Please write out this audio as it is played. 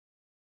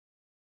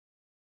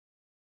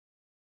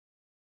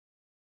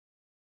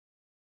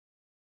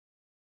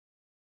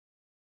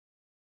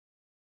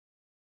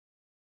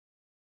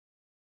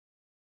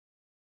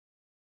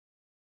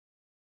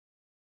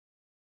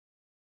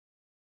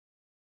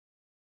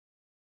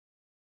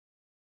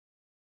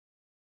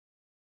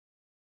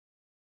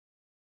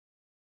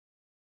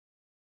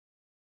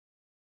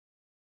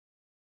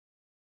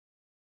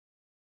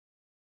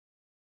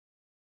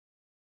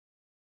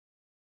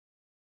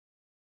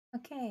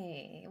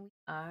Okay, we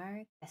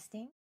are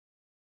testing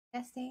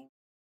how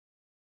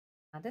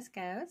this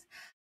goes.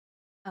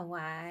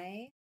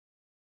 Why?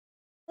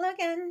 Hello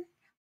again.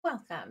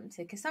 Welcome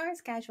to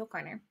Kisara's Casual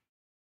Corner.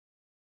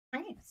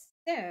 All right,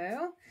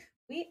 so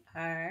we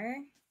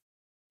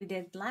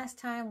did last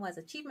time was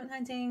achievement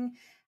hunting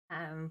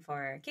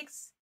for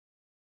kicks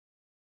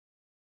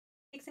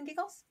and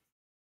giggles.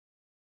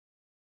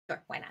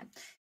 Sure, why not?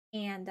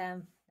 And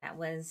that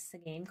was a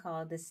game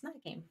called This Is Not a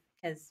Game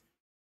because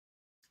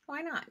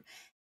why not?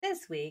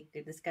 This week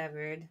we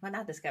discovered, well,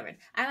 not discovered.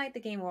 I like the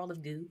game World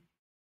of Goo.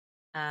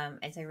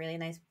 It's a really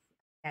nice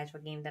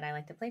casual game that I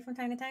like to play from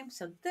time to time.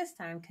 So this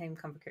time came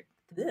from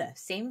the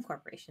same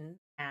corporation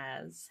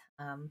as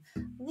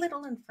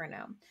Little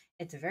Inferno.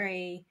 It's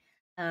very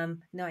no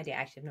idea.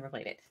 Actually, I've never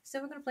played it,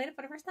 so we're gonna play it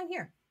for the first time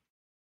here.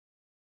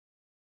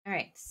 All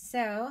right. So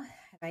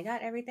have I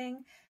got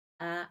everything?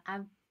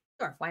 I'm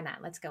sure. Why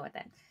not? Let's go with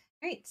it.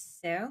 All right.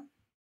 So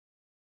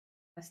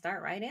let's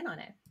start right in on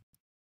it.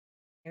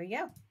 Here we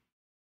go.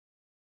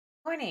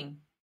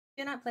 Warning: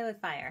 do not play with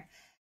fire.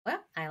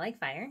 Well, I like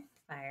fire.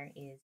 Fire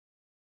is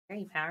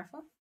very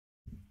powerful.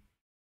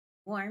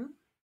 Warm,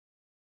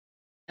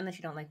 unless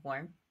you don't like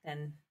warm,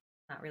 then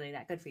not really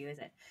that good for you, is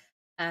it?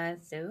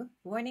 So,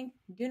 warning: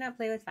 do not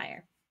play with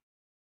fire.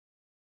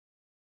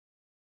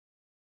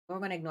 We're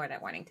going to ignore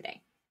that warning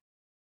today.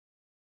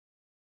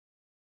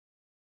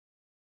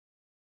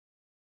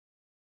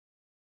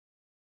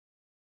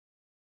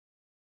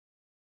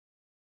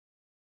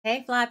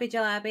 Hey, Floppy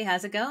Jalopy,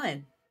 how's it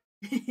going?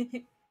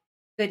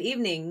 Good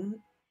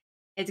evening.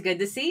 It's good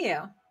to see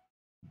you.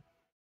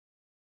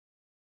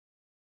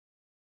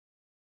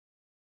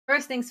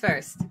 First things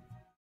first.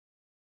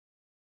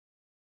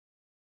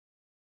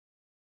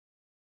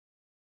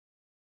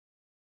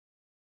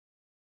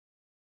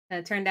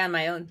 Turn down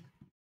my own.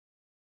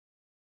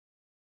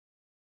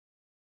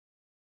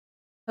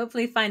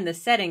 Hopefully, find the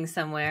settings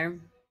somewhere.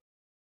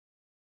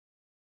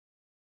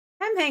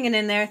 I'm hanging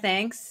in there,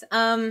 thanks.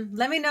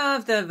 Let me know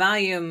if the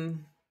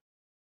volume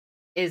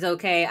is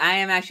okay. I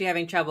am actually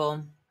having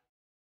trouble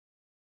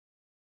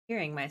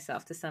hearing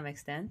myself to some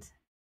extent.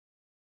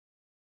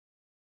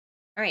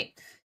 All right.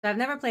 So I've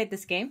never played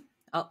this game.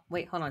 Oh,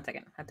 wait, hold on a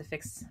second. I have to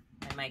fix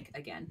my mic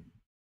again.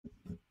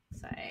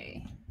 So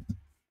I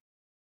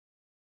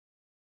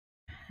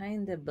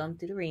kind of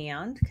bumped it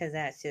around because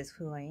that's just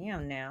who I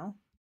am now.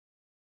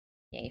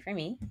 Yay for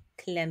me.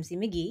 Clumsy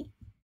McGee.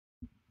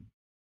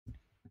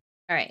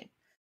 All right.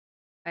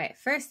 All right.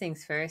 First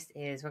things first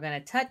is we're going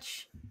to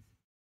touch.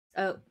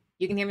 Oh,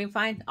 you can hear me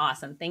fine?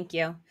 Awesome. Thank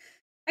you.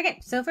 Okay.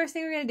 So first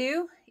thing we're going to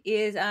do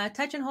is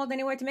touch and hold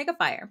anywhere to make a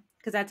fire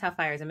because that's how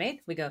fires are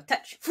made. We go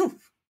touch. Clavu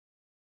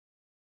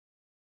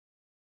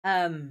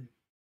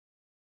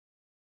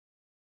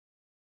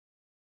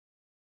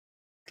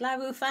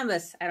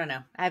Flambus. I don't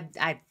know.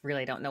 I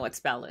really don't know what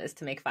spell is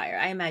to make fire.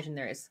 I imagine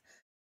there is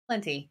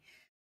plenty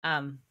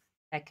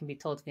that can be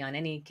told to me on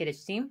any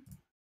kiddish team.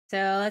 So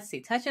let's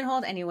see. Touch and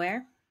hold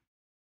anywhere.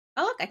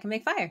 Oh, look, I can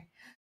make fire.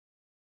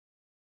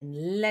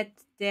 Let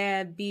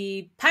there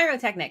be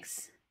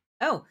pyrotechnics.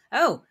 Oh,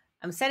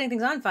 I'm setting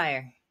things on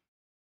fire.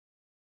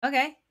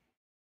 Okay,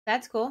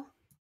 that's cool.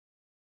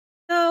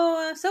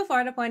 So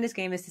far, the point of this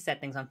game is to set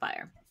things on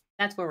fire.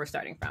 That's where we're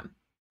starting from.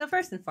 So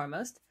first and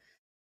foremost,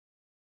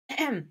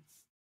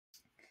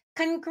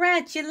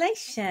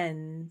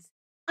 congratulations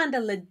on the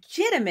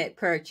legitimate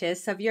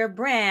purchase of your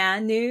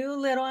brand new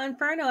Little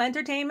Inferno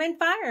Entertainment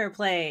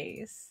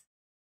fireplace.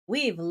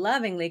 We've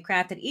lovingly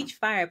crafted each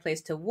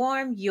fireplace to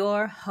warm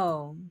your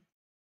home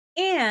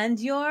and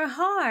your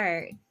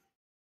heart.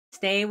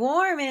 Stay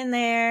warm in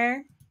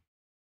there.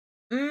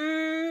 Wee!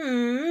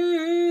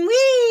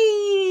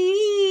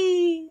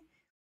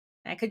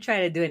 I could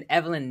try to do an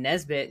Evelyn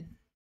Nesbit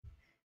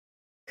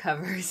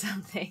cover or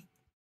something.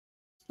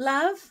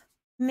 Love,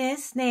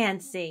 Miss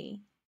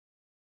Nancy.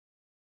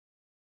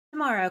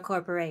 Tomorrow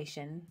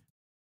Corporation.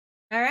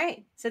 All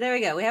right, so there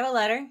we go. We have a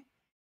letter.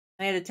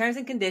 We have the terms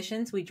and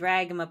conditions. We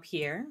drag them up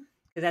here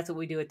because that's what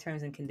we do with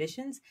terms and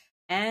conditions.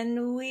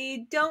 And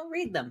we don't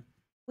read them.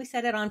 We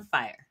set it on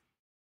fire.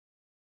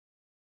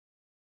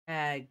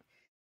 Could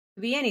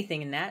be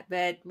anything in that,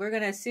 but we're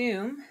going to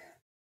assume.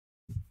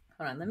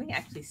 Hold on, let me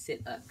actually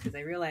sit up because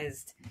I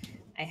realized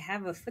I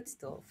have a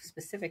footstool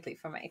specifically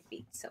for my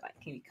feet so I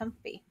can be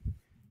comfy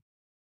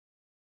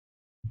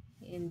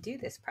and do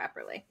this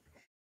properly.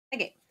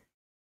 Okay.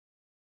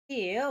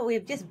 Here,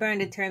 we've just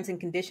burned the terms and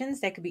conditions.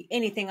 There could be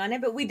anything on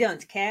it, but we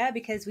don't care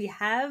because we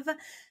have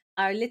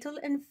our little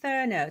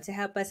Inferno to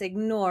help us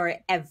ignore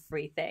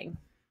everything.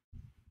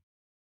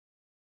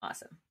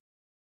 Awesome.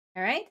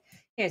 All right,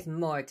 here's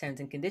more terms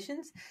and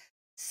conditions.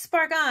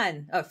 Spark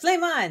on, or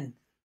flame on.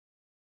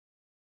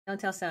 Don't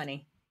tell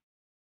Sony.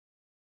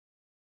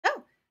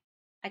 Oh,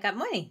 I got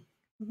money.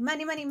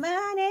 Money, money,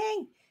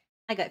 money.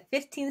 I got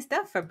 15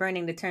 stuff for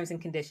burning the terms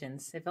and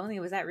conditions. If only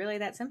it was that really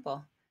that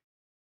simple.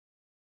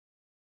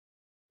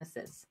 What's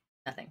this?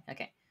 Nothing.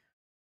 Okay.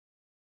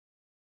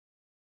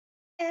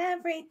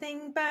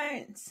 Everything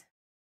burns.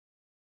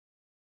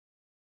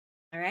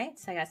 All right,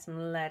 so I got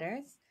some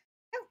letters.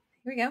 Oh,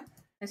 here we go.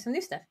 There's some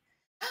new stuff.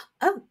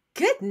 Oh,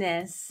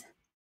 goodness.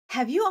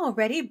 Have you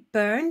already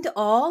burned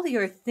all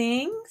your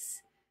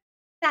things?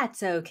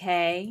 That's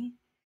okay.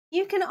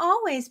 You can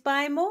always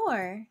buy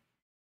more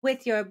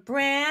with your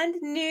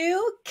brand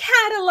new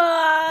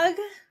catalog.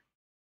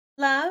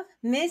 Love,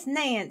 Miss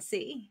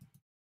Nancy.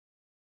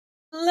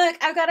 Look,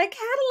 I've got a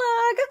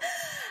catalog.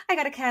 I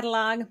got a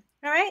catalog.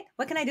 All right,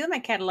 what can I do with my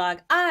catalog?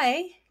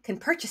 I can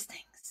purchase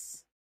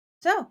things.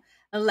 So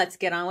let's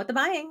get on with the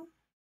buying.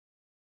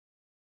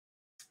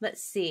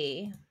 Let's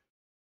see.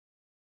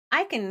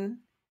 I can,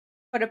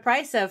 for the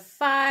price of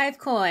 5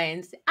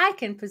 coins, I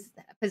can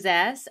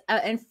possess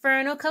an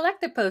Inferno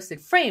collector posted,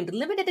 framed,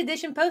 limited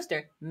edition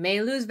poster.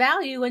 May lose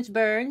value once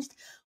burned,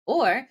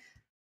 or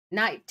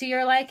not to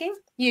your liking,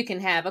 you can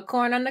have a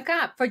corn on the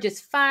cob for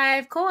just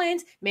 5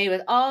 coins, made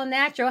with all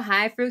natural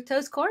high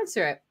fructose corn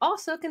syrup.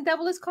 Also can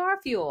double as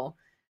car fuel.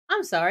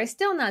 I'm sorry,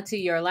 still not to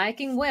your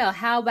liking. Well,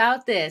 how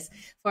about this?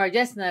 For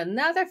just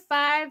another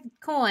 5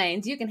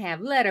 coins, you can have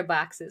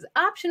letterboxes,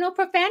 optional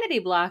profanity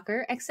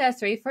blocker,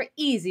 accessory for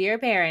easier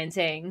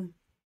parenting.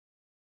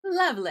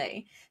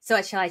 Lovely. So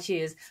what shall I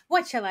choose?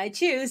 What shall I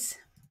choose?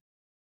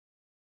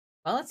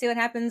 Well, let's see what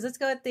happens. Let's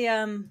go with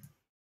the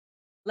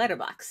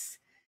letterbox.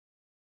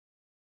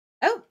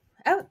 Oh,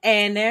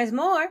 and there's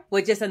more.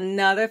 With just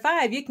another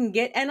 5, you can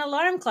get an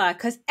alarm clock,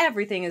 because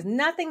everything is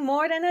nothing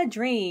more than a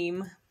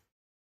dream.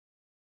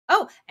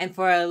 Oh, and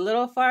for a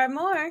little far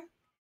more,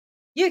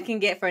 you can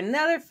get for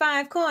another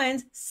 5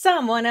 coins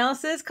someone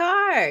else's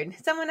card,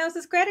 someone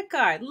else's credit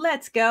card.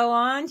 Let's go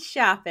on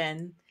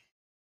shopping.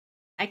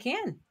 I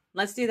can.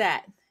 Let's do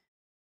that.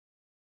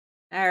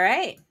 All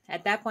right.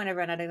 At that point, I've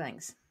run out of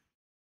things.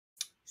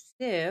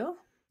 So,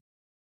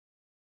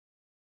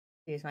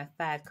 here's my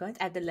 5 coins.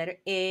 I have the letter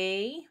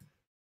A,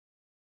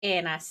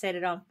 and I set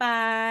it on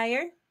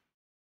fire.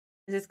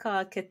 This is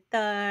called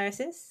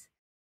catharsis,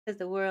 because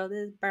the world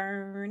is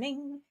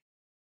burning.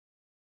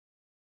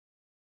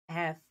 I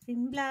have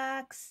 15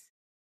 blocks.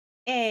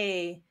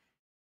 A.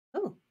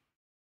 Oh.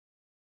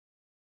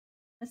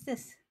 What's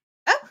this?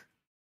 Oh!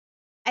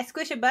 I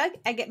squish a bug,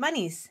 I get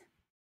monies.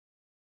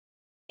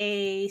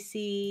 A,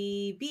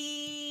 C,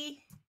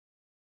 B,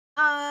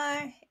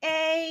 R,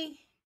 A.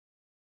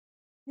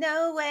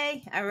 No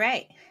way. All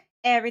right.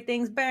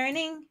 Everything's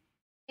burning.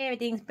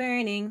 Everything's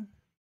burning.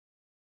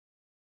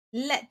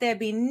 Let there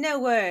be no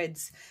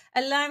words.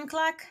 Alarm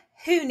clock?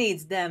 Who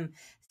needs them?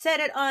 Set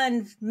it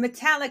on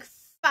metallic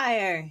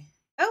fire.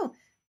 Oh.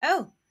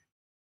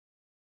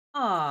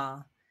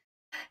 Aw.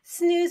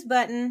 Snooze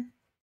button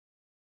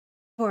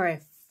for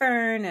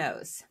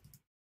Infernos.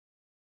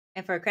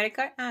 And for a credit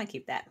card, I'll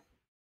keep that.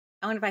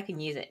 I wonder if I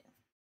can use it.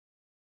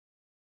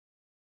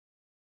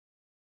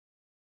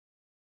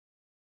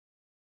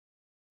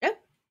 Oh.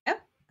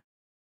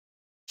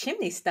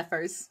 Chimney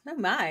stuffers. Oh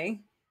my.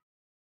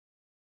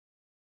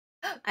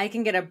 I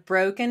can get a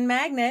broken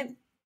magnet.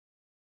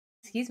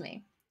 Excuse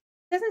me.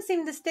 Doesn't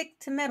seem to stick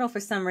to metal for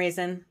some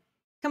reason.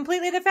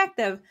 Completely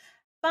defective.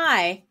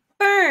 Buy.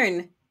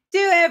 Burn.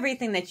 Do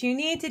everything that you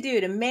need to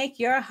do to make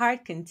your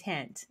heart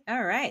content.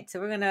 All right. So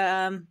we're going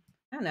to,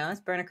 I don't know. Let's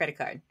burn a credit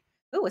card.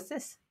 Ooh, what's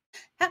this?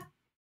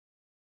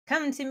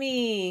 Come to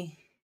me.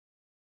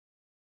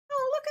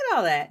 Oh, look at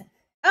all that.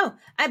 Oh,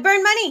 I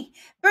burn money.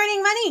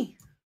 Burning money.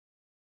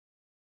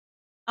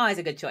 Always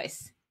a good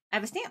choice. I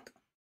have a stamp.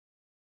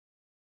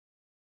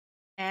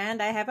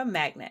 And I have a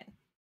magnet.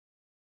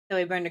 So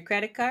we burned a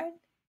credit card.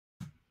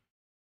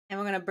 And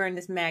we're going to burn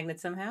this magnet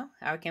somehow.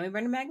 Or can we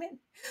burn a magnet?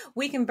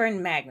 We can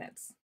burn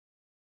magnets.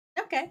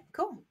 Okay,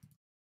 cool.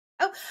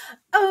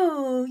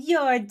 Oh,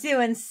 you're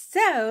doing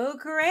so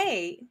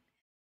great.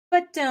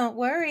 But don't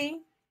worry.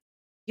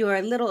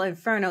 Your Little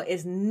Inferno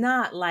is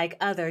not like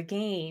other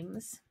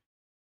games.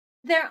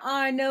 There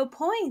are no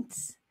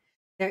points.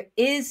 There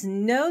is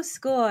no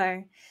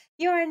score.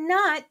 You are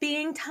not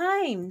being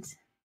timed.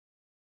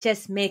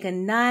 Just make a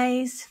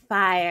nice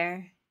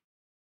fire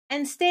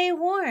and stay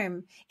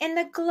warm in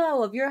the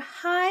glow of your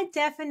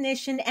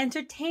high-definition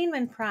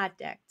entertainment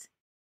project.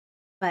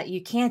 But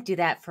you can't do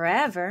that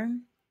forever.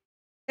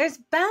 There's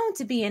bound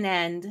to be an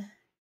end.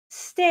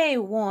 Stay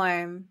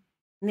warm,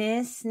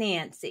 Miss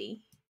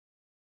Nancy.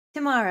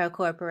 Tomorrow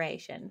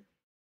Corporation.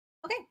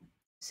 Okay,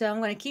 so I'm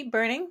going to keep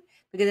burning,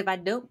 because if I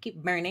don't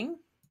keep burning,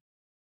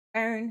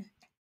 burn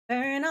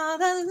all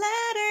the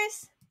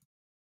letters.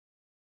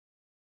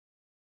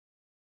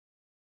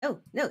 Oh,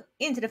 no,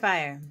 into the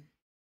fire.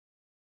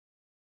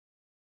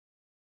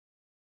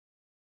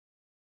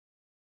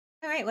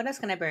 All right, what else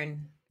can I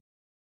burn?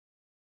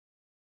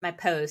 My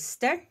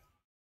poster.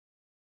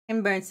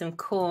 Can burn some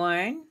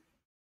corn.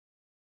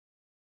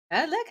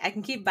 Oh, look, I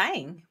can keep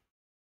buying.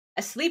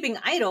 A sleeping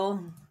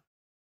idol.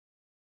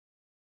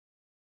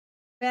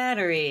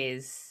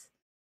 Batteries.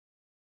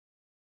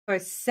 For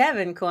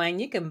 7 coin,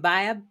 you can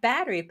buy a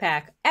battery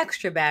pack.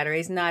 Extra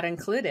batteries not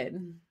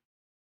included.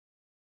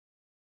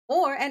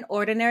 Or an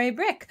ordinary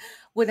brick.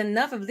 With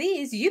enough of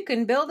these, you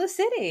can build a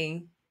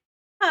city.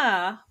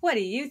 What do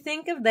you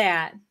think of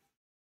that?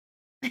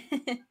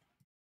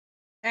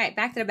 All right,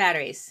 back to the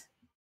batteries.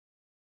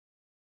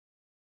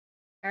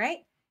 All right.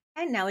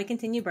 And now we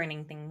continue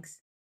burning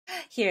things.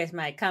 Here's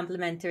my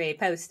complimentary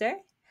poster.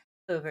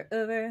 Over,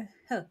 over.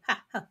 Oh,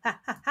 ha, ha, ha,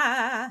 ha,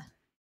 ha.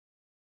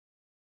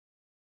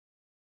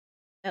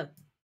 Oh.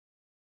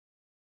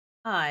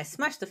 Oh, I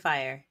smushed the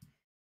fire.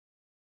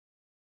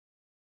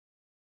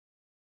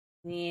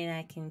 And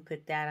I can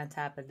put that on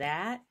top of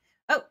that.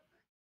 Oh,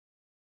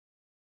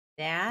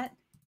 that.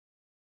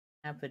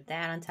 I'll put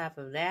that on top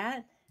of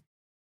that.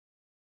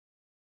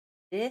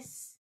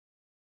 This.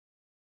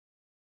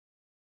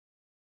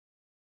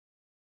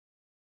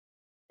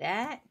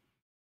 That.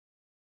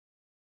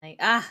 Like,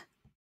 ah.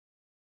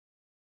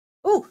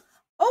 Oh,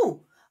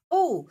 oh,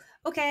 oh,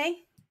 okay.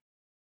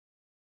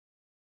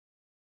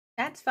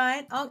 That's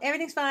fine. Oh,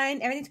 everything's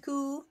fine. Everything's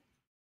cool.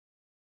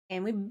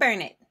 And we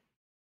burn it.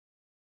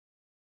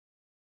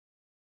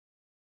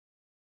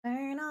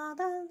 Burn all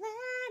the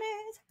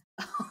letters.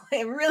 Oh,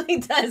 it really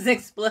does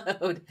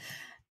explode.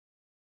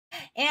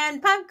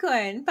 And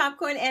popcorn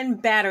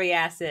and battery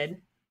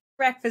acid.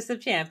 Breakfast of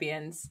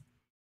champions.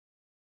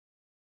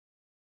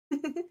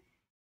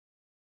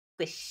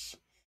 Squish.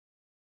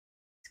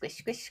 Squish,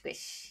 squish,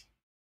 squish.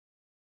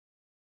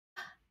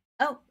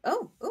 Oh,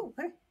 oh, oh.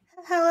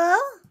 Hello?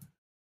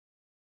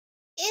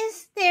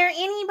 Is there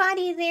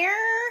anybody there?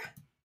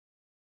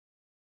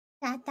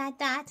 Dot, dot,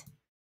 dot.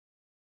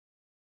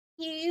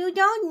 You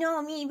don't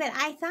know me, but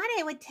I thought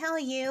I would tell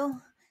you.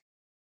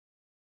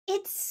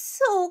 It's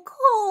so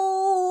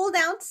cold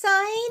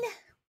outside.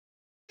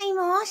 I'm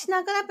all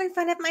snuggled up in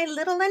front of my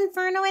Little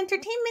Inferno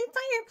entertainment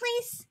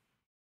fireplace.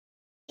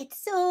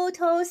 It's so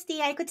toasty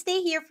I could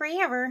stay here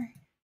forever.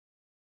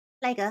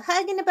 Like a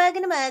hug and a bug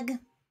and a mug.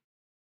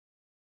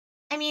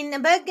 I mean, a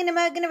bug and a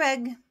mug and a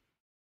rug.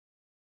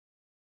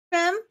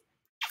 From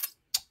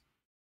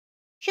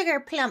Sugar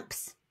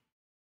Plumps.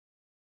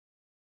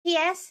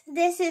 Yes,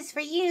 this is for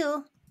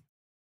you.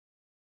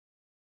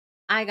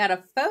 I got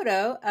a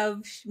photo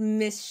of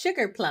Miss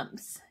Sugar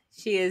Plumps.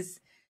 She is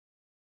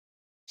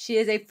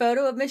a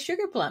photo of Miss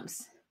Sugar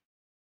Plumps.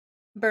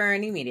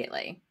 Burn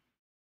immediately.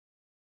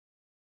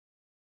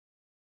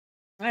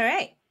 All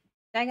right.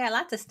 I got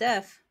lots of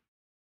stuff.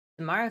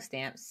 Tomorrow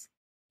stamps.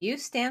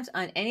 Use stamps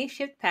on any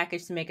shipped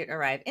package to make it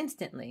arrive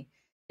instantly.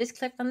 Just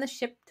click on the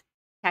shipped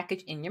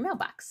package in your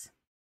mailbox.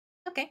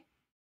 Okay.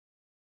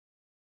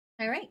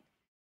 All right.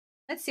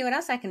 Let's see what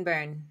else I can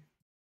burn.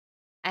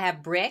 I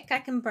have brick I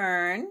can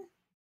burn.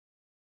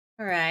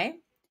 All right.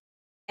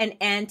 An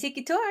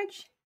antique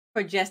torch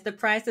for just the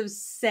price of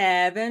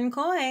 7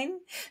 coin.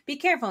 Be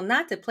careful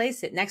not to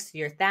place it next to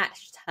your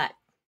thatched hut.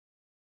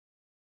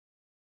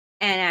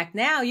 And act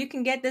now, you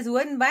can get this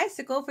wooden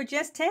bicycle for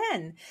just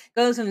 10.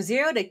 Goes from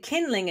 0 to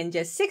kindling in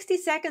just 60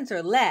 seconds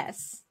or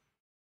less.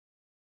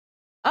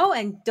 Oh,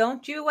 and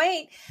don't you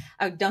wait.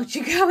 Oh, don't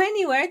you go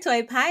anywhere,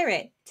 toy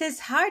pirate.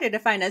 'Tis harder to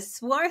find a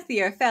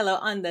swarthier fellow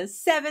on the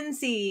 7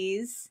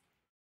 seas.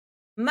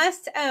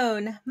 Must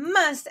own,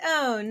 must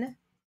own.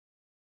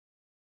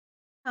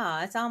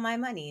 Aw, it's all my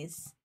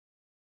monies.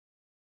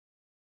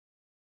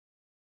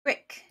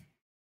 Brick,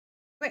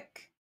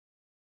 brick,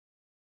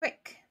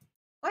 brick.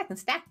 Oh, I can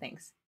stack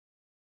things.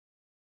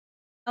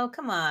 Oh,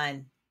 come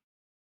on.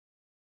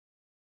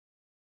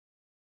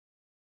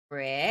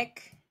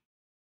 Brick.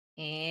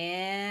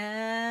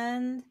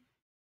 And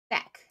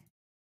stack.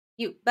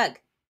 You, bug.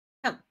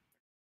 Come.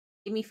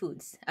 Give me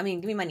foods.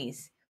 Give me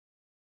monies.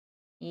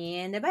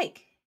 And a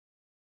bike.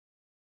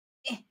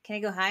 Can I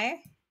go higher?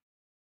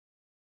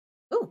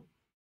 Ooh.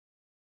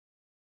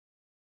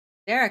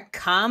 There are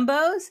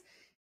combos?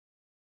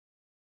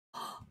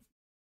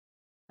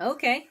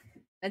 Okay.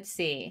 Let's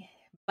see.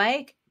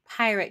 Bike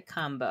pirate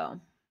combo.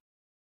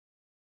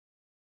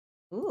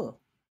 Ooh.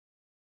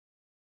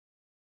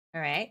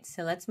 All right.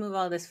 So let's move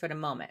all this for the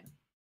moment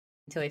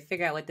until we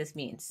figure out what this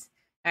means.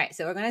 All right.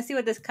 So we're going to see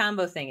what this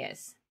combo thing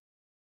is.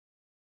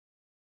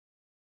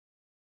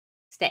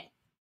 Stay.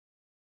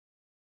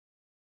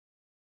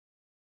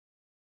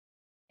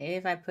 Maybe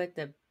if I put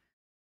the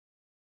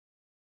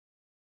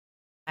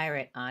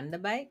pirate on the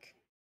bike.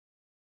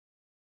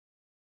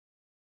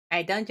 All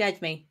right. Don't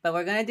judge me, but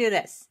we're going to do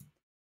this.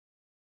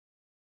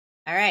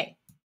 All right.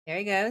 There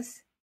he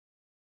goes.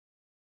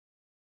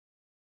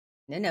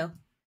 No.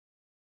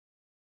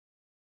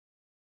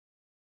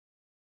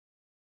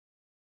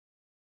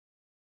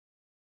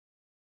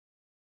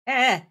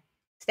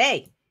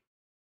 Stay.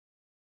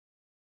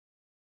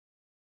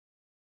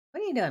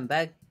 What are you doing,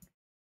 bug?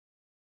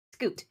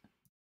 Scoot.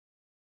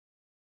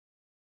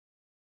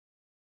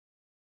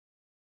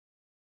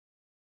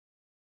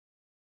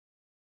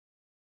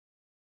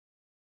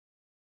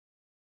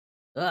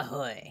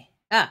 Ahoy.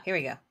 Ah, here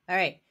we go. All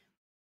right.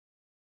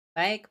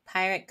 Bike,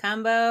 pirate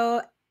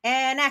combo,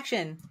 and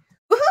action.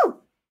 Woohoo!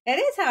 That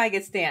is how I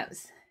get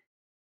stamps.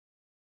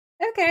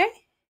 Okay.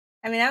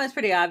 That was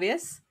pretty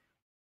obvious.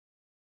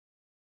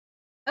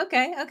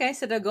 Okay.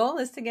 So the goal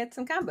is to get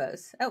some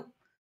combos. Oh.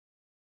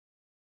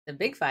 The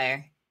big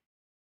fire.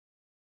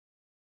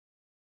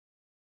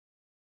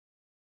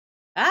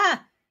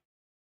 Ah!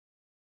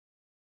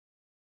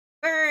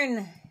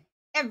 Burn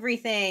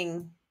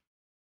everything.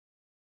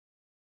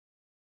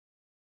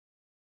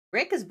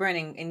 Brick is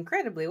burning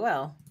incredibly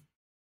well.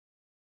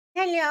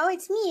 Hello,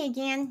 it's me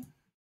again.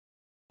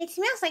 It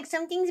smells like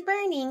something's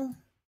burning.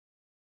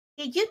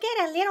 Did you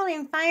get a Little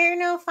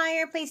Inferno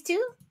fireplace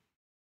too?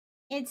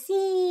 It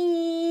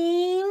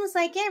seems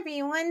like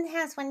everyone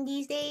has one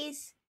these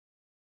days.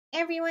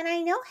 Everyone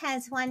I know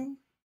has one.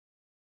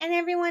 And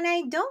everyone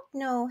I don't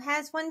know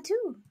has one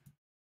too.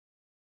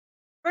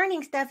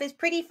 Burning stuff is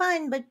pretty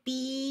fun, but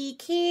be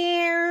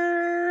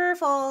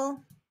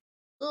careful.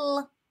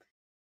 Ugh.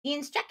 The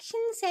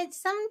instructions said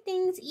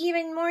something's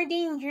even more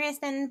dangerous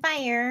than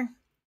fire.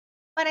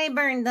 But I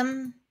burned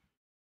them.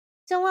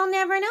 So we'll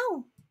never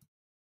know.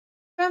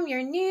 From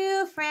your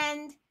new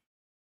friend,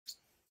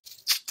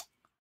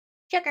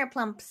 Sugar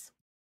Plumps.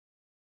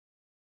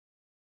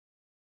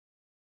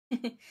 All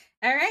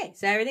right,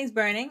 so everything's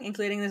burning,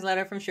 including this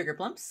letter from Sugar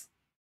Plumps.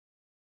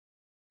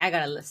 I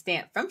got a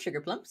stamp from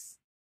Sugar Plumps.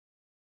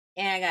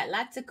 And I got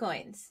lots of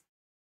coins.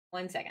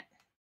 1 second.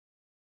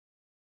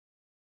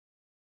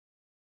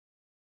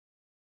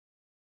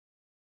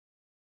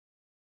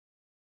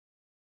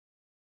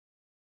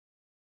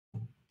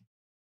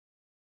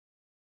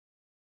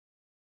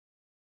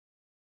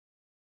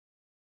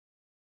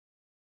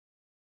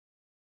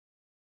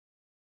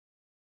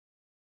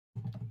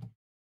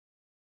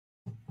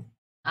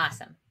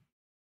 Awesome.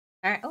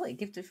 All right. Oh, it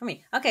gifted for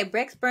me. Okay,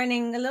 brick's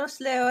burning a little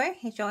slower.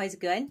 It's always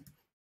good.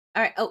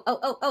 All right.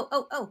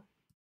 Oh.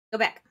 Go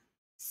back.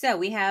 So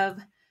we have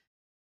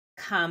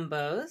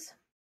combos.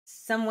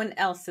 Someone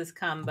else's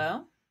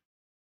combo.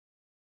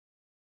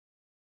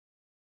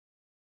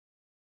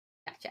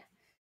 Gotcha.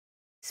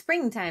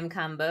 Springtime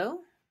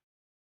combo.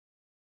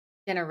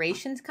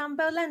 Generations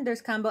combo,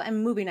 lenders combo,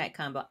 and movie night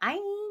combo. I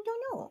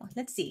don't know.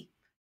 Let's see.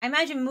 I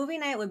imagine movie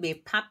night would be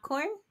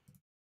popcorn.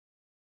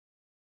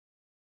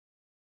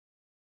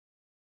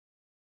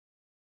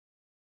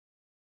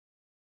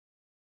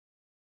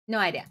 No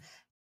idea.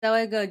 So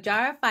I go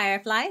jar of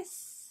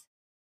fireflies.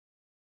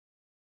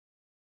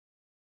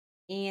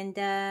 And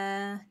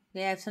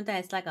we have something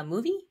that's like a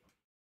movie.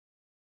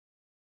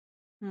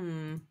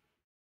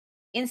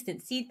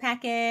 Instant seed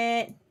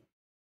packet.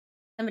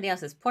 Somebody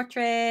else's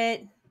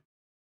portrait.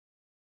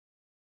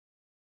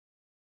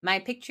 My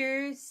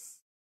pictures.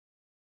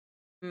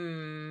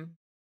 I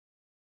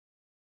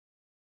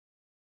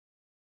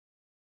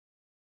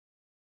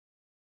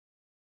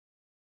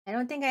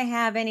don't think I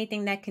have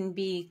anything that can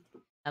be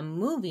a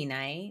movie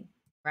night,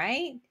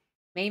 right?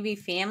 Maybe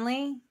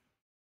family.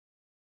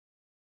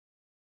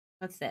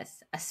 What's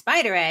this? A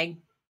spider egg.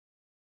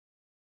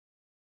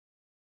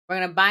 We're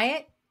going to buy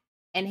it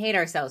and hate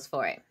ourselves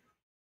for it.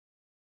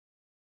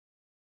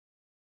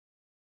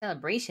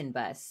 Celebration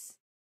bus.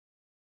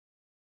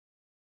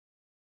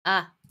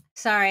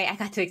 Sorry, I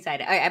got too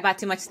excited. All right, I bought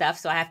too much stuff,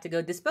 so I have to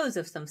go dispose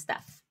of some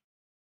stuff.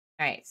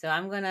 All right, so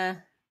I'm going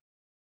to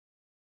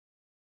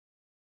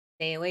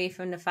stay away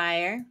from the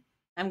fire.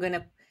 I'm going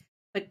to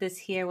put this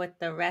here with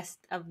the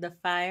rest of the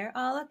fire.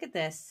 Oh, look at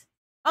this.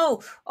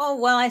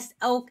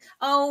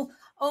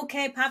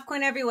 Okay,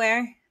 popcorn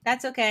everywhere.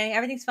 That's okay.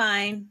 Everything's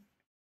fine.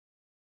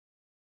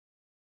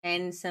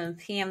 And some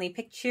family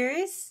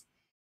pictures.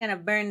 Gonna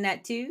burn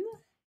that too.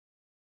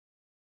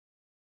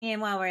 And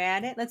while we're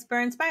at it, let's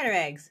burn spider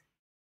eggs.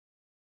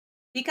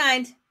 Be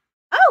kind.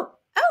 Oh,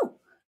 look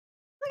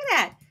at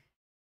that.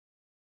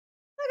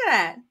 Look at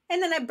that.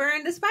 And then I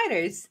burned the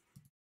spiders.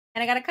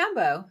 And I got a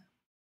combo.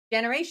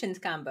 Generations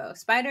combo.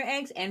 Spider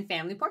eggs and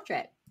family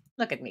portrait.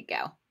 Look at me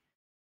go.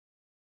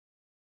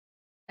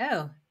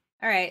 Oh,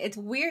 all right. It's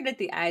weird that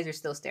the eyes are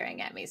still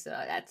staring at me, so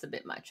that's a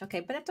bit much. Okay,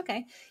 but that's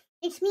okay.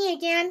 It's me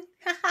again.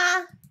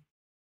 Haha.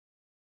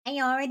 I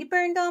already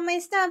burned all my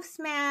stuff,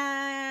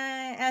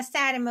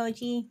 sad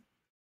emoji.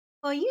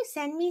 Will you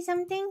send me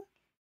something?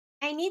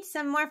 I need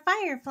some more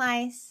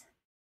fireflies.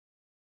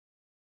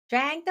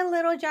 Drag the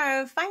little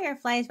jar of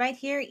fireflies right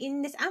here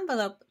in this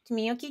envelope to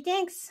me. Okay,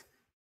 thanks.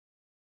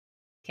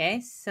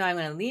 Okay, so I'm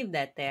going to leave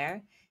that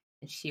there.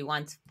 And she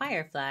wants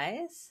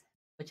fireflies,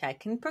 which I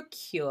can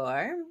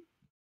procure.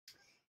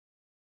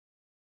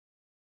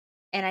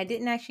 And I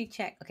didn't actually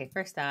check. Okay,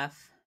 first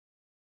off,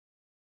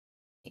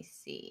 let me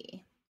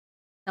see.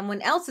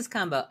 Someone else's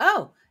combo.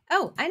 Oh,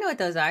 I know what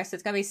those are. So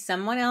it's got to be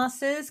someone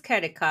else's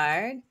credit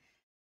card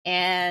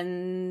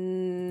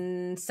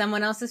and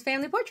someone else's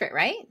family portrait,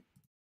 right?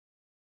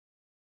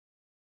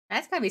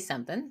 That's got to be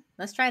something.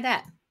 Let's try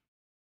that.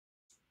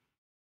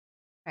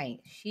 Right.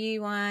 She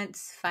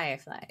wants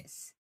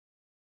fireflies.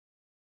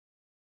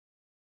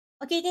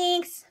 Okay,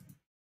 thanks.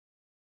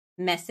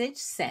 Message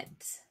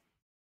sent.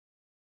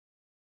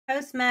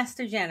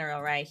 Postmaster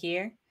General right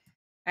here.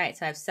 All right,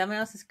 so I have someone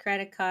else's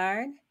credit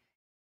card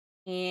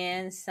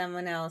and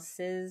someone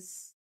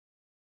else's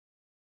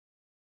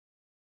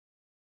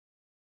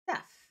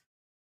stuff.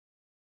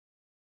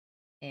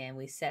 And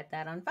we set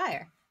that on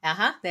fire.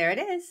 There it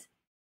is.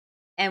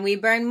 And we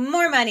burn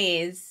more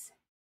monies.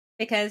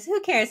 Because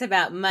who cares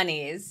about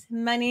monies?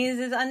 Monies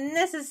is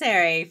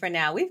unnecessary for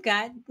now. We've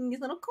got these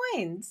little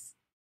coins.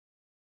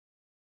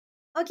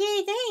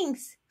 Okay,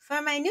 thanks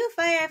for my new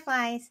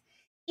fireflies.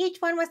 Each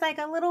one was like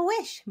a little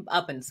wish.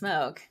 Up in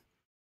smoke.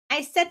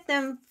 I set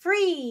them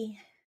free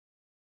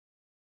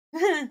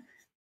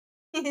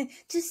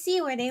to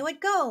see where they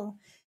would go,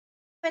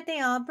 but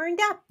they all burned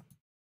up.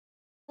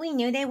 We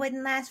knew they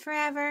wouldn't last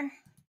forever. ...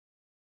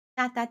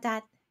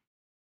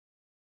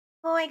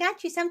 Oh, I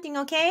got you something,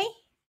 okay?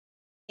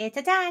 It's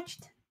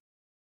attached.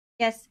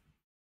 Just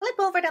flip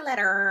over the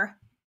letter.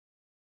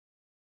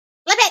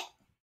 Flip it!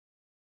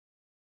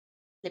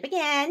 Flip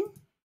again.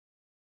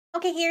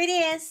 Okay, here it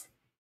is.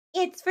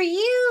 It's for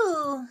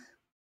you.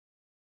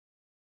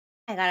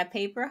 I got a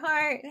paper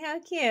heart. How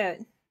cute.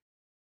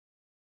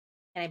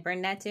 Can I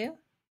burn that too?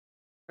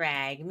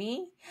 Frag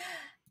me.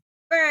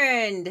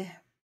 Burned.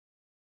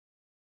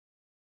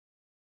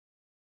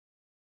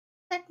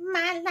 Cut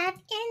my life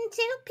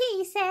into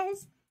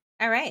pieces.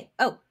 All right.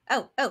 Oh,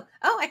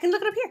 I can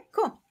look it up here.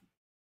 Cool.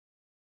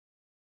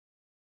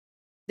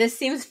 This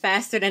seems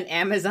faster than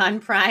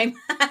Amazon Prime.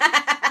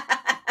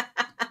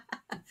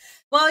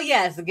 Well,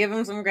 yes, give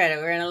them some credit.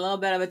 We're in a little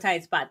bit of a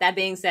tight spot. That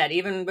being said,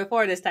 even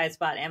before this tight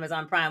spot,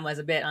 Amazon Prime was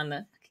a bit on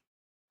the...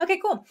 Okay,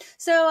 cool.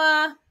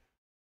 So,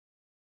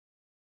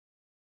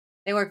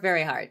 they work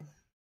very hard.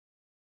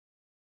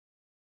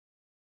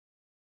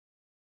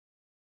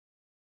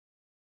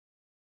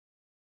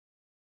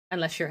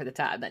 Unless you're at the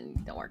top,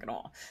 then don't work at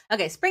all.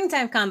 Okay,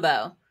 springtime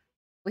combo.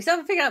 We still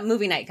haven't figured out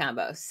movie night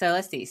combos. So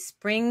let's see.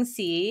 Spring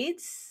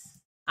seeds,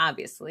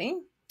 obviously.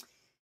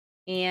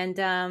 And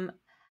a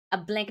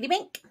blankety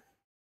bank.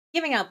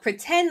 Giving out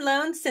pretend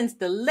loans since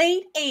the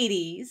late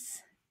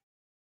 80s.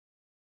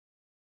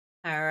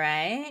 All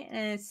right,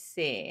 let's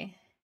see.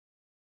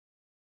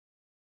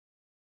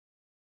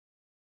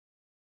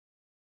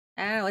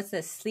 I don't know, what's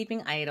this?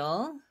 Sleeping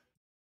Idol.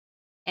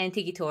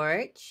 Antique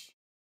Torch.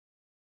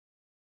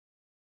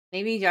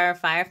 Maybe Jar of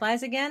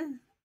Fireflies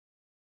again?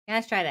 Yeah,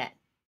 let's try that.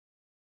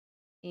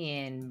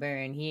 And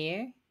burn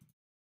here.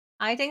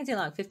 Oh, it taking too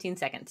long, 15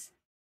 seconds.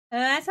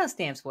 That's how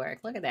stamps work.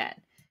 Look at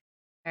that.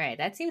 All right,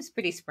 that seems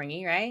pretty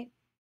springy, right?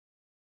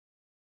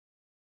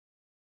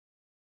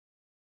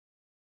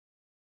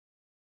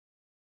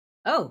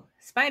 Oh,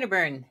 spider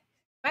burn.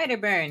 Spider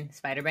burn.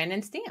 Spider burn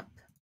and stamp.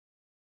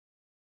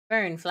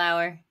 Burn,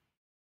 flower.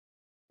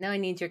 No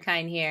one needs your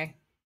kind here.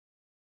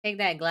 Take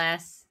that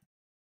glass.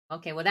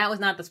 Okay, well, that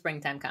was not the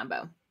springtime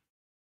combo.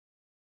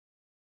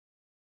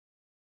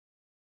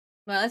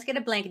 Well, let's get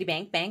a blankety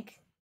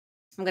bank.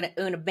 I'm going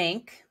to own a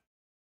bank.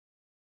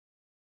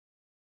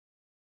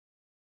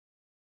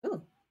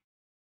 Ooh.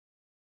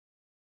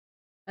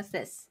 What's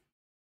this?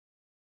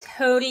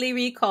 Totally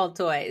recalled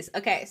toys.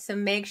 Okay, so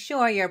make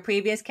sure your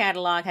previous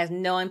catalog has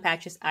no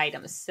unpurchased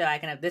items. So I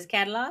can have this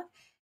catalog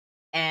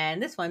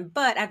and this one,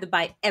 but I have to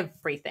buy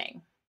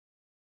everything.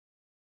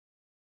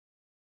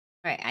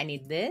 All right, I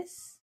need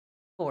this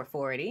for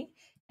 $40,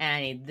 and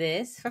I need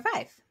this for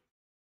 $5.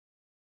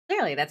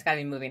 Clearly, that's got to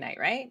be movie night,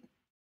 right?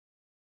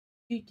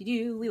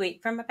 We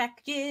wait for my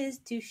packages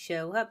to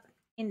show up.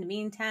 In the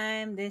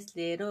meantime, this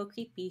little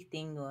creepy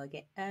thing will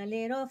get a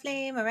little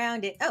flame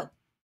around it. Oh,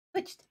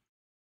 switched.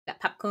 Got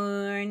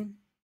popcorn.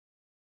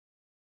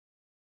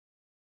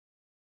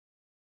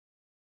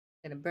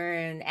 Gonna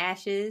burn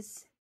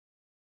ashes.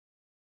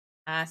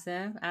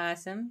 Awesome.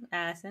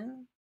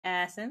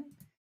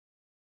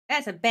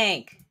 That's a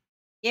bank.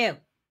 You.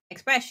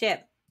 Express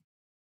ship.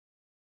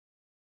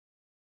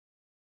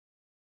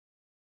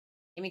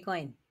 Give me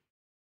coin.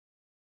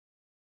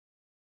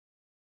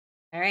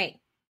 All right.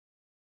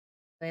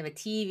 We have a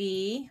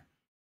TV.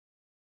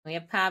 We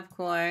have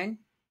popcorn.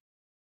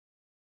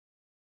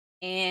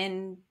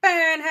 And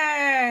burn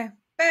her!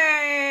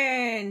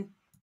 Burn!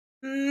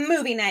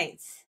 Movie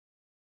nights.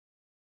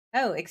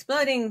 Oh,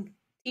 exploding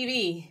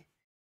TV.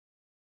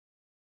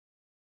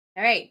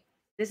 All right.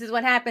 This is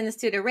what happens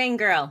to the ring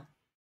girl.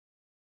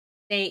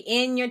 Stay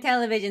in your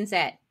television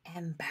set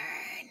and burn.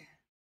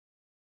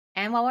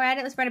 And while we're at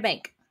it, let's burn a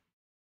bank.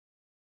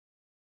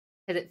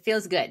 Because it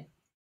feels good.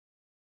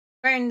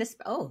 Burn this.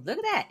 Oh, look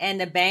at that.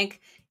 And the bank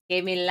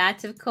gave me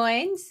lots of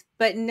coins,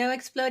 but no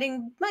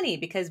exploding money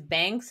because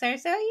banks are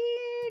so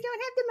you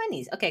don't have the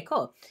monies. Okay,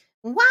 cool.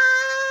 What?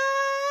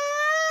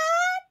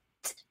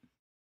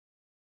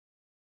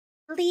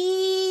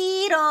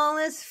 Little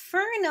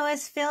Inferno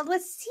is filled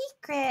with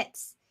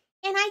secrets,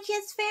 and I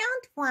just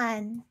found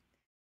one.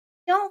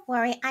 Don't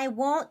worry, I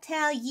won't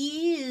tell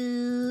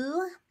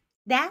you.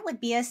 That would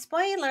be a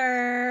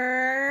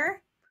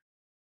spoiler. ...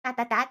 But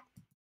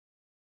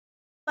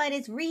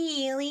it's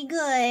really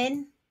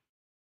good. ...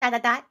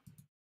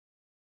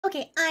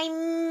 Okay,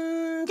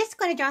 I'm just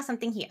going to draw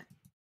something here.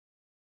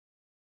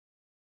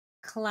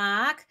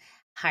 Clock,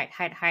 heart,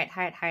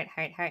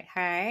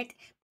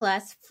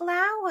 plus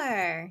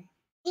flower.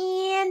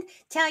 And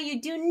tell you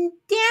do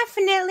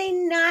definitely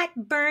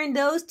not burn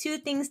those two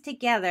things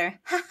together.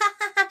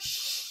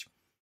 Shh.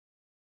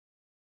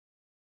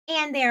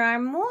 And there are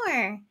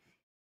more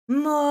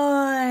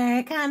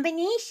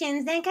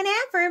combinations than can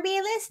ever be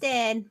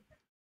listed.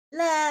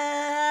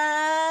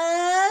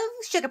 Love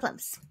sugar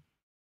plums.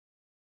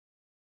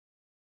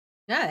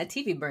 Ah, that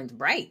TV burns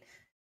bright.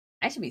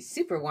 I should be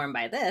super warm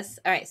by this.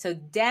 All right, so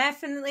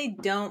definitely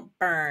don't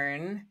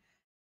burn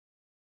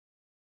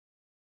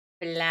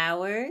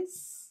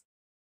flowers.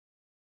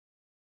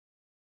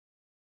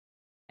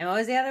 And what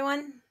was the other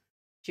one?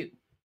 Shoot.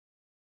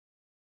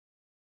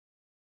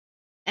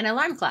 An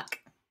alarm clock.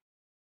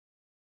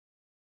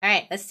 All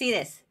right, let's see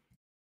this.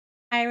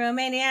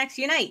 Pyromaniacs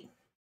unite.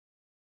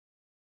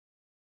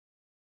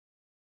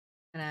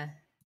 I'm gonna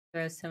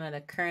throw some of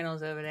the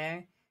kernels over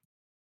there.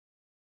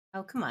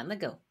 Oh, come on, let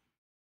go.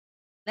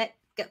 Let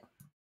go.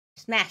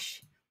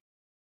 Smash.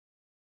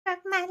 Cut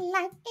my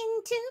life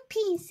into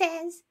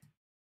pieces.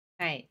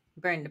 All right,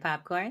 burn the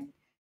popcorn.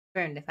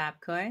 Burn the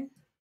popcorn.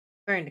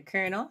 Burn the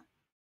kernel.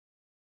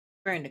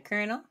 Burn the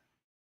kernel.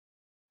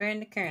 Burn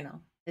the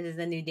kernel. This is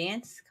a new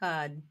dance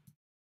called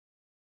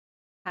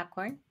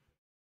popcorn.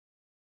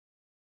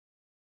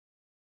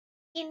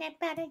 Peanut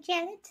butter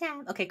jelly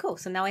time. Okay, cool.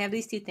 So now we have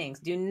these two things.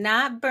 Do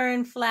not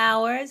burn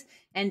flowers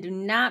and do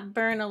not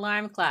burn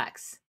alarm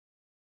clocks.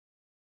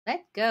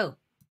 Let go.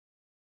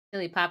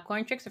 Silly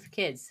popcorn tricks are for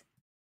kids.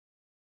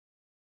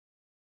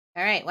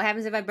 All right, what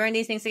happens if I burn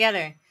these things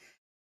together?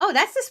 Oh,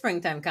 that's the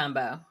springtime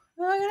combo.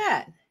 Oh, look at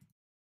that.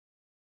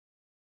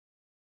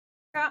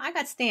 Girl, I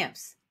got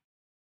stamps.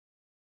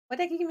 What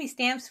the heck you give me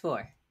stamps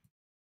for?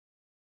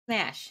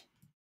 Smash.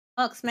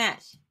 Hulk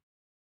smash.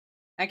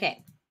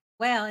 Okay.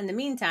 Well, in the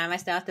meantime, I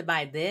still have to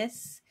buy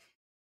this.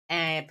 And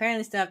I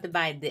apparently still have to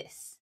buy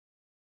this.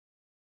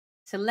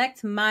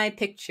 Select my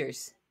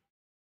pictures.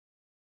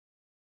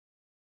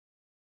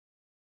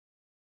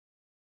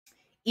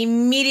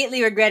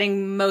 Immediately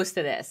regretting most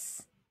of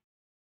this.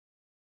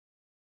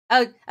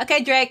 Oh,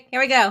 okay, Drake.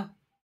 Here we go.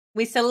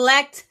 We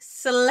select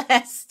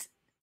Celeste.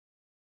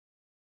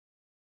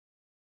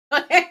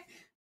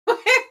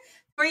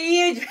 For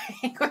you,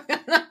 Drake, we're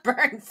gonna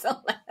burn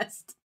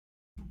Celeste.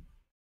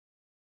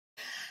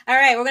 All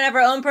right, we're gonna have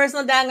our own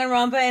personal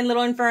Danganronpa and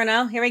Little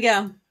Inferno. Here we go.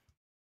 All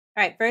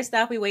right, first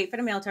off, we wait for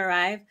the mail to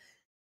arrive.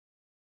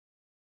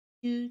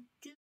 I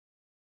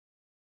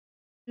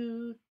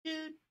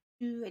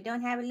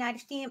don't have a lot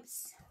of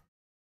stamps.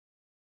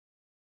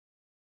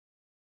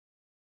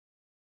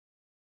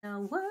 A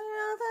world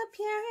of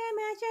pure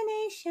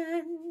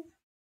imagination.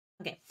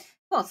 Okay,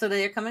 cool. So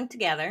they're coming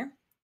together.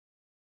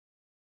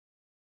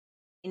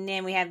 And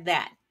then we have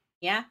that.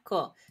 Yeah,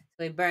 cool.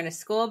 So we burn a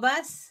school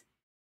bus.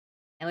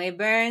 And we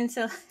burn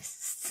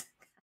Celeste.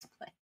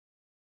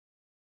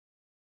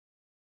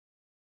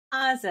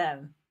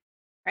 Awesome.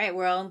 All right,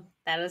 world.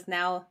 That's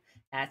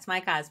my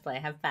cosplay.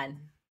 Have fun.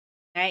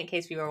 All right, in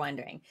case you were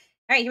wondering.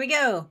 All right, here we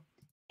go.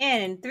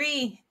 In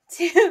 3,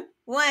 2,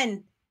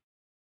 1.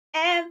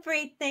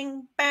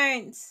 Everything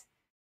burns.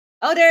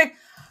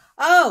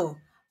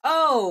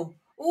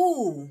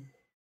 Ooh.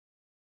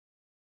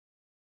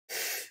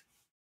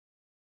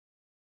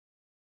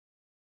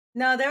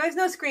 No, there was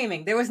no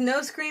screaming. There was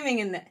no screaming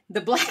in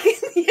the blacken.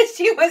 Yes,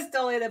 she was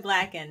totally the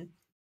blacken.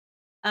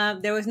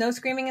 There was no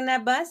screaming in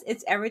that bus.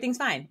 Everything's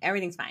fine.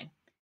 Everything's fine.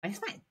 It's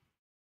fine.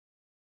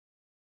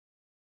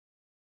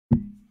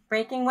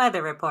 Breaking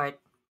weather report.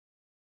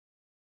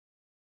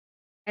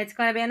 It's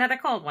going to be another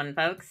cold one,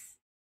 folks.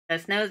 The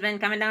snow's been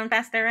coming down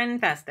faster and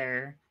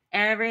faster.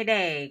 Every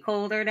day,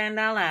 colder than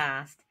the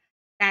last.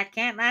 That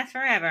can't last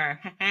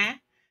forever.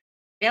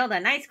 Build a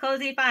nice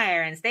cozy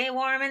fire and stay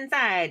warm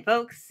inside,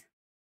 folks.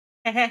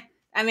 I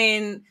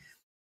mean,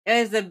 it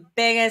was the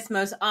biggest,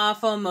 most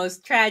awful,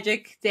 most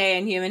tragic day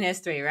in human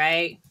history,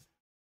 right?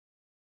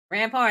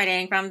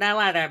 Reporting from the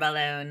weather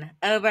balloon,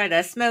 over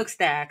the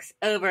smokestacks,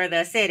 over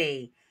the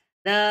city,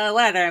 the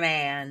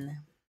weatherman.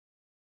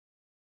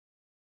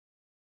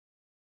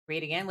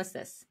 Read again, what's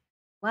this?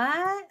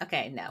 What?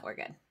 Okay, no, we're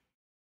good.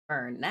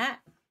 Burn that.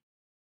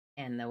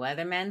 And the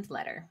weatherman's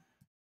letter.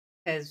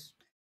 Because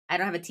I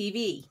don't have a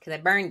TV, because I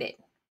burned it.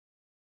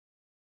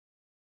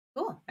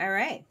 Cool, all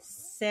right.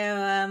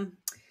 So,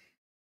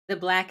 the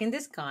blackened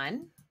is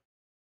gone.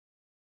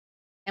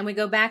 And we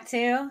go back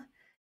to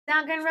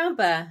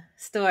Danganronpa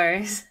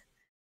stores.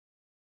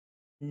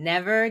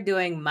 Never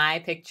doing my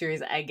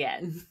pictures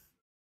again.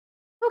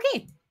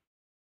 Okay.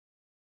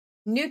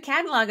 New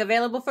catalog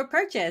available for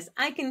purchase.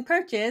 I can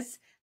purchase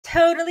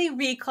totally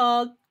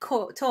recalled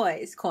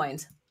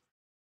coins.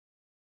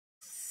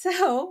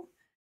 So,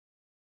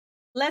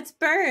 let's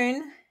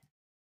burn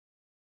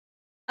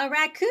a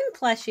raccoon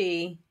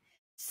plushie.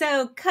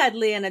 So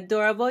cuddly and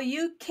adorable,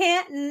 you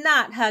can't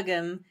not hug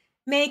him.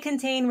 May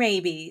contain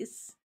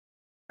rabies.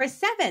 For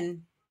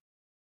 7.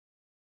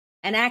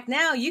 And act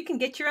now, you can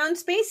get your own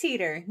space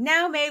heater.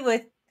 Now made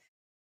with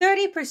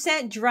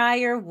 30%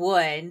 drier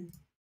wood.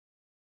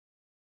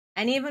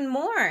 And even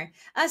more,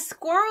 a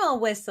squirrel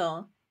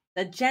whistle.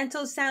 The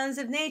gentle sounds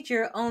of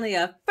nature, only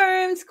a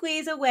firm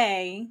squeeze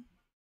away.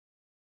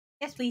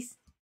 Yes, please.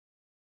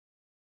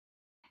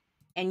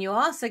 And you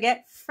also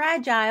get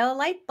fragile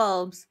light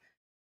bulbs.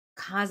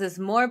 Causes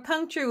more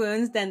puncture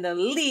wounds than the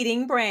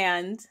leading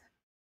brand.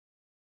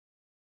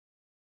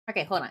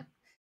 Okay, hold on.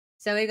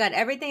 So we got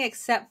everything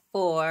except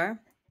for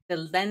the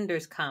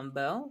lender's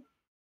combo,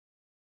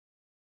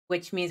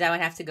 which means I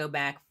would have to go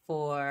back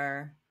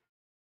for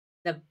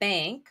the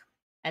bank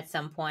at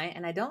some point.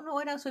 And I don't know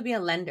what else would be a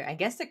lender. I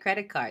guess the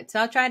credit card. So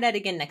I'll try that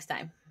again next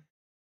time.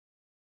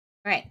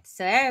 Right,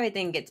 so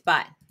everything gets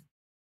bought.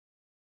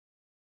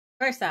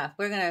 First off,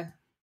 we're gonna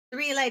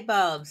 3 light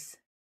bulbs,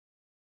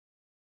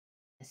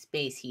 a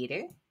space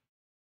heater.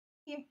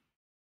 Here,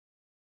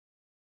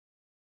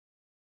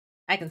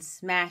 I can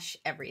smash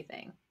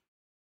everything.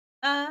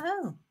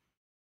 Oh,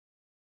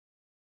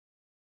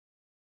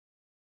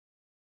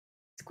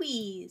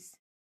 squeeze.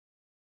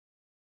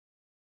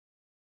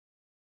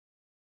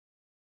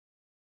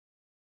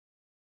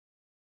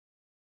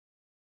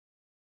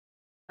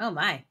 Oh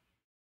my.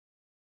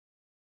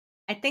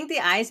 I think the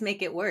eyes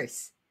make it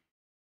worse.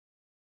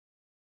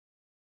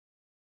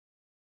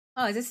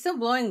 Oh, is it still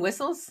blowing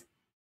whistles?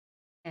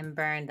 And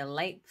burn the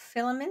light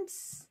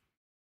filaments.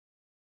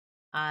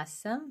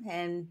 Awesome.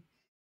 And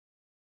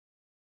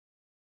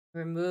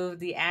remove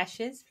the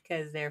ashes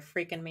because they're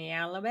freaking me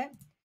out a little bit.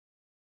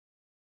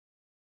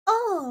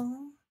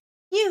 Oh,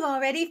 you've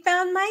already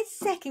found my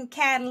second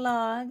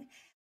catalog.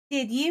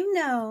 Did you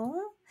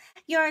know?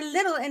 Your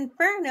Little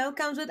Inferno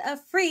comes with a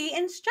free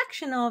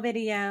instructional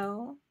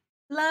video.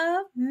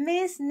 Love,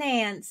 Miss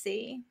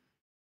Nancy.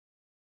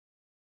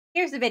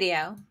 Here's the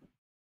video.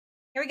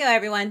 Here we go,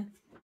 everyone.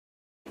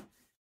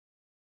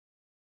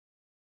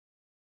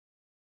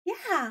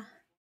 Yeah.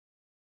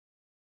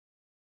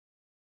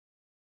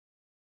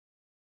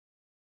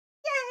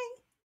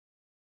 Yay.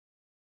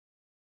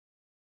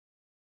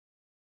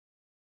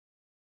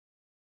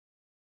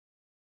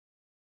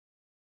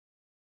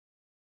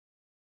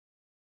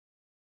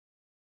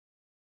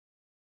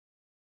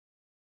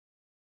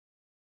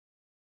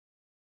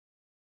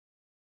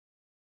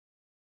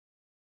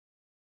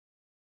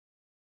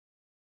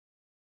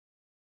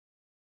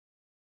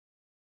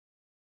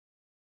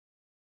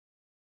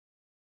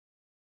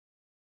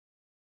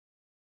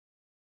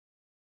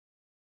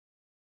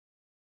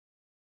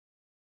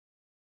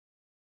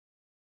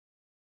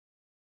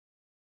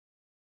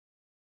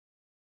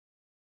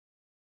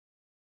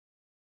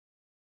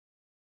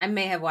 I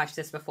may have watched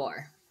this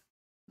before.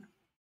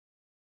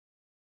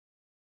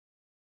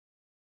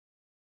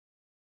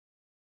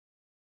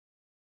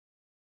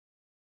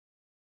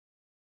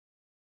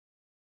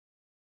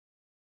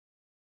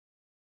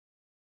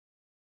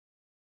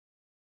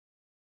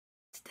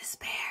 It's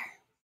despair.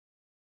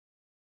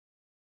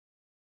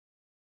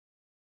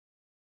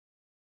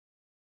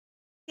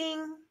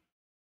 Ding.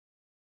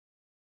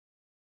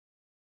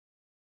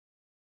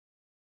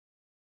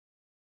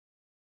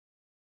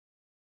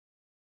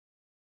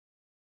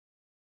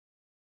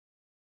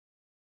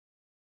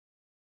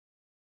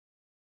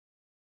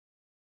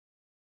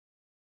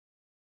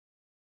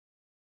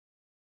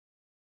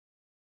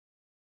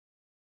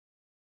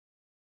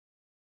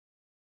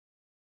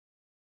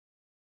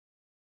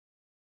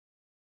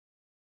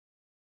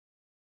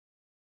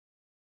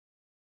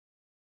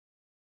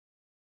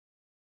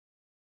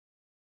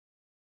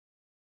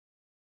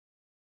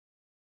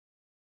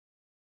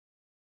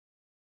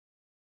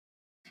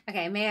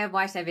 Okay, I may have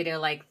watched that video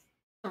like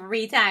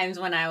 3 times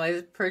when I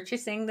was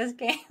purchasing this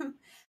game.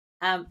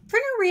 For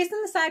no reason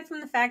aside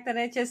from the fact that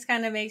it just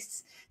kind of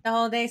makes the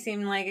whole day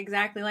seem like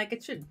exactly like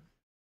it should.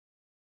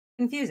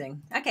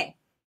 Confusing. Okay.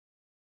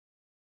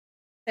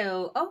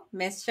 So, oh,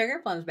 Miss Sugar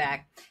Plum's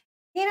back.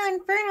 Little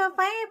Inferno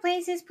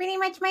Fireplace is pretty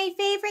much my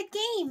favorite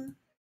game.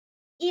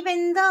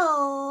 Even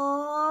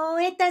though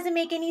it doesn't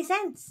make any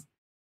sense.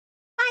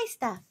 Buy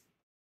stuff.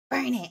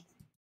 Burn it.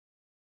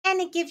 And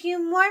it gives you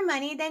more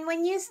money than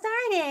when you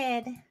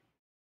started.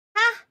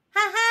 Ha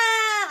ha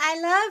ha! I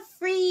love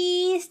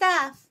free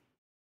stuff.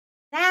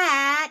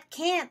 That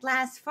can't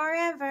last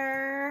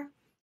forever.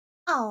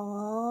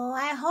 Oh,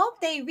 I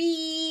hope they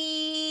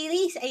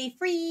release a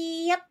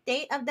free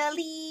update of the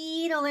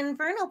Little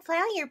Inferno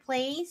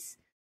Fireplace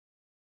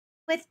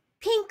with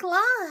pink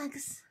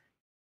logs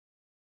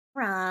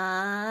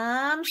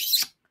from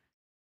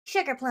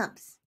Sugar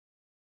Plumps.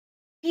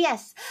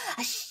 P.S.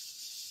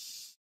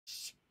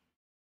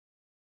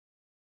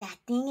 That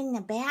thing in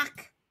the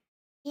back,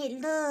 it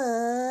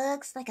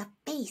looks like a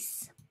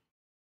face,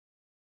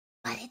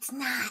 but it's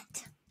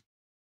not.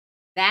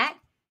 That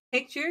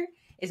picture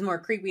is more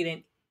creepy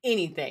than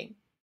anything,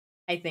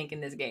 I think, in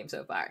this game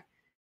so far.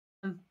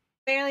 I'm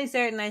fairly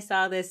certain I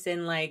saw this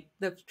in like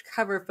the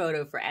cover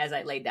photo for As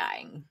I Lay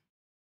Dying.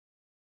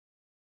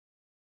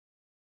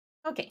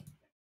 Okay,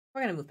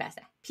 we're gonna move past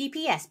that.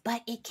 PPS,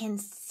 but it can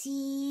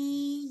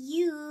see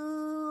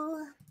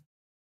you.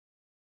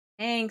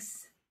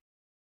 Thanks.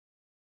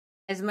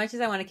 As much as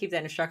I want to keep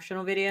that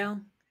instructional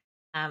video,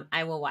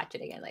 I will watch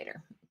it again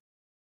later.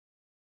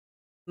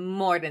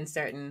 More than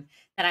certain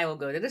that I will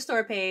go to the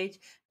store page,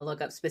 look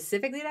up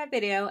specifically that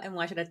video, and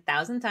watch it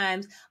 1,000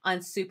 times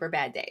on super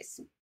bad days.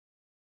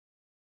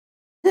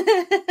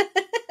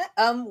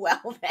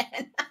 Well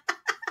then.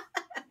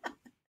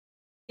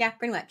 Yeah,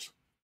 pretty much.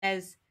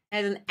 As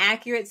an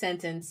accurate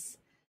sentence.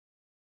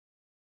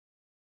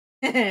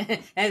 As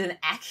an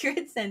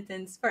accurate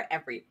sentence for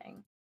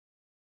everything.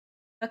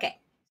 Okay,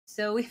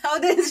 so we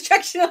have the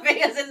instructional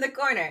videos in the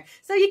corner,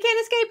 so you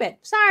can't escape it.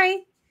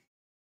 Sorry.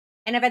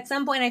 And if at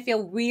some point I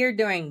feel weird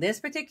during this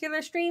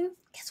particular stream,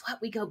 guess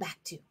what we go back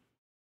to?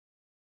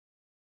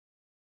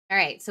 All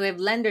right, so we have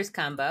lenders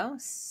combo.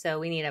 So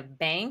we need a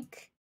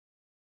bank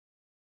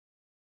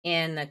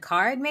and a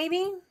card,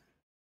 maybe?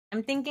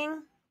 I'm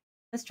thinking.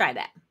 Let's try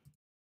that.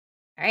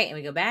 All right, and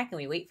we go back and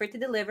we wait for it to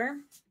deliver.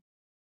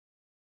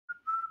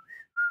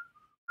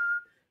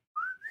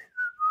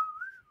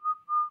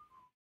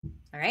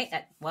 All right,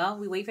 well,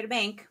 we wait for the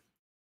bank.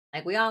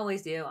 Like we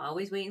always do,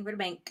 always waiting for the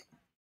bank.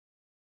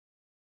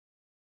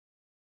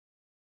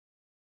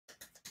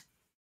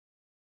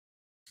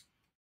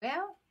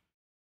 Well,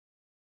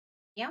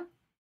 yeah.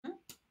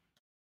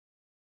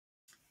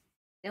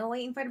 Still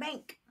waiting for the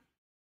bank.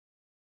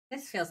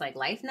 This feels like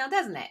life now,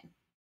 doesn't it?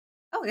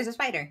 Oh, there's a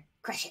spider.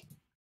 Crush it.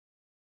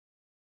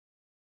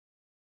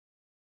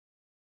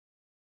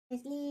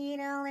 It's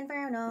Little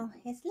Inferno.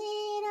 It's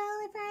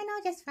Little Inferno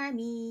just for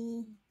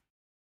me.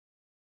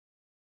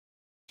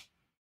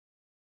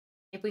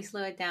 If we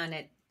slow it down,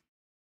 it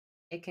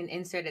can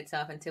insert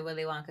itself into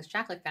Willy Wonka's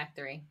chocolate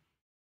factory.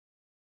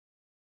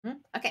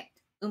 Okay,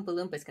 Oompa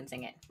Loompas can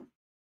sing it. So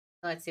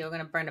let's see, we're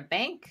gonna burn a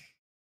bank.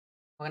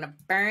 We're gonna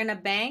burn a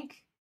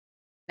bank.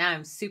 Now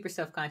I'm super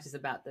self-conscious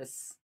about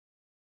this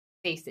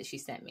face that she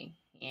sent me.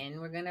 And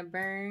we're gonna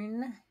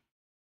burn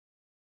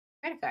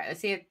credit card. Let's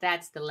see if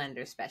that's the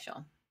lender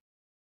special.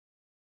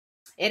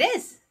 It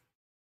is.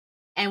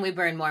 And we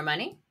burn more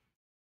money.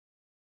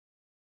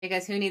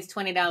 Because who needs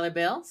 $20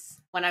 bills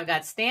when I've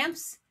got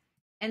stamps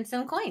and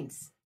some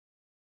coins?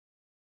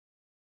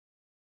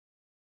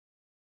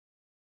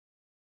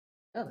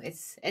 Oh,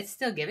 it's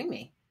still giving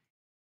me.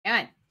 Come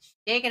on,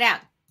 shake it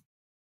out.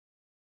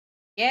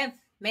 Give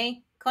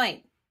me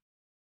coin.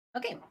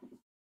 Okay.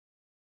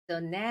 So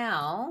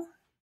now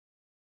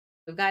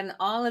we've gotten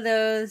all of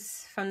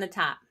those from the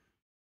top.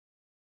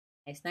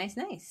 Nice, nice,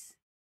 nice.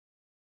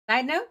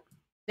 Side note,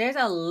 there's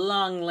a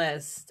long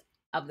list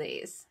of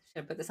these.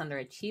 Should have put this under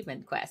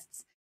achievement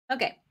quests.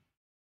 Okay.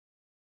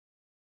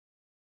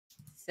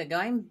 So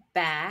going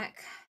back,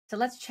 so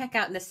let's check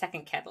out the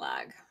second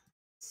catalog.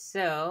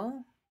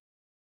 So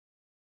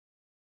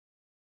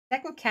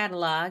second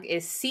catalog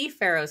is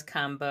Seafarrow's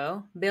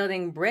combo,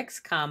 Building Bricks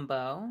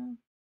combo.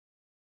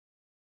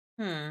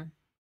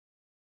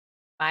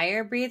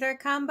 Fire Breather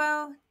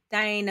combo,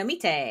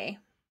 Dynamite.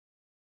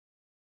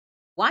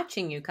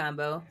 Watching You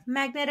combo,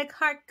 Magnetic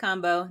Heart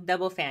combo,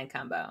 Double Fan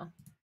combo.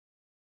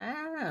 I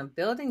don't know,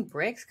 Building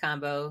Bricks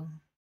combo.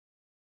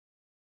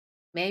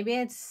 Maybe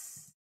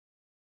it's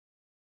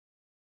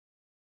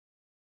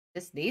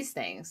just these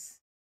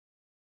things.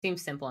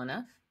 Seems simple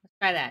enough. Let's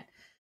try that.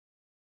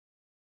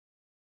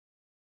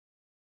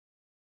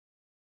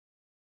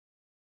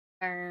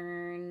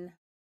 Burn.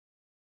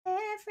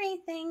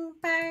 Everything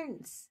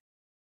burns.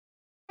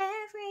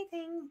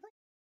 Everything.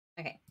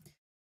 Okay.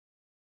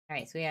 All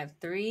right, so we have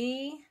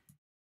 3.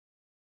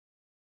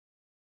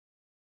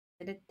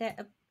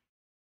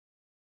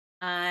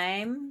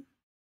 I'm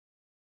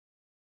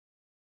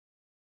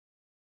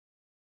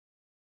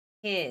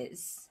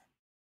his.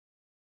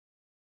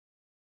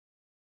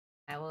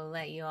 I will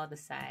let you all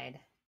decide.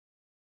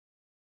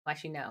 Well,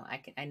 actually, no.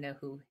 I know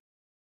who.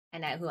 I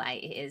know who I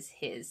is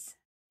his.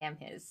 I am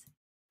his.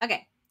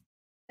 Okay.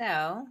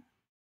 So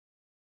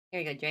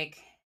here we go, Drake.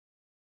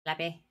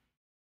 Lappy.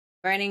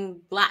 Burning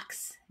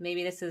blocks.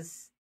 Maybe this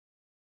is.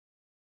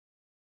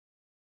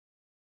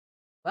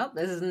 Well,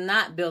 this is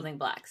not building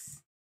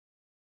blocks.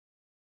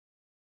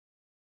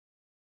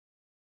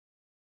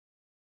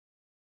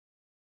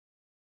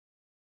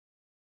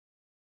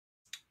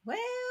 Well,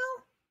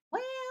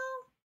 well,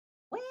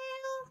 well,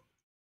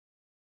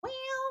 well,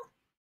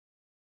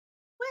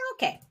 well,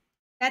 okay.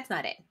 That's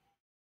not it.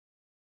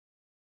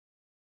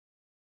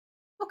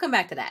 We'll come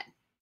back to that.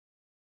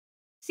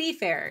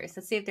 Seafarers.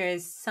 Let's see if there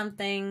is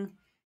something.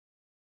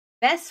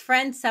 Best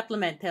friend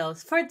supplement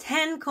pills for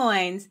 10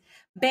 coins.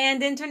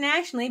 Banned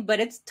internationally, but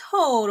it's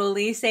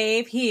totally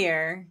safe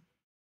here.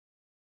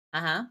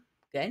 Uh-huh.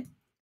 Good.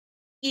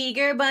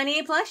 Eager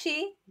Bunny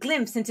plushie.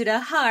 Glimpse into the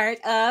heart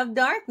of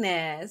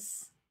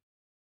darkness.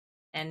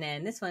 And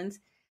then this one's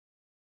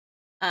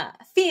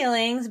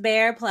Feelings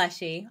Bear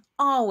plushie.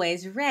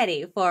 Always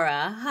ready for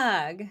a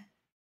hug.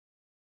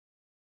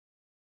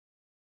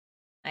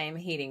 I am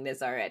hating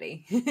this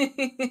already.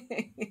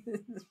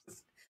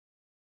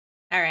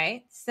 All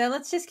right. So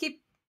let's just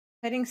keep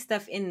putting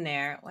stuff in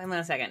there. Wait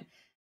a second.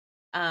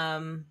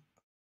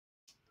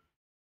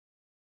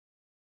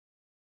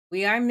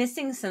 We are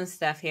missing some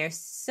stuff here.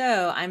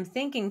 So I'm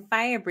thinking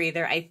fire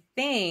breather. I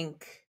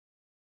think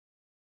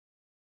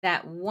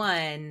that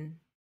one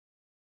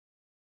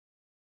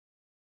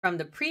from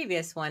the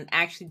previous one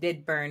actually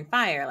did burn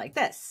fire like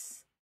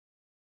this.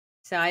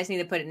 So I just need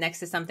to put it next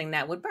to something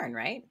that would burn,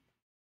 right?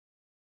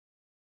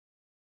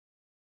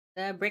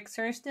 The bricks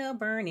are still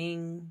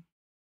burning.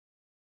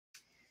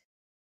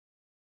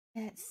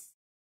 Let's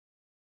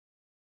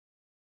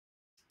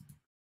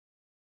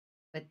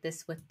put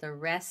this with the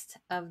rest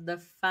of the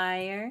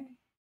fire.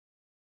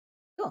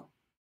 Cool. All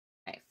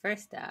right,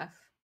 first off.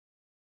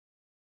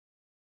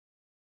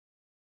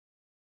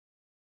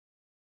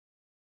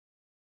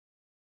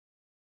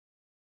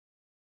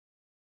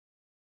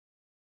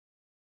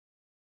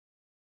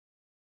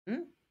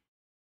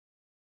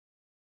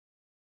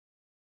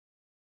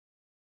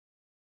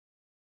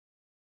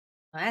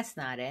 Well, that's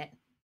not it.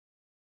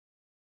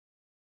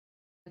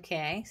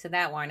 Okay, so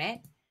that weren't it.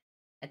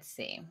 Let's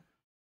see.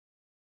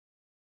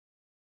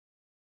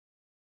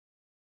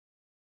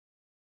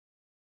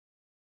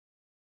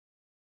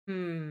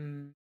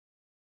 Hmm.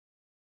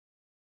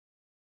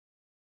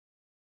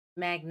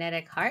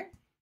 Magnetic heart.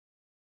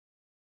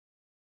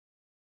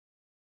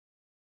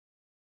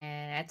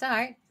 And that's a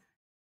heart.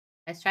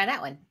 Let's try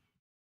that one.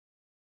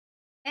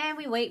 And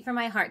we wait for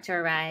my heart to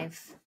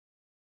arrive.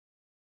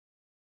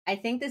 I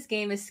think this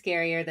game is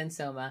scarier than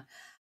Soma.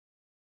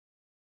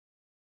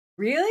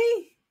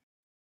 Really?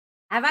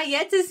 Have I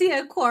yet to see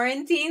a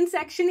quarantine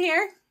section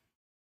here?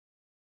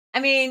 I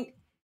mean,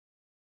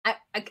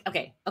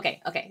 okay.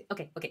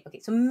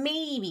 So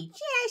maybe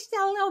just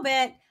a little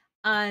bit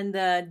on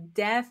the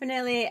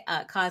definitely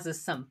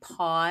causes some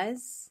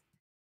pause,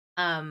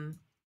 um,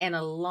 and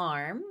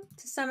alarm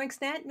to some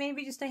extent.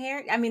 Maybe just a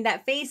hair. I mean,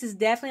 that face is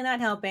definitely not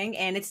helping,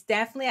 and it's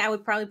definitely I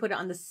would probably put it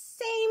on the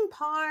same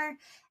par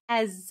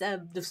as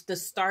the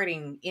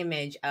starting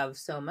image of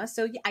Soma.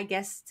 So yeah, I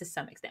guess to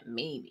some extent,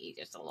 maybe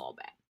just a little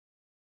bit.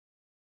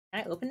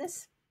 Can I open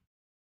this?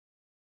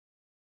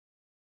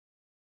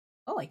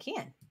 Oh, I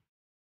can.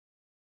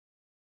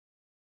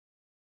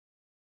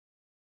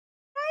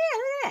 Oh yeah,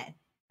 look at that.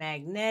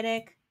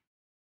 Magnetic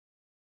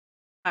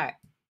heart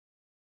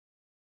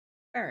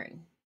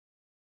burn.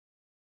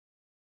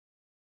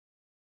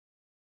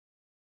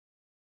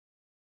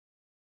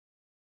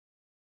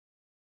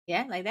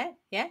 Yeah, like that.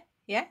 Yeah.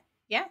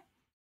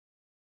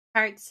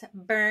 Hearts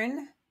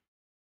burn.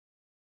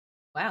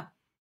 Wow.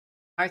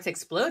 Hearts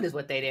explode is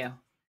what they do.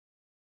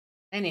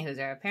 Anywho's,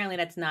 apparently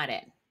that's not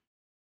it.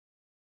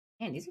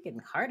 Man, these are getting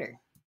harder.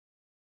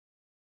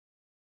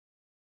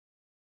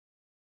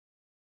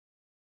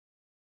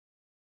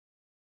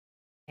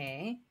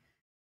 Okay.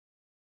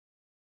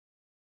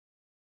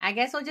 I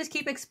guess we'll just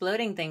keep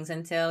exploding things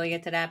until we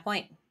get to that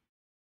point.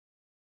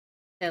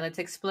 So let's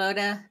explode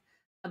a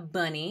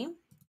bunny.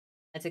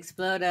 Let's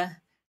explode a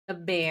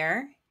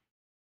bear.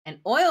 An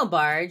oil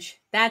barge.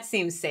 That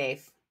seems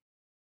safe.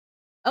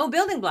 Oh,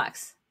 building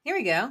blocks. Here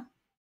we go.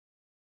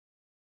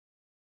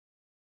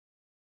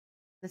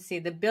 Let's see.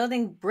 The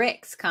building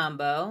bricks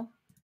combo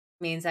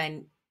means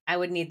I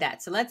would need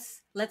that. So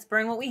let's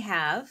burn what we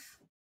have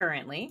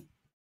currently.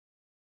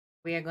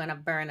 We are going to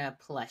burn a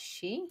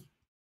plushie,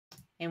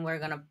 and we're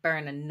going to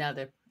burn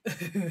another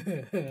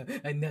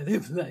another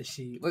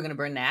plushie. We're going to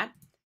burn that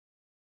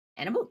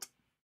and a boot.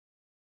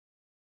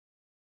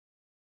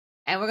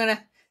 And we're going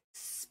to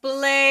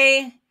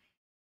splay.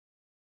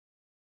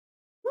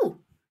 Ooh.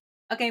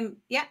 Okay,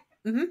 yeah.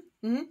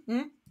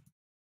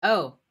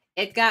 Oh,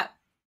 it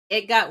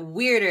got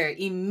weirder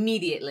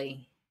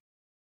immediately.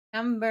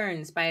 Come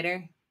burn,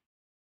 spider.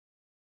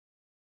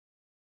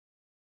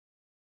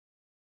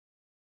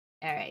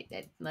 All right,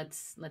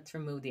 let's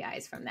remove the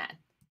eyes from that.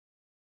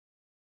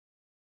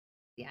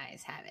 The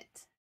eyes have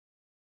it.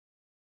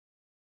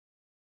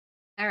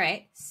 All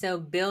right, so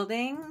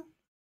building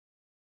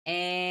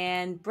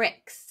and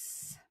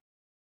bricks.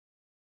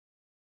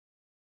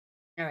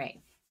 All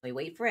right, we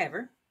wait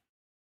forever.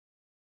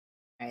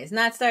 All right, it's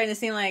not starting to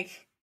seem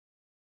like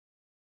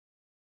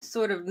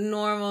sort of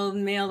normal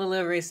mail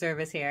delivery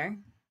service here.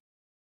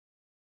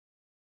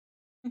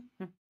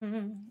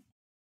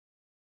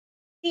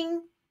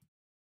 Ding.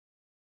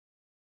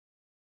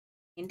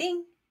 Ding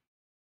ding.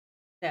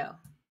 So,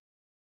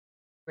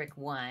 brick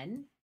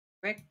 1,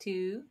 brick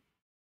 2,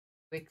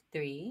 brick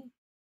 3,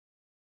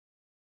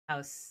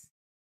 house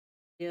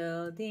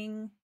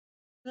building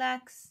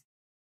blocks.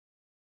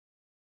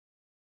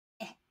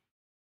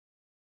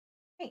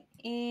 Right,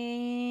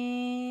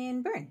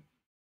 and burn.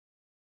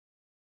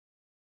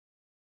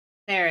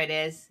 There it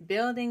is.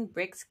 Building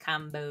bricks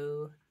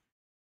combo.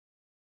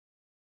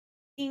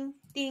 Ding,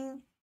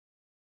 ding.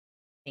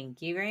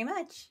 Thank you very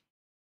much.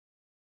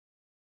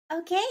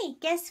 Okay,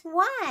 guess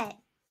what?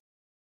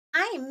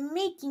 I'm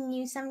making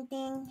you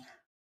something.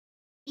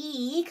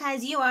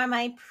 Because you are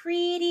my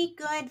pretty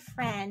good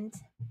friend.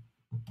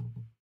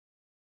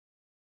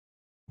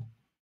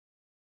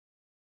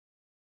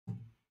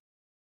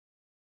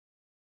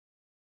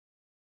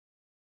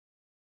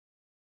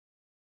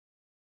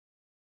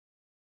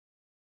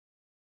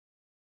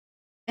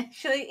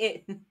 Actually,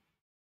 it.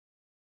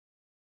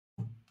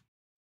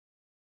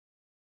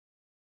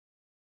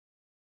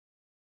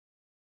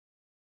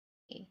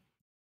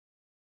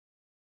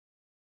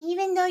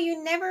 Even though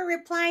you never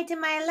replied to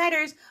my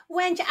letters,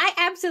 Wench, I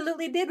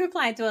absolutely did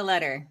reply to a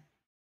letter.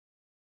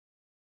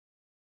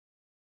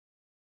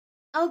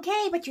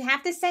 okay, but you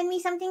have to send me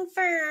something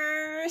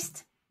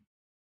first.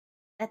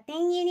 The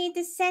thing you need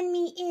to send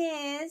me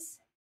is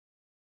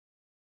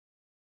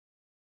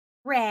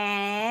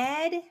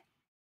red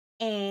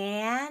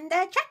and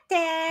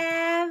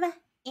attractive.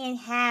 It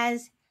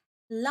has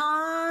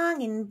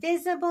long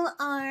invisible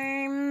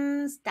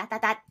arms. Dot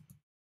dot dot.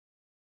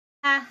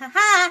 Ha ha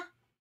ha.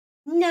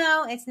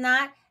 No, it's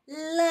not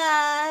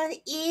love.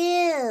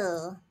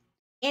 Ew.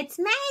 It's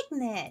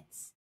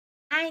magnets.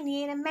 I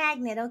need a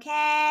magnet,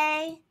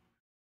 okay?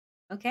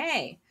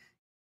 Okay.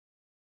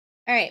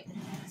 All right.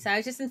 So I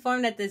was just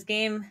informed that this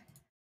game,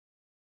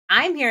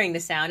 I'm hearing the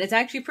sound. It's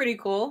actually pretty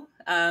cool.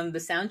 The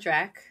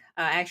soundtrack.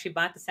 I actually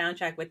bought the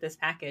soundtrack with this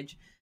package,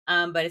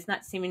 but it's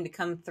not seeming to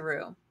come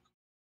through.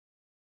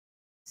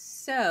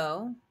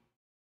 So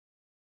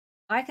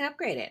I can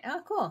upgrade it.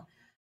 Oh, cool.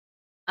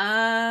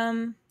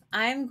 I'm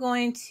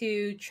going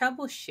to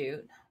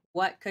troubleshoot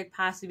what could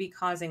possibly be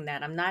causing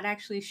that. I'm not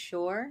actually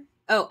sure.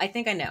 Oh, I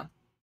think I know.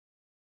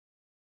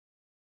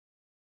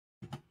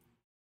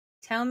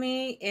 Tell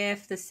me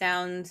if the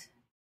sound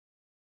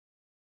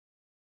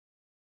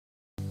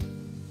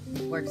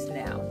works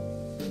now.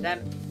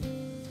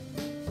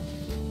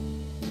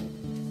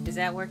 Is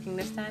that working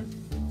this time?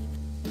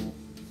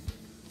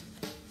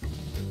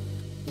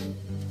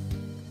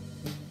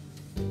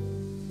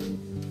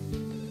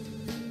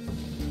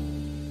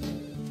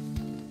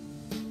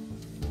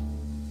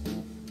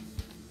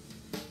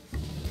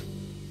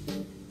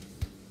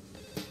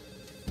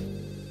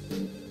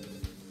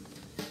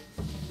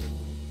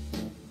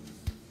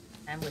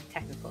 I'm with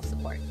technical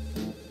support.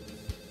 Name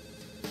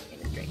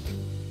is Drake.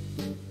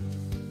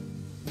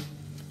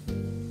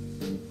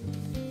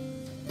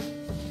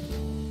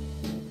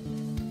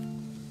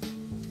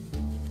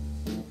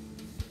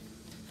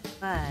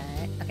 But,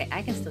 okay,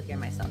 I can still hear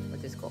myself,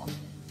 which is cool.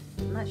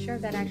 I'm not sure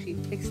if that actually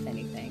fixed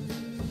anything.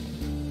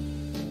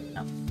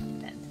 Oh,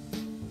 then.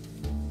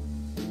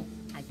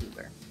 Hi,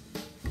 Goober.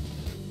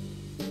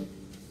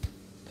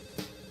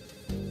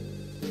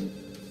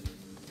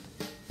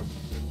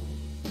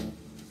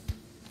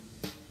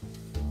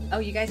 Oh,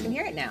 you guys can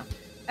hear it now.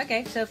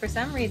 Okay, so for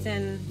some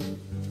reason,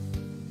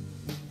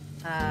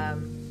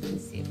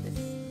 let's see if this.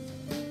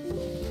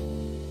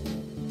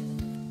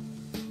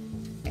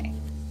 Okay,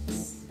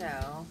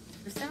 so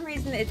for some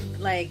reason, it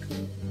like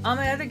all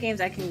my other games,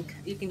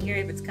 you can hear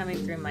if it's coming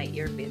through my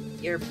ear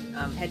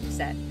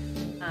headset.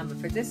 But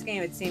for this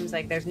game, it seems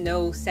like there's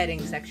no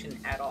setting section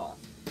at all.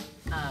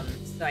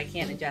 So I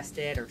can't adjust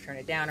it or turn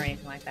it down or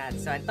anything like that.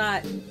 So I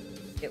thought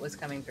it was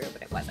coming through,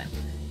 but it wasn't.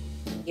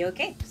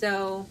 Okay,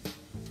 so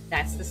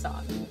that's the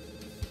song.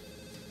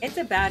 It's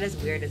about as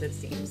weird as it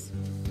seems.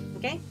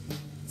 Okay?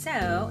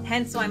 So,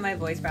 hence why my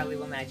voice probably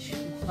will match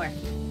more.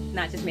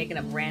 Not just making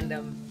up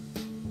random,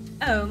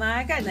 oh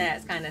my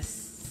goodness, kind of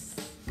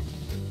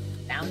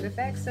sound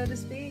effects, so to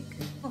speak,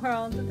 for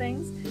all the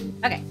things.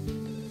 Okay.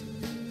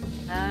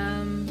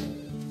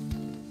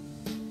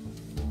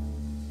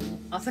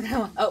 Also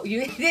gonna, oh,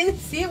 you didn't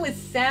see it with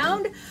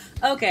sound?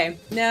 Okay,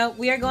 no,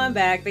 we are going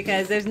back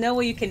because there's no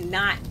way you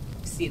cannot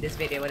see this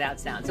video without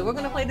sound. So we're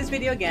going to play this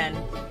video again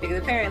because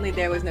apparently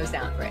there was no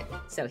sound for it.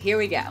 So here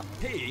we go.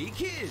 Hey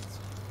kids!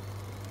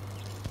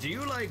 Do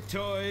you like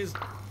toys?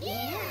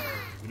 Yeah.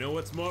 You know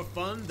what's more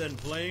fun than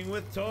playing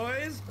with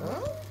toys?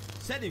 Huh?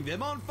 Setting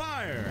them on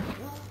fire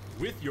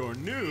with your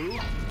new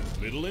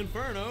Little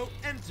Inferno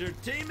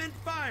entertainment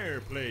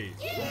fireplace.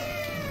 Yeah.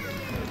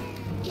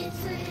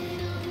 It's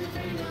Little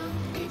Inferno.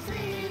 It's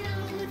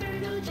Little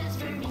Inferno just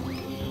for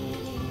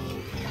me.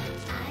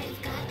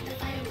 I've got the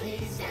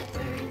fireplace that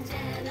burns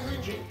at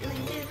 100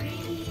 billion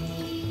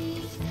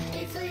degrees.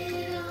 It's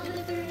Little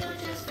Inferno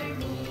just for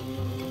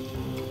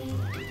me.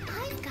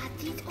 I've got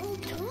these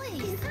old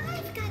toys.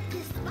 I've got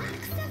this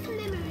box of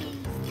memories.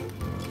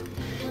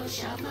 We'll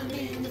shove them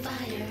in the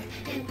fire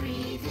and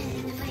breathe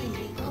in the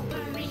flaming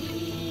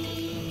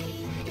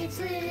potpourri. It's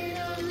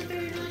Little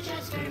Inferno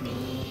just for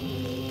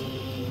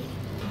me.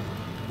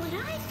 But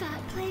I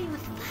thought playing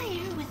with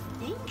fire was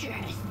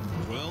dangerous.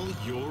 Well,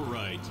 you're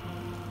right.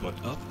 But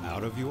up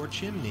out of your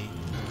chimney,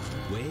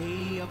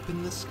 way up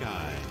in the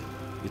sky,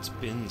 it's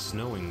been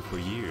snowing for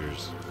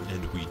years,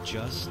 and we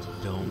just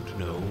don't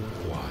know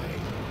why.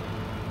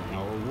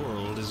 Our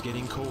world is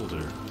getting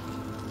colder.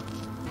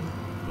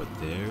 But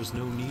there's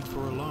no need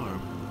for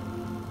alarm.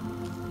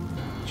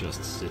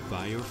 Just sit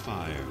by your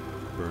fire,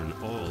 burn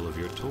all of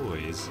your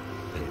toys,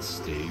 and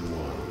stay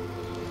warm.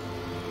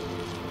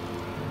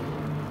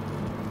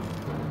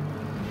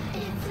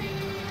 It's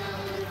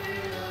Little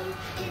Inferno.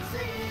 It's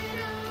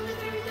Little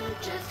Inferno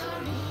just for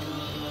me.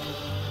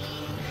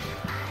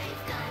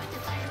 I've got the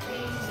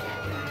fireplace that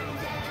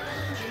burns at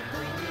 100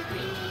 billion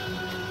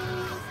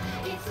degrees.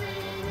 It's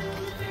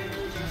Little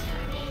Inferno just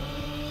for me.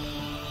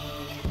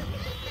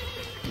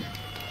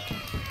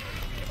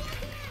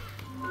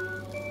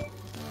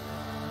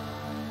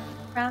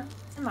 From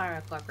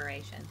Tomorrow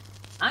Corporation.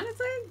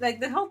 Honestly, like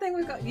the whole thing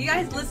you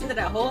guys listen to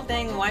that whole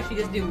thing and watch me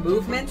just do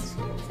movements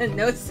and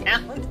no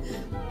sound.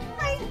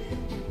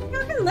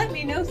 You can let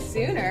me know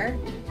sooner.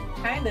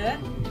 Kinda.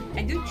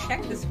 I do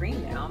check the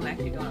screen now. I'm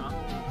actually doing a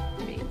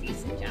pretty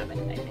decent job at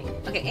it, I think.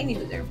 Okay, any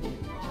loser.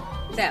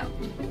 So,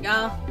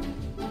 y'all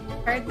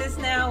heard this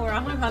now. We're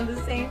all on the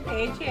same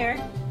page here.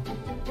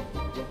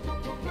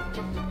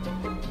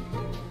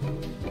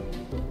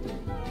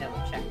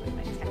 Double check with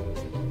my tech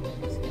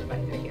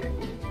supervisor here.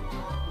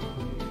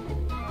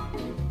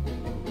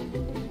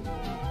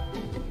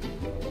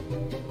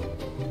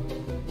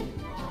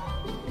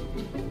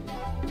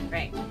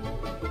 Right.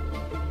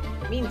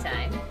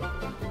 Meantime,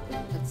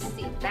 let's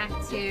see. Back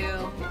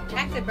to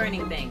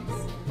burning things.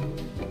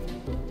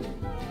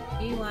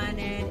 G1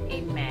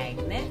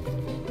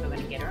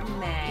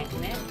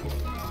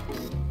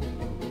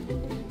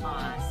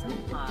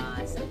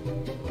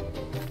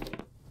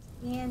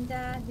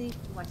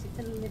 watch it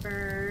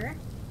deliver.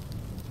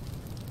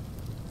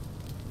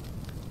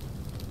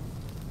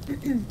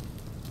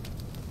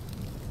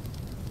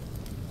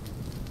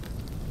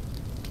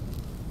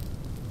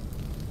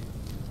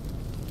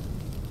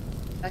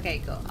 Okay,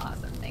 cool.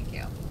 Awesome. Thank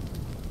you.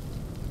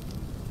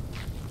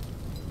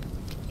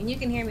 And you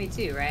can hear me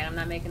too, right? I'm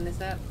not making this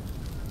up.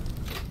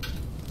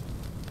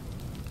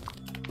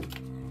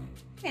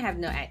 I have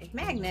no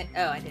magnet.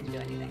 Oh, I didn't do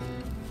anything.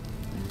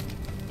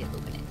 Didn't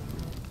open it.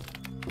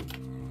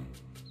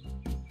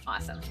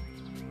 Awesome.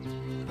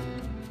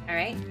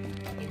 Alright.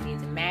 It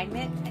needs a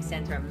magnet. I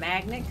sent her a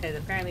magnet because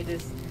apparently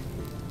this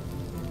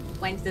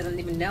wench doesn't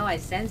even know I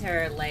sent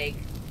her like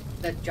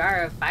the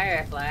jar of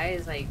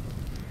fireflies like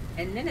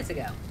 10 minutes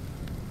ago.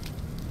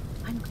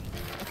 Hungry.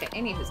 Okay,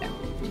 anywho,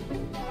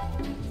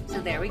 so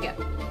there we go.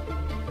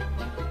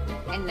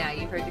 And now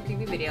you've heard the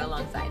creepy video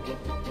alongside me.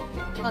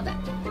 Well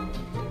done.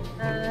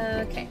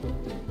 Okay.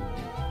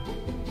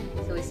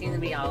 So we seem to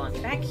be all on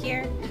track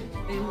here.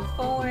 We move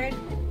forward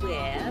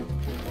with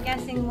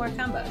guessing more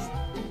combos.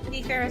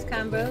 The Ferris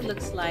combo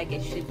looks like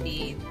it should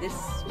be this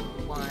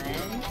one.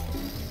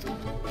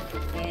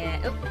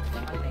 And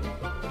wrong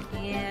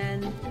thing.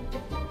 And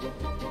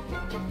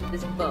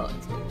this boat.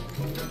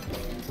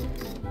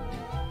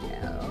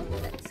 So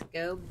let's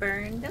go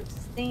burn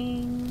those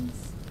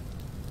things.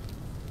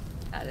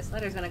 Oh, this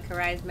letter's gonna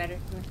correct matter.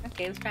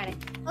 Okay, let's try it.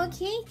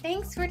 Okay,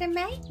 thanks for the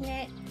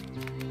magnet.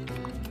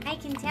 I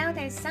can tell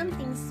there's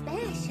something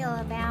special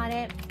about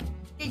it.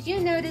 Did you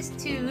notice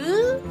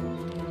too?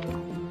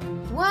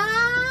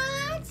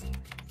 What?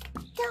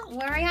 Don't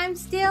worry, I'm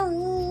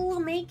still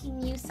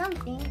making you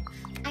something.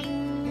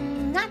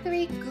 I'm not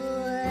very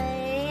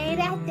good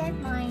at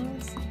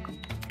deadlines.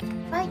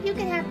 But you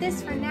can have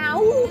this for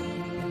now.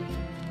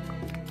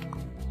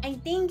 I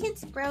think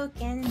it's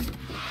broken.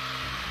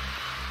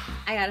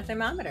 I got a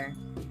thermometer.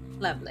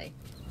 Lovely.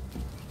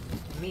 In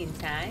the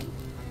meantime,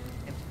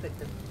 I put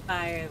the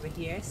fire over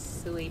here,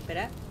 sweep it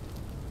up.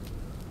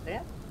 Put it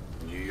up.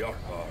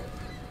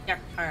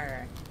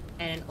 Yar.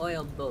 And an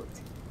oil boat.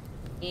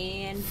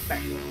 And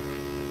burn.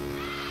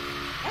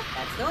 Yep,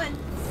 that's the one.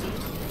 See?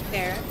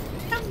 There.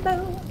 Combo.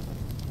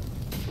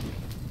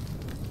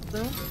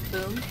 Boom,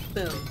 boom,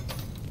 boom.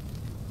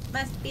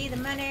 Must be the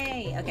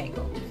money. Okay,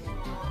 cool.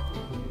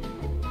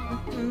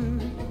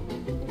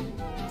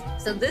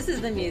 So this is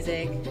the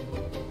music.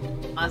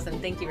 Awesome,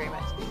 thank you very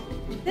much.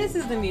 This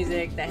is the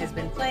music that has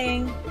been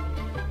playing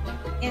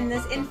in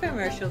this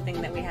infomercial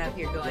thing that we have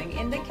here going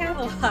in the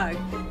catalog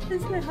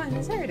since no one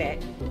has heard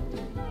it.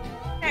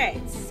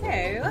 Alright,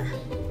 so...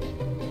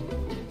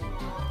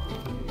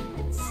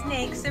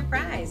 Snake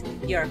surprise.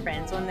 Your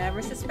friends will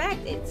never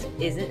suspect it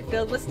isn't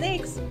filled with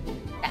snakes.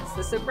 That's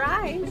the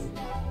surprise.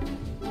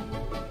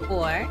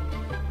 Or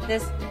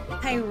this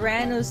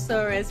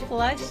Tyrannosaurus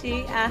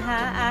plushie,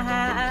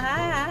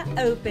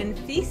 open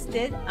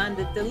feasted on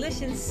the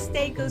delicious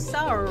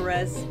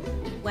Stegosaurus.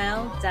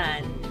 Well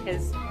done,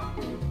 because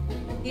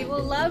people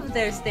love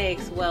their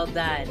steaks well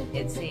done,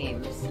 it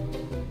seems.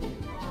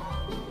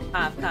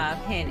 Cough,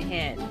 cough, hint,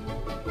 hint.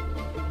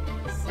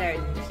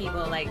 Certain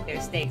people like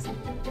their steaks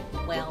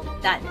well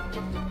done.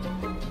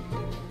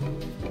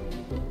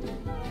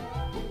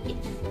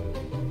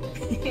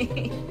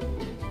 Yes.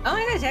 Oh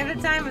my gosh, I have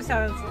the time of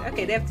songs.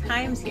 Okay, they have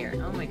times here.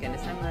 Oh my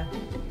goodness,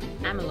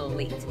 I'm a little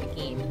late to the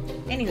game.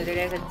 Anywho,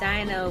 there's a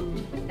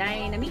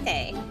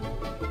dynamite.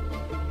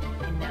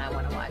 And now I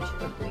want to watch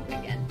real quick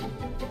again.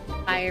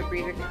 Fire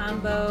breeder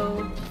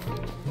combo.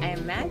 I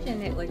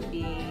imagine it would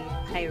be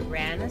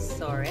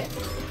Tyrannosaurus.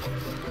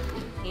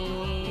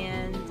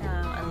 And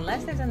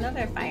unless there's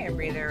another fire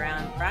breather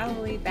around,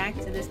 probably back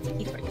to this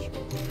tiki torch.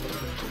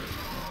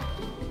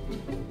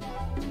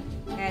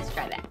 Let's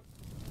try that.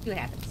 See what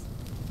happens.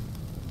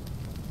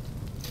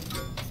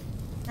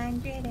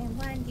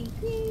 101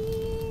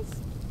 degrees.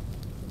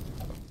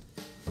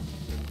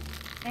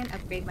 And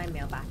upgrade my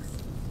mailbox.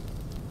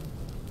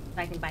 So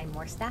I can buy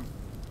more stuff.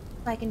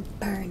 So I can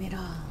burn it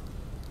all.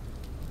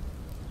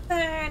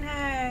 Burn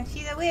her!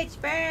 She's a witch!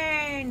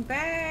 Burn!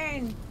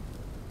 Burn!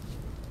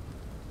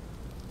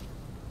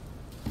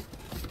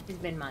 She's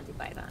been Monty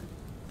Python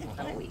for a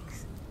couple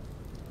weeks.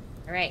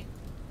 Alright.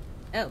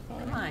 Oh,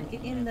 come on.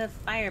 Get in the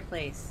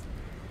fireplace.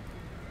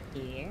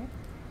 Here.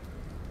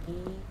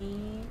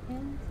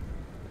 And...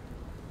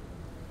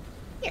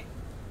 here.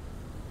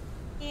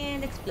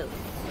 And explode.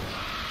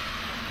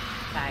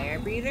 Fire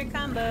breather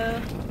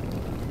combo.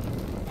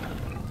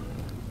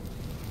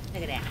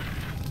 Look at that.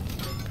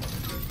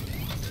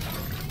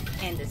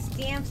 And the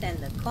stamps and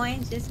the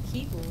coins just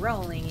keep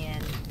rolling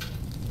in.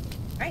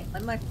 Alright,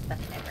 what more stuff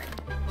can I burn?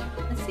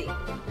 Let's see.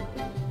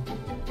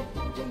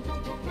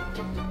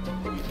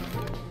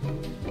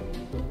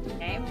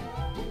 Okay.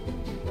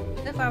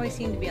 So far we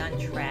seem to be on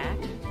track.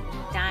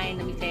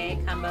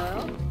 Dynamite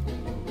combo.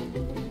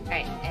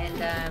 Alright, and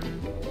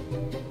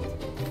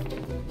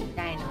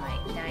dynamite.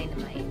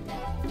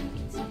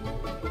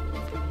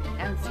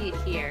 I don't see it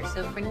here,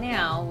 so for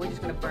now, we're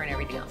just gonna burn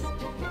everything else.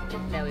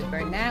 So we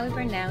burn that,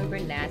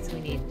 so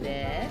we need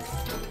this.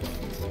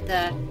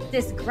 The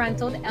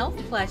disgruntled elf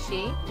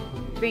plushie,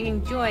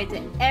 bringing joy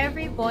to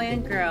every boy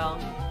and girl.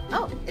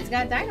 Oh, it's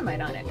got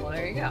dynamite on it. Well,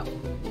 there you go.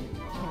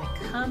 And the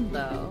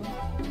combo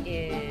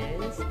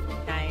is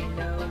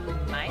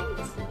dynamite.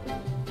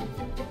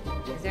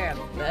 Is there a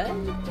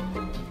bug?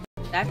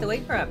 Do I have to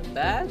wait for a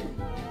bug?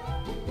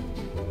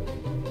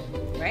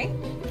 Right?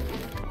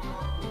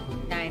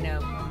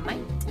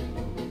 Dynamite.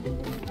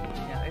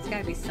 No, there's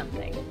gotta be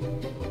something.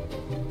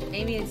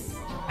 Maybe it's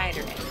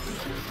spider eggs.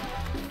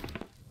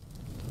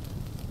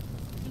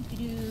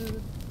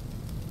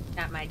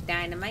 Not my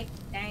dynamite.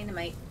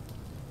 Dynamite.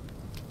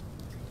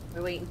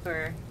 We're waiting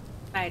for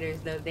spiders,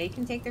 though. They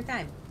can take their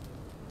time.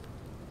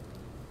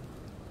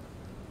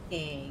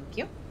 Thank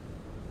you.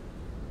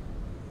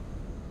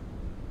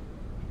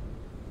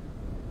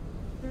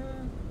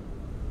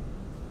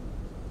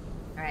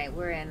 Alright,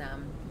 we're in,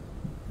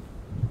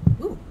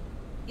 ooh,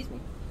 excuse me.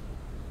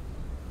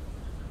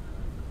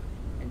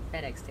 In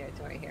FedEx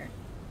territory here.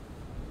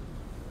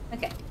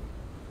 Okay.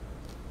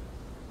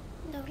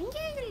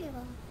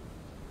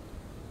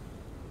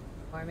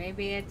 Or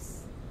maybe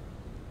it's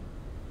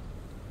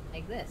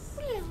like this.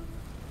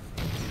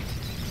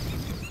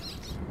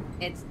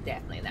 It's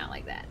definitely not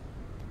like that.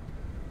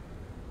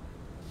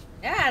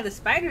 Yeah, the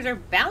spiders are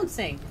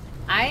bouncing.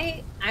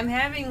 I'm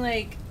having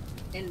like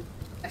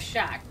a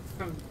shock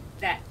from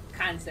that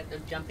concept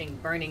of jumping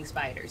burning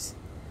spiders.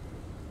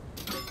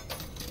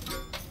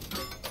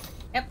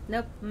 Yep,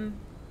 nope.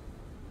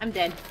 I'm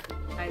dead.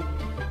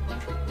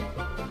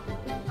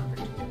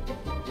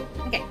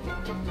 Okay.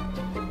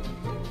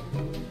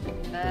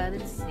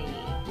 Let's see.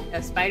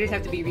 Oh, spiders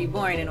have to be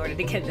reborn in order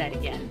to get that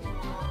again.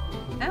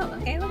 Oh,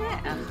 okay, look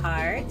at that. A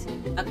heart.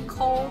 A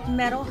cold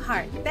metal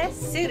heart.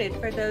 Best suited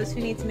for those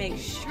who need to make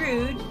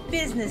shrewd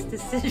business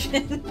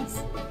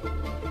decisions.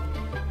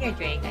 Here,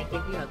 Drake, I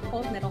give you a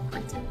cold metal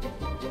heart.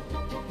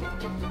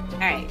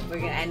 Alright, we're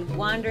gonna end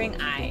Wandering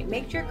Eye.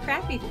 Make your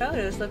crappy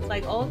photos look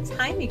like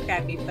old-timey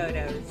crappy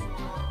photos.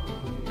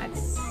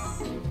 That's...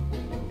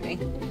 okay.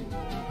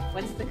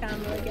 What's the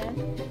combo again?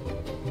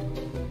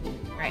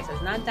 Alright, so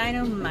it's not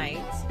dynamite.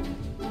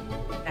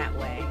 That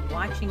way.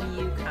 Watching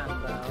you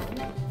combo.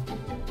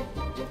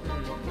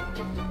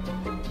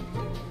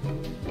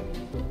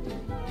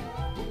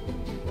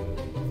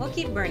 We'll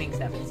keep burning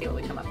stuff and see what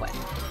we come up with.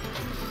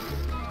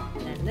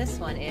 And this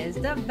one is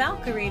the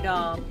Valkyrie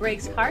doll.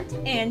 Breaks hearts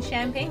and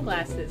champagne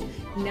glasses.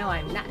 No,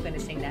 I'm not going to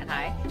sing that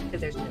high,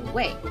 because there's no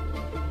way.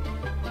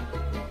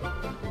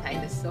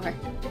 Dinosaur.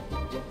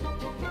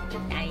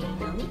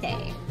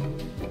 Dynamite.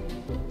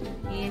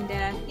 And,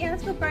 yeah,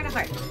 let's go burn a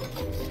heart.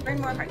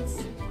 Burn more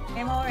hearts.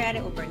 And while we're at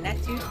it, we'll burn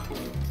that too.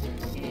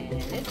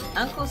 And this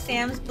Uncle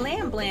Sam's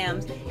Blam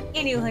Blams.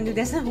 Anyone who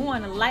doesn't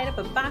want to light up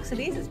a box of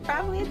these is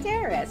probably a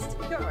terrorist.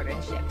 Your order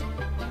is shipped.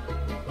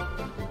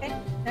 Okay,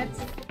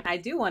 I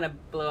do want to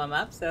blow them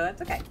up, so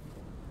that's okay.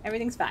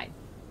 Everything's fine.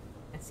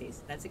 Let's see,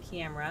 so that's a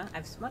camera.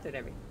 I've smothered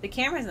everything. The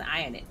camera has an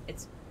eye in it.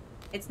 It's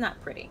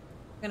not pretty.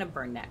 I'm gonna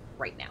burn that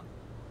right now.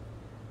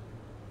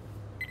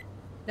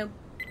 Nope.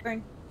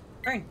 Burn.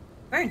 Burn.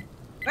 Burn.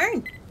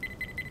 Burn!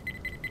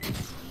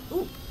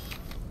 Ooh.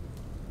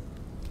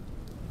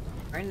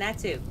 Burn that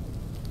too.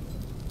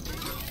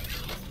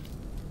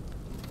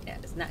 Yeah,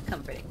 it's not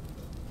comforting.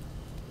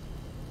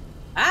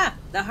 Ah!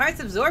 The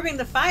heart's absorbing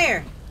the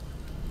fire!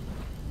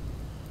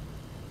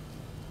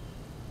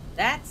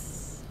 That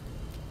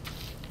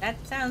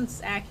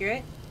sounds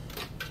accurate.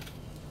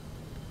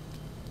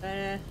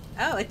 But,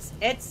 oh,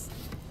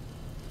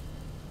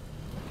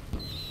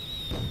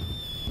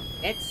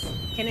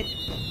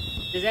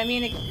 does that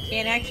mean it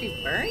can't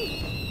actually burn?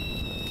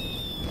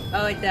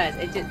 Oh, it does.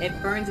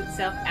 It burns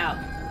itself out.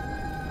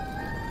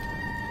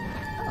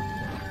 Oh.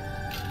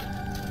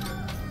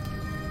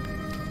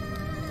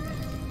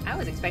 I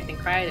was expecting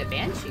Cry the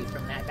Banshee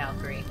from that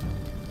Valkyrie.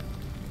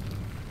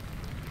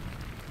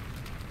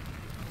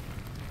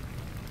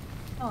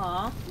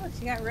 Aw, look,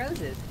 she got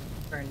roses.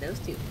 Burn those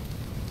too.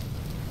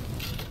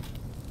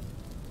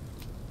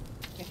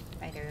 Okay,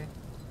 spider.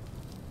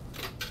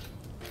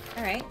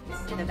 Alright,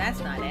 so that's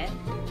not it.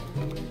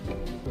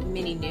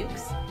 Mini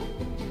nukes.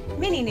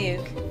 Mini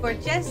nuke. For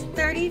just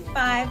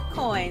 35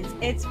 coins,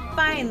 it's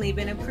finally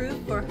been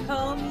approved for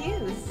home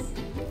use.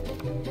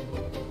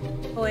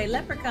 Boy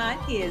Leprechaun,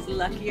 he is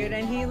luckier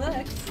than he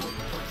looks.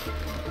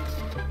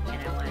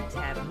 And I want to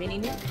have a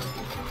mini nuke.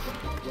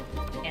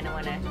 And I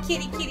want a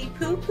kitty kitty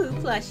poo poo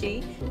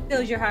plushie.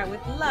 Fills your heart with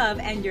love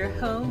and your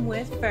home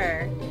with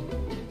fur.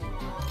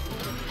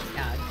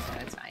 Dog, so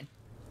it's fine.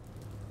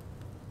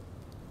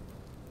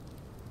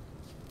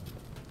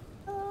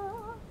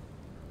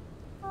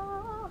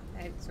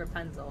 It's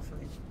Rapunzel for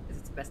me, because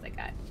it's the best I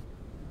got.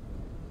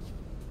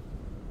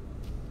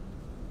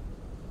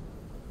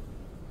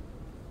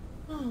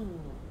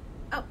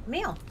 Oh,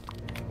 mail.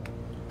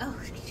 Oh,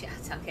 yeah,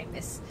 okay,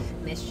 Miss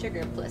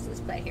Sugar Plus is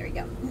by here we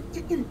go.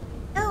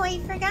 Oh, I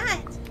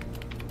forgot.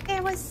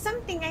 There was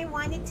something I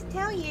wanted to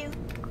tell you.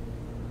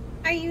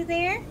 Are you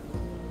there?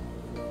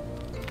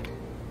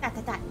 Dot,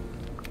 dot, dot.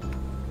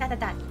 Dot, dot,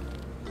 dot.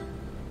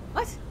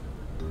 What?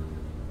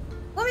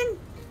 Woman,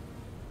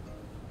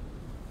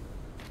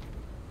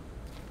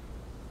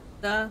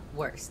 The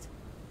worst.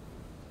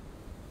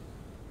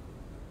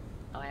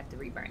 Oh, I have to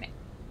reburn it.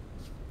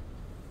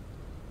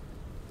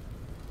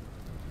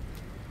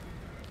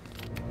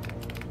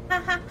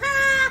 Ha ha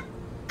ha!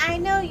 I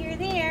know you're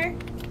there.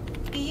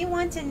 Do you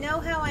want to know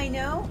how I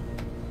know?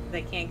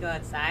 I can't go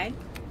outside.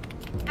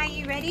 Are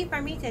you ready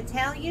for me to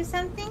tell you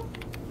something?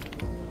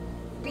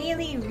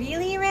 Really,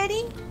 really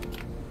ready?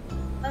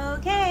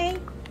 Okay.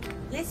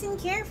 Listen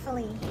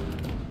carefully.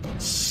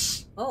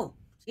 Shh. Oh,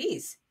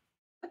 jeez.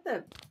 What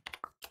the?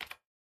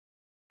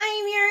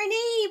 I'm your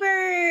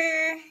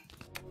neighbor.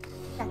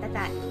 Dot, dot,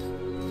 dot.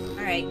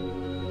 All right.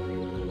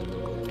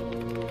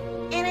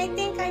 And I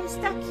think I'm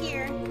stuck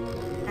here.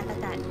 Dot,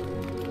 dot, dot.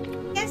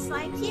 Just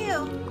like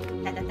you.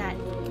 Dot, dot, dot.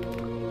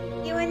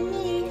 You and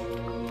me.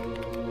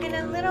 And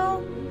a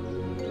little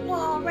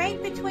wall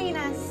right between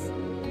us.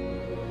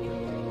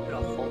 Put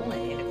a hole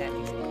in it if that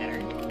makes it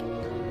better.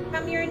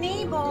 From your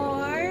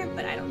neighbor.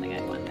 But I don't think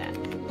I'd want that.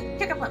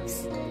 Sugar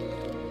plumps.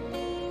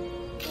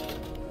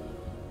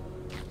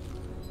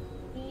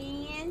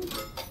 And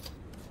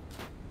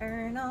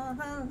burn all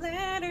the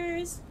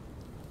letters.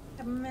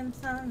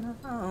 Comments on the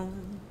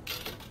phone.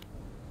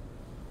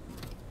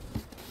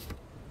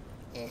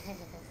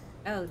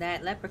 Oh,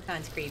 that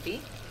leprechaun's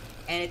creepy.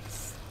 And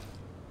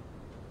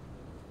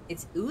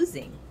it's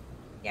oozing.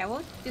 Yeah,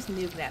 we'll just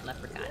nuke that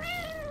leprechaun.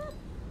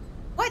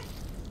 What?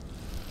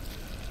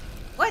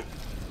 What?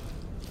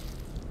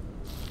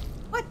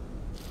 What?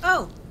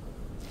 Oh.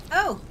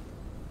 Oh.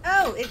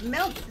 Oh, it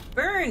melts.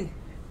 Burn.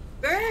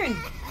 Burn.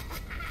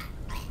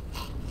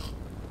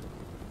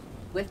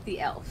 With the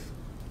elf.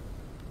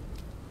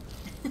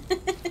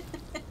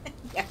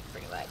 Yeah,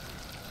 pretty much.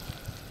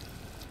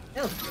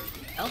 Oh,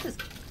 elf is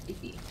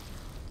creepy.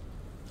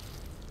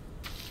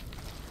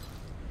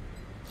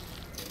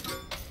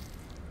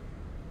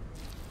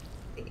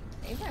 Maybe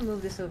if I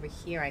move this over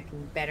here, I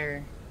can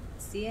better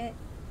see it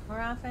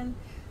more often.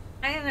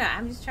 I don't know.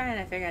 I'm just trying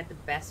to figure out the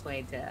best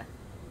way to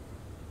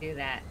do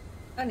that.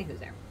 Oh, who's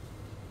there?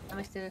 How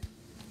much to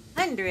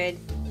 100?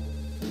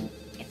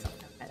 Cancel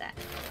by that.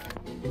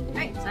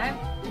 Alright, so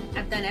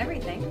I've done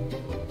everything.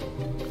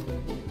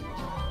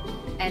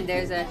 And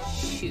there's a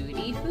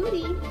shooty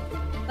footy.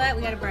 But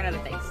we gotta burn other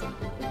things.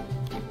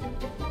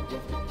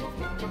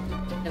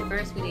 So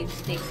first we need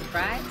Snake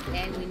Surprise,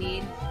 and we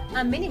need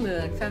a mini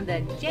moon from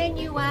the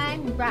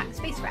genuine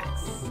space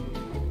rats.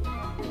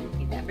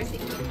 Need that for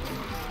safety.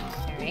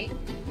 Alright.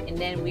 And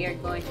then we are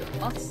going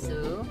to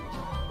also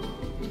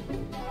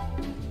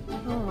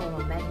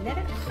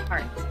magnetic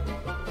heart.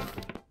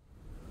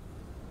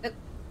 Oh.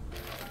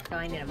 So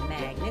I need a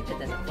magnet that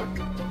doesn't work.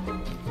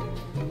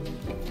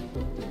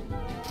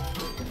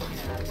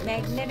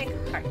 Magnetic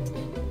heart.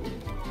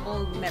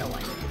 Old metal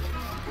one.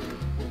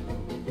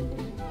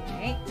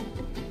 Alright.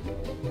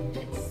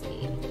 Let's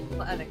see.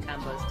 What other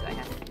combos do I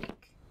have to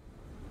make?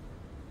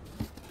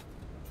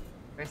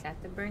 First I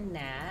have to burn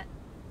that.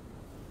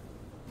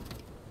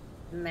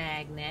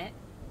 Magnet.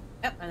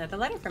 Oh, another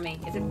letter for me.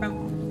 Is it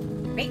from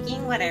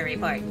Breaking Weather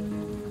Report?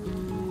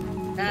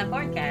 The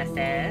forecast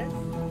says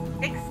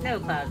 6 snow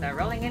clouds are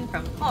rolling in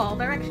from all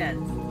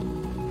directions.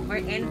 We're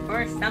in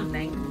for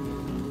something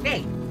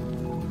big.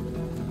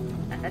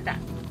 Dot, dot, dot.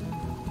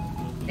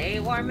 Stay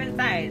warm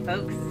inside,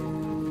 folks.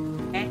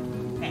 Heh,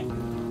 heh.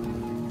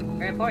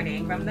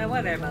 Reporting from the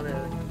weather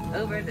balloon,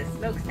 over the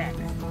smokestacks,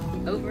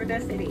 over the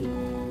city,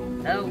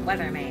 the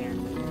weatherman.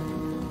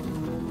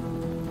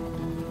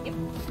 Yep.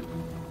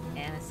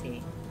 And let's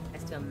see.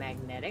 Let's do a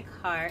magnetic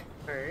heart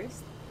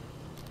first.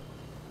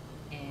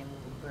 And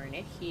we'll burn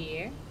it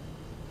here.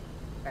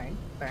 Burn,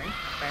 burn,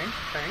 burn,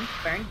 burn,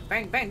 burn,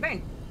 burn, burn,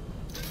 burn.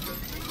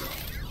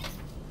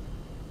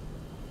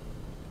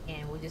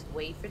 And we'll just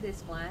wait for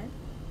this one.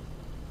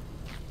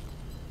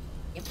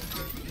 Yep.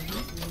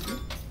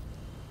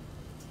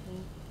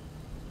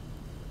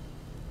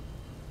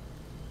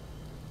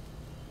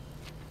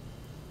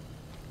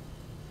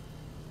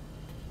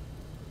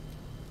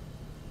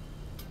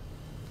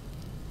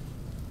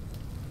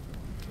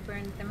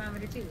 Burn the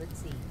thermometer too. Let's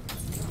see.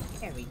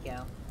 There we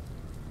go.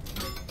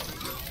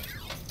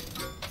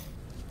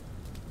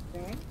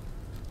 Burn.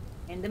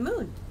 And the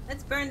moon.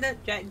 Let's burn the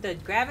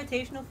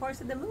gravitational force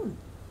of the moon.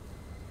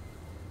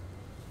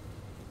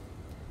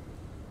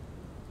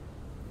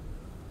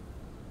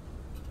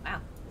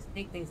 Wow, this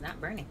snake thing's not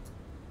burning.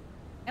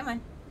 Come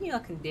on, you all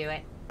can do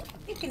it.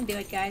 You can do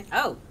it, guys.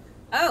 Oh!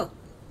 Oh!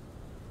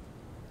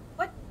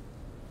 What?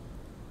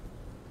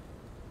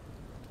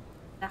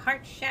 The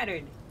heart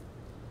shattered.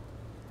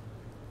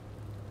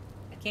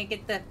 I can't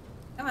get the...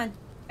 Come on.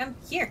 Come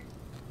here.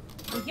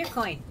 Come here,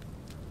 coin.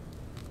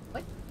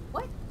 What?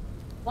 What?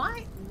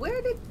 Why?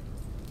 Where did...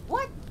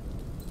 What?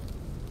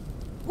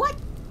 What?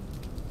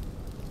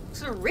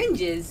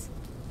 Syringes?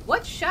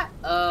 What shot?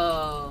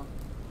 Oh.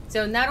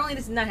 So not only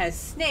does it not have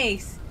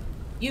snakes,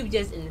 you've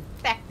just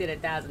infected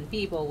 1,000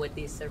 people with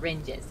these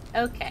syringes.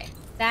 Okay.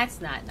 That's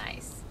not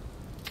nice.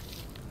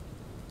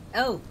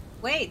 Oh.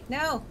 Wait.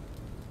 No.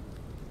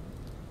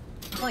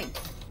 Point.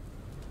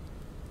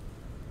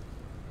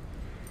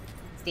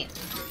 Stand.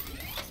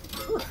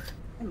 Whew.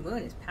 The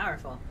moon is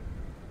powerful.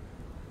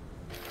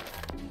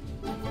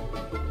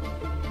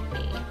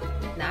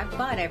 Now I've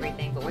bought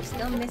everything, but we're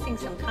still missing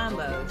some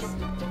combos.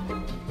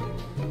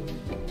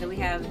 So we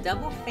have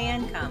double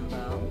fan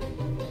combo,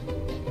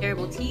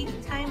 terrible teeth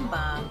time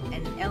bomb,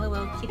 and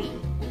LOL kitty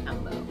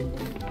combo.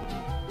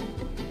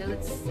 So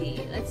let's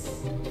see.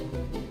 Let's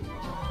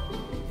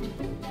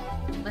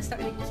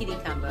start with the kitty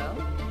combo.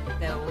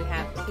 So we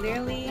have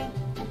clearly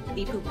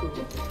the poo poo,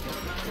 which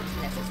is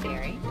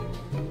necessary,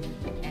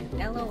 and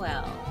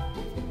LOL.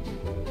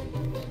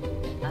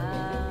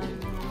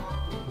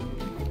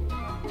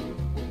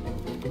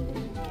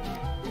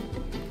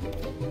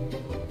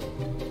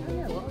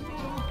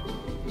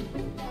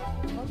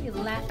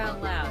 Laugh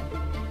out loud.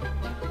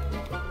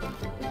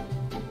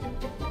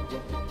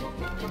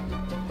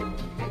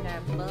 I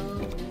got blow,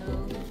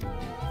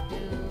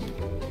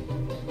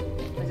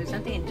 Was there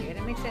something in here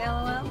that makes it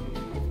LOL? No?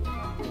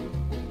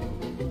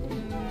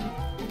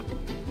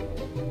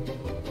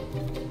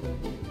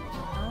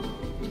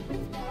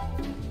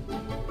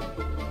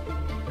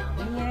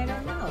 I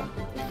don't know.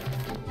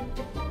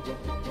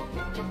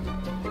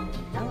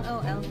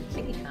 LOL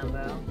kitty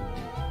combo.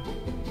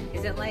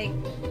 Is it like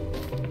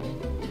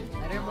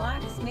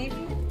blocks,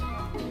 maybe?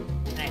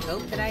 And I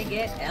hope that I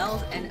get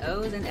L's and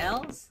O's and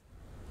L's.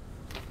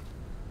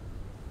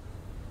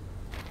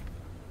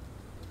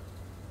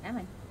 Come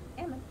on,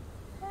 come on,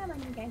 come on,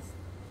 you guys.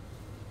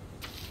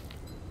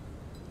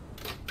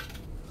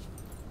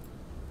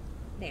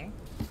 There.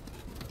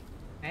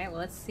 Alright, well,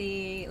 let's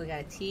see. We got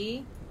a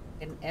T,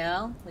 we got an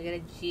L, we got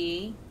a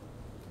G,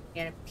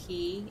 we got a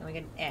P, and we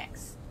got an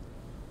X.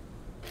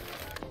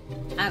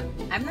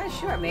 I'm not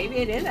sure. Maybe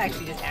it is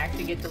actually just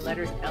get the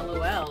letters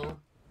LOL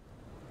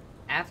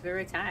after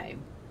a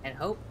time and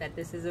hope that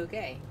this is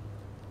okay.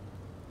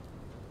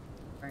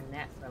 Burn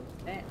that for a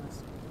little bit.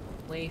 Let's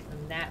away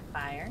from that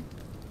fire.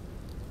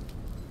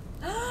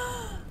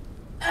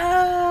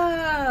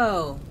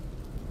 Oh!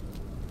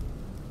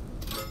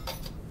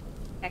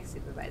 Tech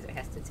supervisor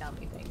has to tell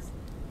me things.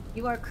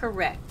 You are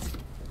correct.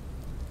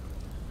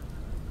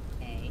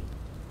 A.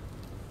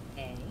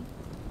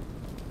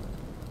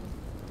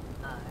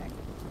 R.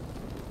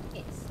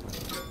 Yes.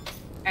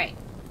 Alright.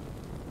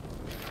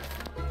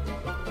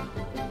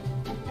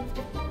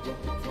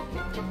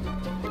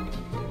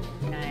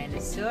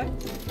 Dinosaur.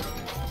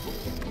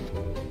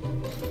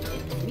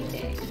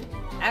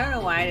 I don't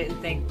know why I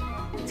didn't think.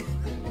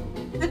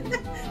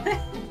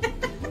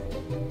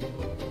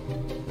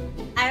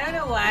 I don't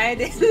know why I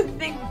didn't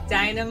think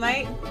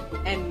dynamite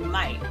and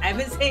might. I've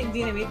been saying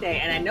dinamite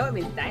and I know it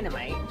means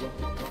dynamite.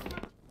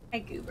 Hi,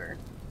 Goober.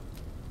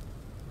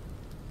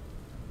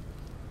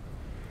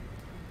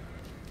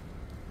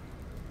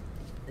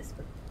 This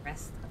would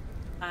rest on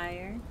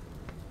fire.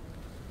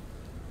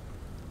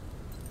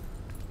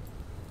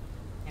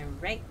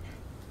 And right,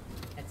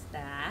 that's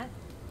that.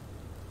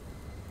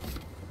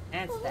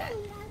 That's that.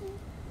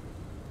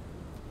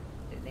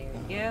 There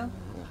we go.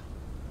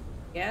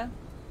 Go.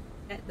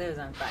 Set those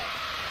on fire.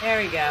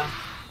 There we go.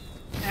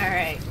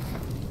 Alright.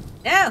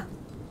 No!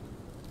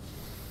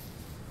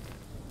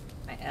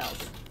 My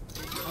L's.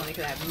 Only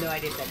because I have no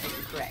idea if that's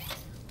correct.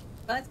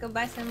 But let's go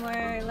buy some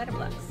more letter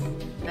blocks.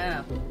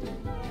 Oh.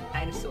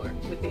 Dinosaur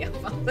with the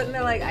alpha. And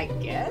they're like, I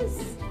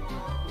guess?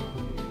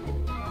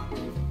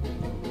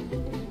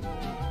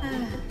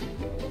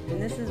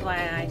 And this is why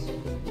I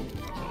should take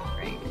a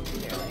break,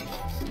 clearly.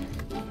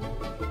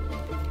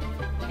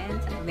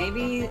 And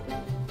maybe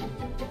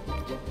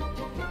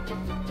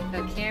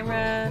the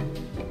camera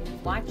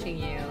watching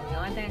you, the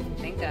only thing I can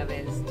think of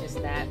is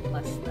just that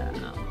plus the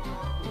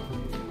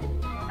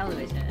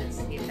television and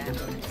see if that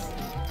works.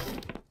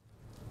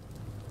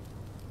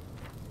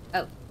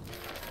 Oh,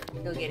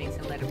 still getting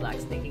some letter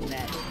blocks thinking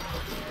that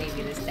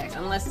maybe this text,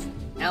 unless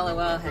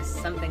LOL has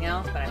something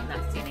else, but I've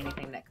not seen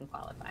anything that can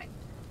qualify.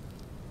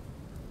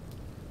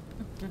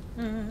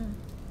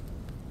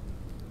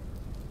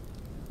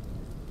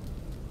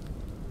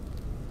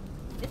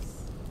 This.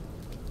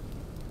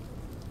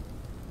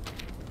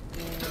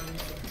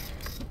 And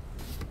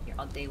you're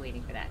all day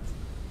waiting for that.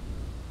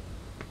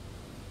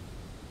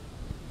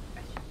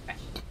 Fresh.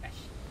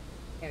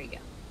 There we go.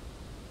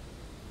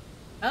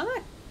 Oh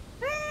look!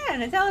 Ah,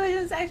 the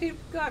television's actually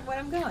got what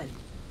I'm going.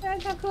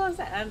 How cool is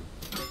that?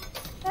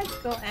 That's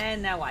cool.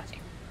 And now watching.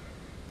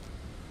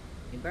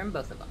 We burn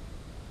both of them.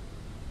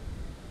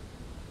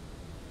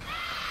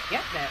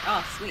 Yep, there.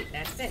 Oh, sweet.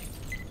 That's it.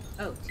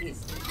 Oh,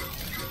 jeez.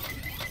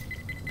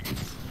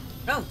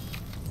 Oh!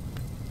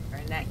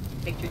 Burn that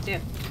picture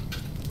too.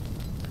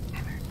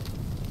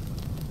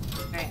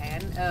 Alright, I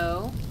got an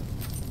O.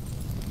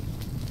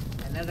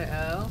 Another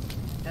O.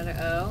 Another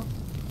O.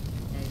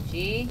 And a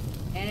G.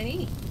 And an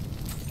E.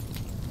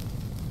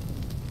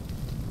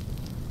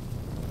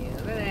 Get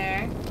over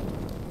there.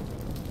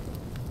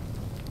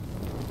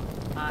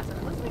 Awesome.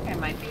 It looks like I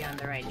might be on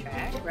the right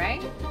track,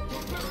 right?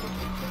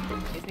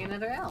 Gives me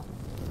another L.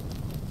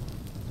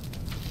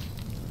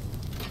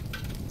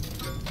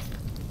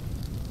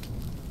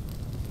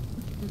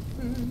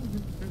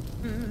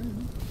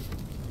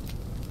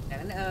 Got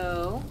an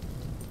O.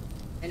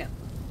 I know.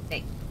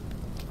 Hey.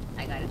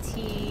 I got a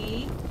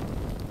T.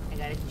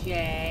 got a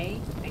J,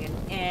 I got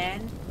an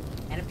N,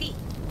 and a P.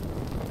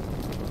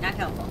 Not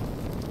helpful.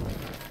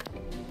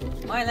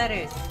 More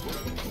letters.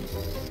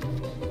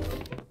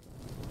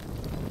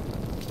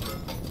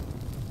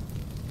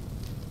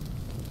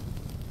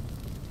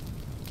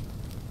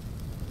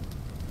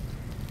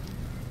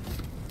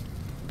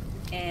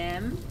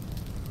 M,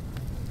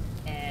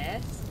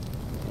 S,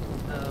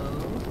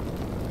 O,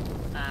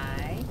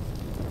 I,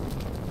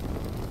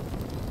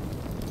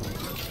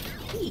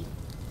 P.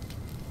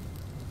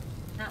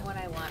 Not what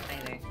I want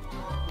either.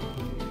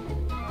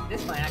 At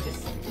this point, I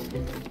just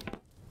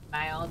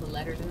buy all the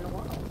letters in the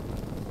world.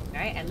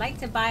 Alright, I'd like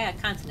to buy a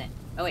consonant.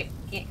 Oh wait,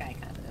 can't buy a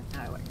consonant. That's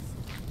how it works.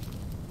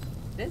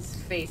 This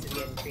face is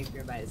getting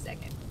creepier by the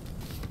second.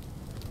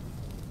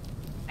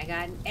 I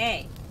got an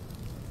A,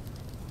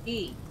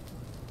 E,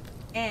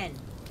 N,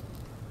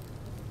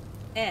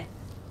 F,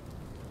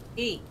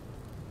 E.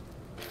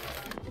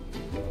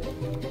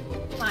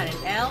 Come on, an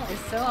L is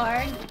so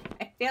hard.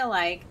 I feel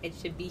like it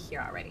should be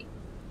here already.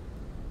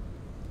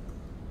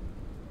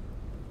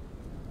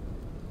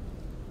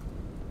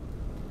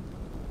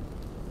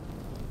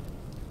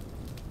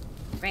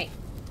 Right.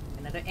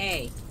 Another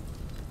A.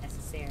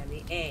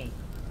 Necessarily A.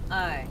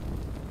 R.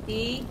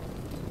 E.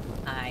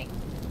 I.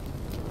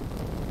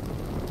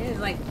 This is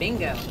like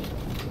bingo. Hey,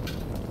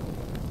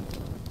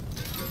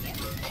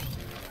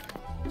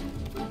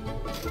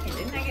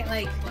 didn't I get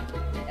like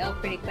an L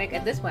pretty quick?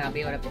 At this point, I'll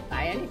be able to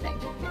buy anything.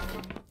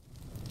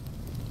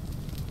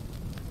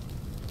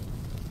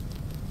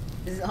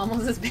 This is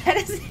almost as bad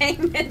as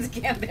Hangman's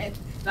Gambit.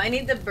 Do I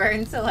need to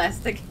burn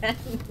Celeste again?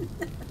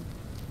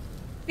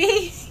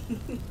 B.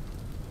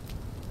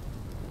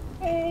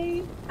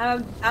 Hey,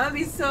 I'm gonna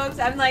be so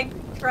upset. I'm like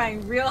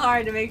trying real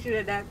hard to make sure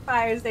that that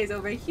fire stays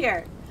over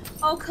here.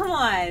 Oh, come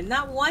on.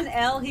 Not one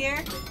L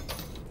here?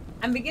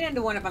 I'm beginning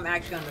to wonder if I'm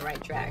actually on the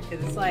right track.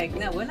 Because it's like,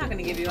 no, we're not going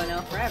to give you an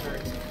L forever.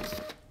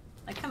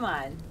 Like, come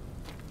on.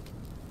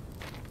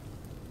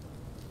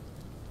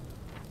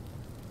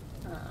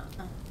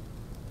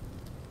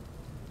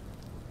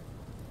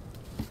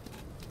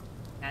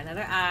 Got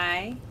another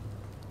I.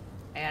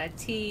 I got a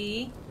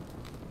T.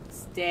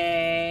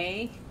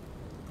 Stay.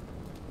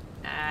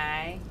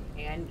 I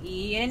got an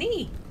E and an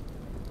E.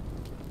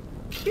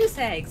 Goose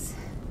eggs.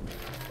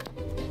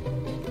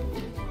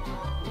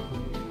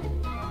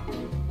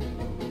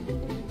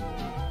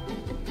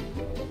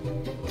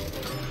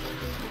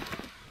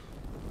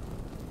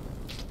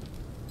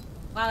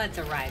 While it's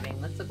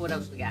arriving, let's look what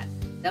else we got.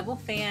 Double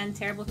fan,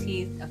 terrible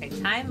teeth. Okay,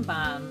 time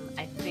bomb.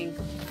 I think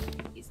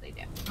easily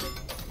do.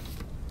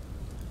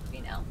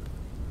 You know.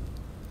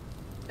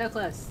 So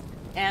close.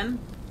 M.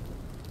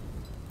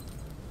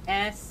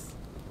 S.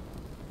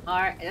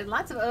 R.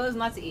 Lots of O's and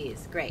lots of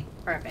E's. Great.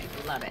 Perfect.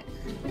 We love it.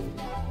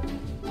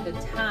 The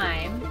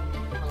time.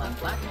 Alarm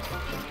clock.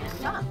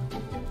 And bomb.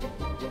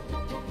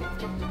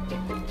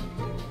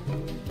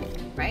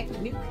 Right?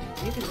 Nuke.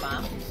 Nuke is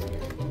bomb.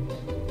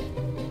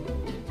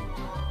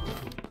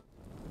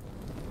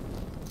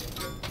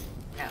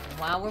 Now,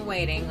 while we're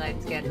waiting,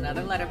 let's get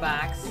another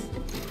letterbox.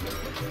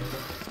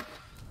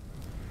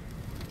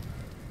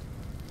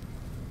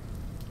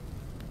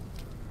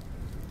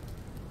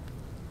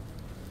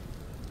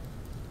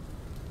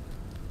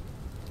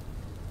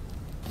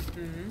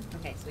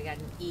 Okay, so we got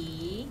an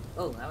E.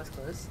 Oh, that was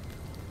close.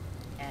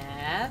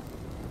 F.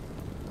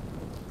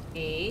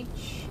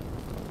 H.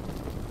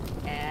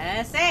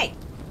 S. A.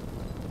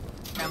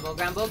 Grumble,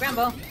 grumble,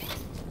 grumble.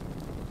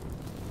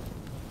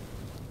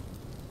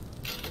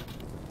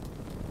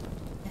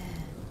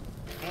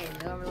 Okay,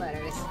 no more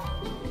letters.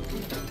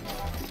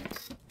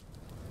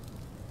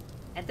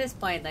 At this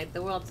point, like,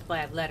 the world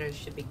supply of letters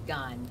should be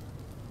gone.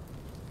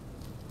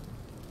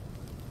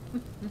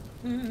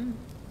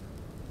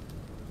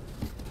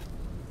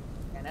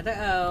 Another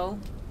O.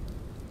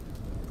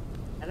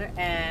 Another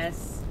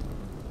S.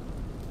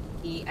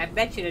 E. I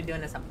bet you they're doing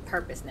this on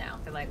purpose now.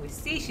 They're like, we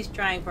see she's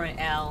trying for an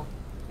L,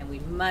 and we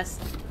must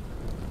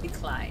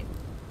decline.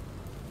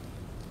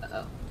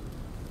 Uh-oh.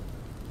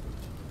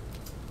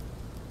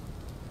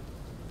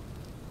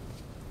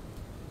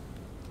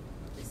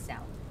 This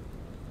out.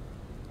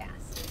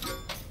 Fast.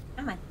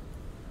 Come on.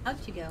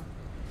 Out you go.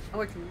 I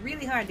worked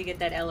really hard to get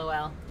that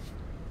LOL.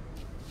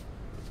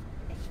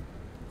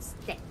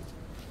 Stay.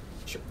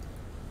 Shoot.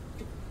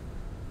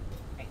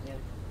 Right, we have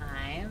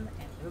time,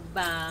 and we have a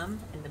bomb,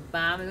 and the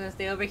bomb is going to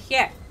stay over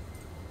here.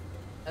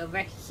 Over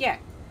here.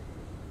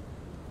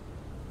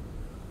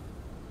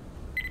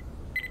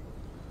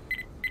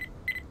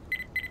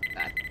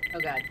 God. Oh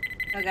God.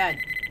 Oh God.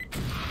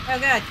 Oh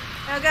God.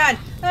 Oh God.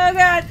 Oh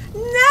God.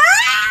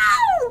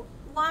 No!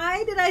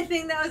 Why did I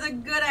think that was a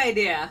good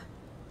idea?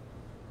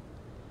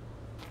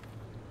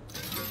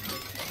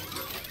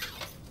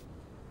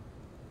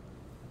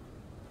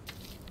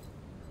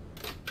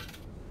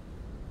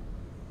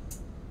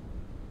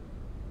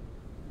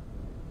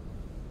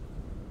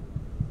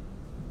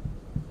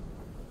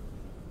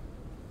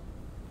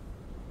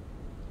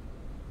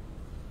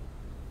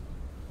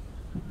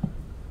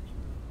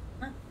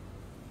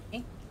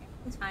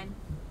 It's fine.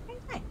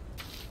 It's fine.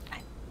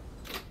 Fine.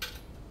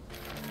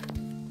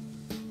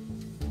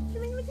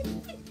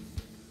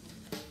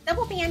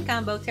 Double fan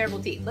combo,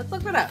 terrible teeth. Let's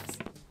look for those.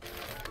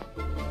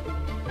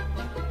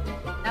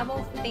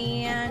 Double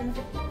fan.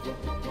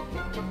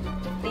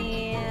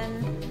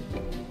 Fan.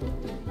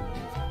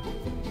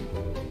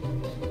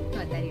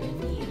 What that even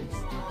means.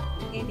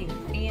 Anything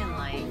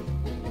fan-like.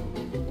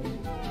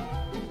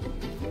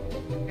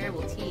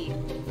 Terrible teeth.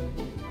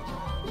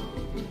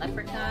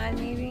 Leprechaun,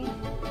 maybe?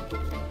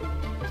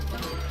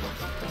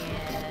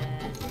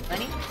 And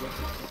bunny?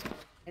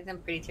 There's some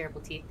pretty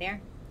terrible teeth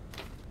there.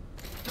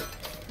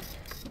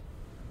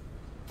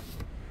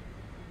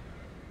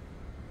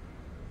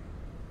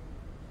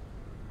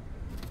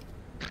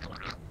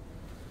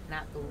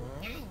 Not cool.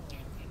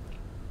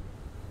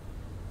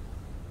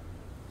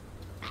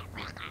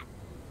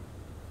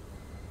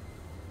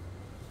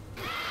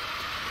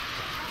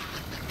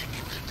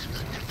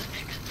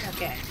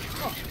 Okay.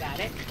 Oh, got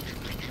it.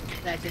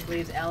 That just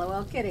leaves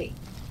LOL Kitty.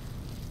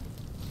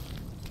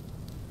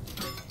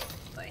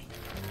 Boy.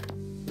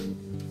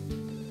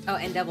 Oh,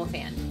 and double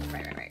fan.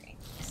 Right.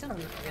 I still don't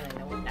really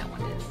know what that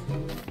one is.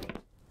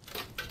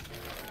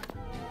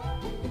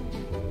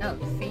 Oh,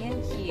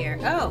 fan here.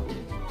 Oh!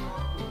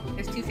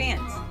 There's two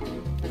fans.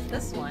 There's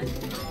this one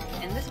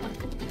and this one.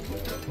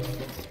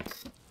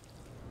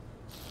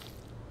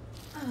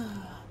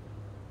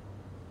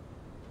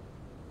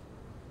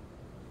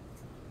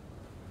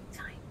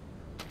 Time.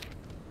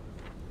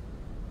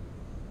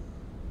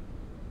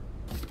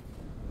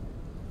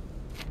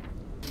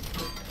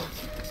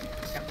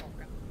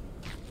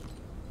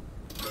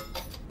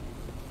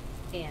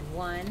 And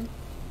 1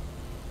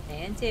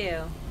 and 2.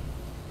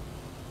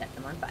 Set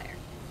them on fire.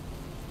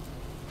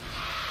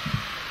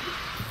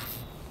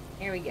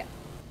 Here we go.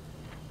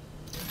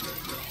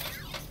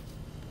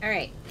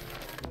 Alright.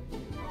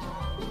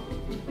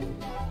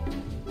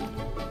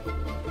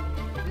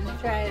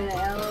 Let's try the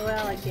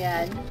LOL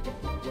again.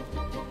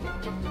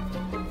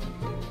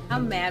 How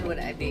mad would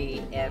I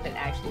be if it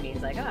actually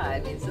means like, ah,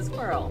 it means the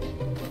squirrel.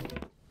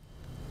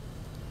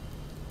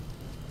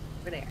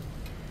 Over there.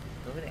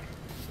 Over there.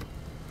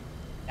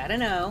 Gotta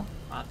know.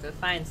 Off to a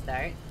fine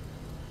start.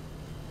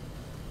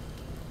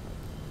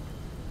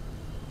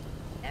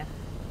 F.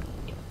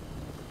 U.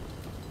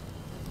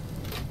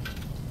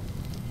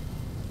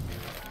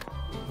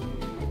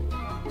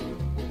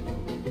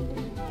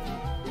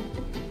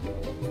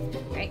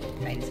 Right,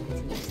 try to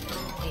continue.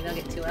 Maybe I'll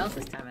get 2 L's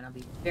this time and I'll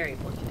be very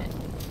fortunate.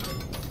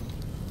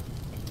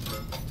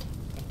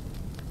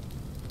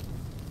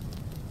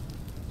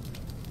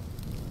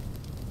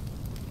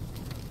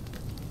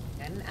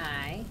 Got an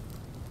I.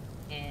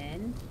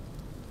 N,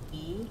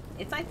 E.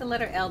 It's like the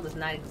letter L does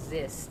not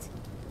exist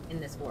in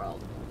this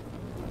world.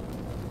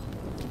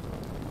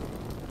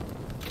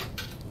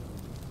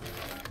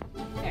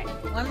 Okay,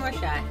 one more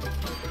shot.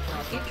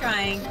 I'll keep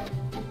trying.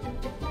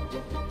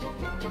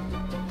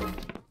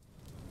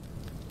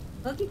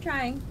 We'll keep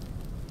trying.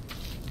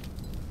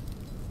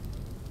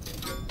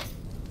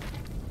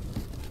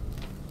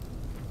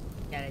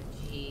 Got a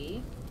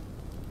G,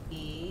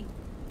 E,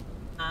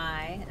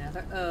 I,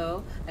 another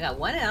O. I got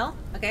 1 L.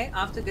 Okay,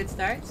 off to a good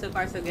start. So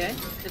far, so good.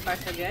 So far,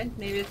 so good.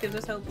 Maybe this gives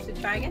us hope to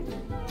try again.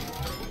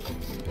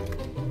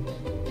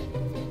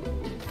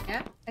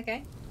 Yeah,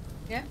 okay.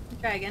 Yeah, we'll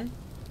try again.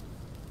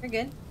 We're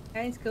good.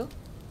 Alright, it's cool.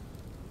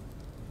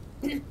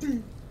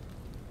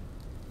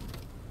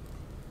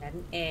 Got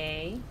an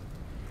A.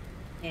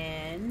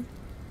 N.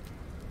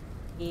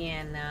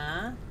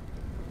 Anna.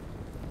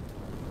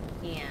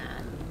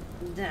 And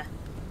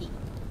E.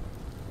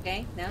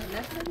 Okay, no,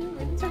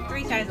 it took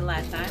 3 times the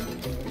last time.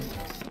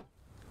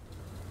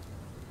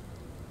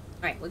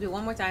 Alright, we'll do it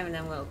one more time and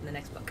then we'll open the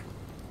next book.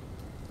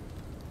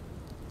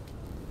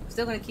 I'm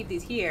still going to keep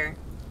these here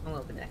and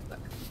we'll open the next book.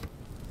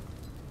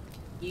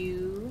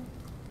 U,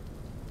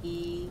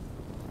 E,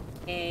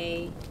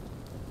 A,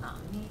 oh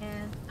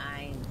man,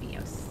 I, and B. I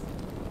was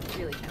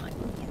really kind of like,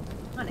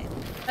 yeah, on it.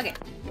 Okay,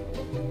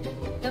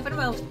 so for the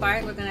most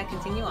part, we're going to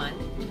continue on.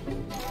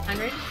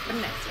 100 for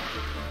the next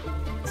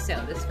one.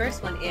 So this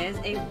first one is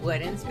a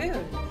wooden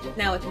spoon.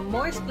 Now with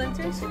more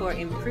splinters for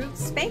improved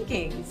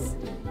spankings.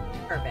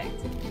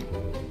 Perfect.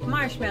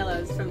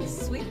 Marshmallows from the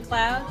sweet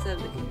clouds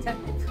of the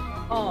Kentucky.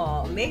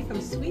 Oh, made from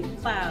sweet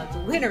clouds,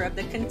 winner of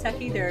the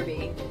Kentucky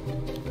Derby.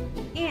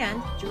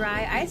 And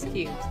dry ice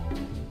cubes.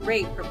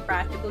 Great for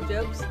practical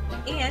jokes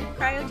and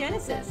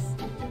cryogenesis.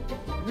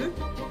 Cool.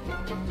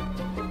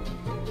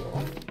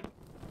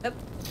 Oh.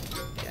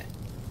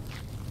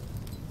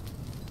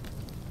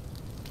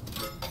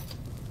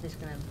 Just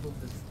gonna move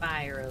the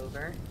fire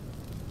over,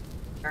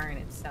 burn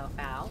itself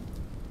out.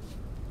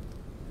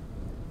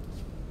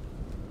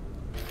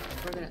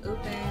 We're gonna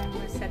open, we're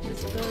gonna set the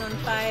spoon on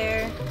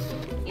fire,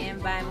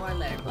 and buy more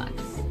letter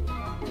blocks.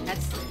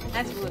 That's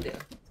what we'll do.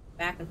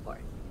 Back and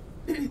forth.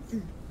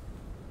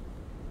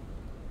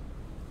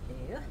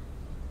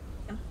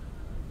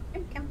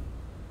 Come.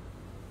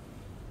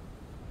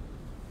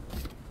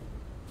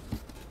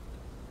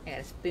 I got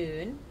a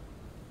spoon.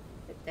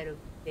 Put that over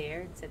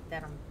there and set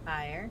that on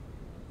fire.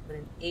 With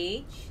an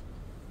H,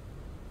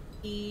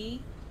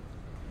 E,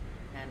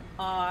 an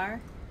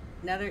R,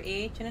 another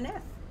H, and an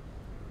F.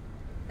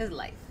 This is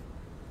life.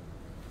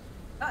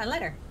 Oh, a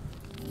letter.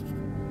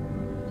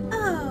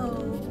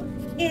 Oh,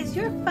 is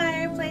your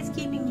fireplace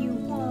keeping you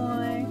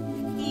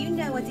warm? Do you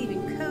know what's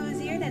even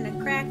cozier than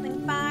a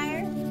crackling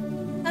fire?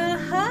 A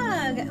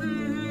hug.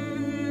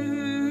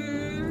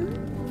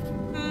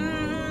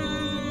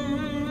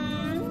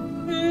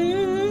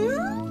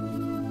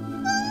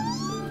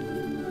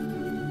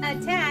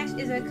 Attached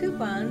is a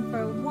coupon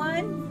for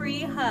 1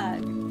 free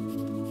hug.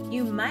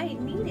 You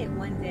might need it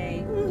one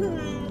day.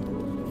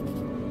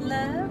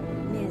 Love,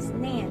 Miss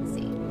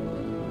Nancy.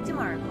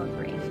 Tomorrow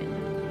Corporation.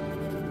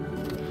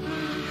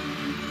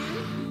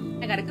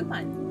 I got a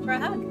coupon for a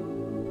hug.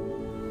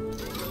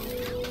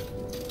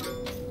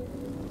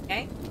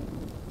 Okay.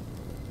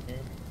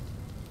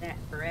 That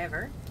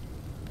forever.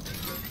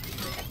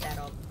 Let that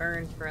all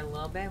burn for a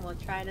little bit. We'll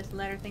try this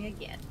letter thing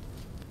again.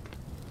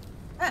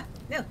 Ah,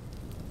 no.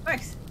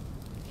 Works.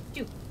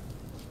 Shoo.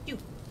 Shoo.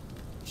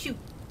 Shoo.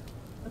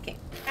 Okay,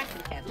 back to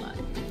the catalog.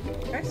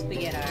 First, we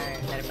get our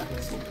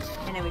letterbox.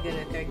 And then we go to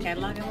the third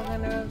catalog and we're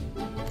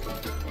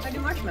gonna do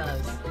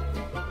marshmallows.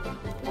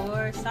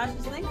 Or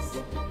sausage links.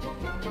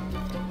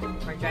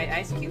 Or dried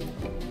ice cube.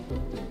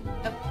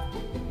 Oh.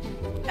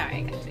 Sorry,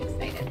 I got too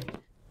excited.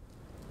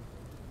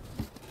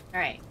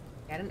 Alright,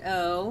 got an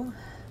O,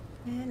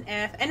 an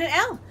F, and an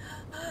L!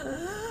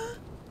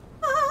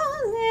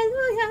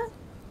 Hallelujah.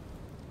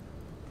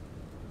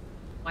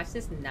 Watch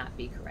this not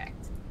be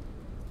correct.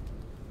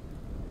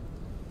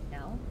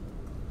 L.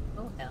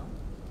 O, L.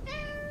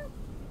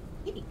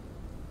 Kitty.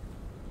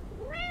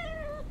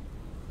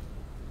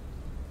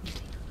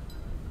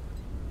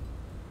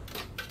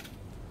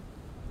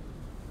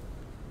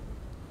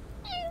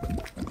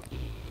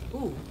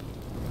 Ooh.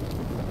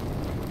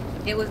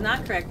 It was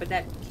not correct, but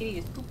that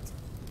kitty just pooped.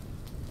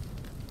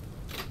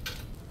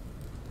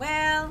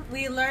 Well,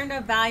 we learned a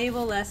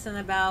valuable lesson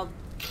about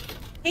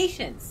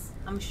patience,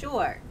 I'm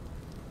sure.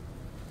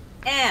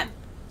 M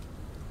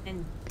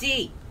and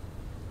D.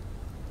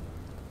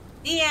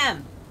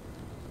 DM.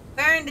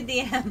 Burn the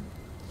DM.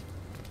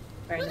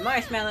 Burn the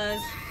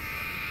marshmallows.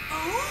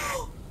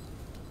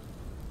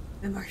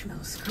 The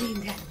marshmallows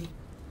screamed at me.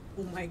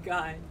 Oh my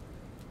god.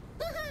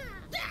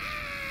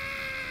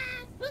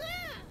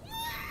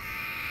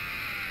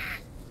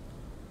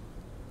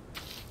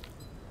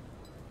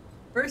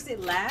 First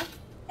it laughed,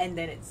 and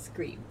then it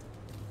screamed.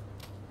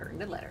 Burn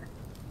the letter.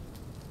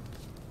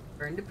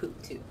 Burn the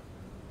poop too.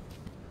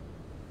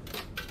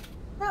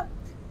 Well,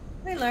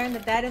 we learned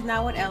that that is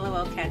not what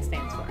LOL cat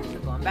stands for. So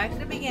going back to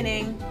the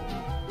beginning.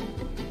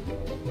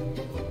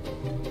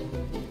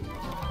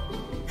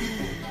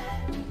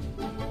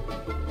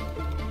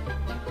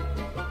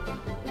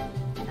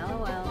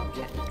 LOL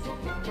cat.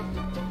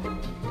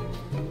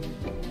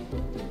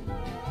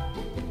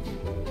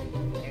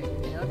 There's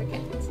another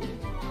cat.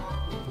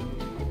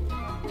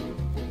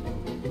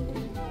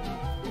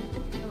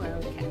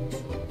 LOL cat.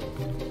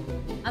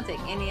 I'll take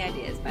any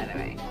ideas, by the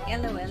way.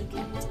 LOL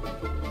cat.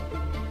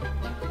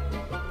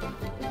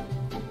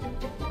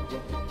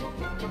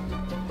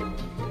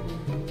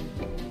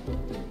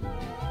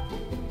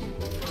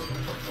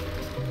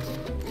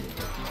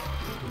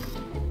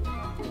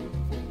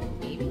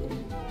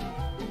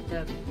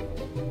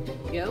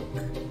 Joke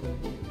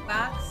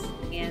box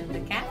and the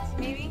cats,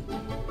 maybe?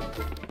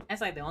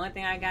 That's like the only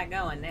thing I got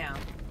going now.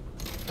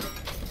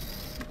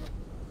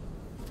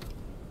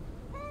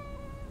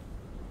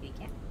 The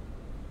cat.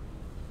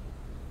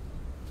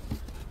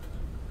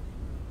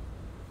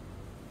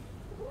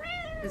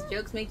 Because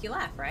jokes make you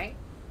laugh, right?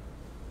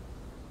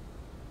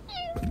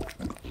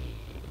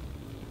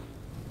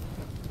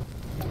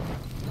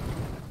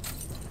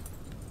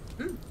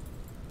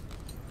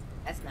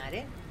 That's not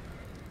it.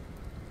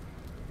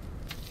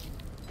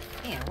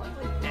 Man, what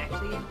would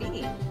actually it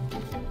be?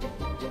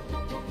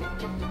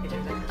 Okay,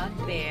 there's a hug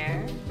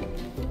bear.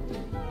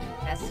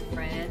 Best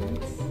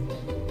friends.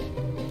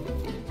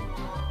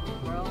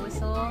 Squirrel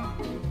whistle.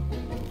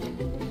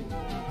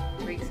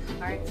 Breaks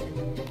hearts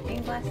and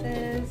paint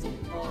glasses.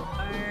 Full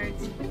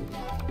hearts.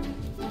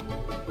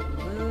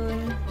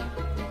 Moon.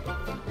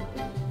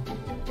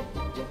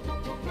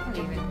 I don't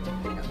even,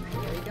 I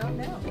really don't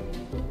know.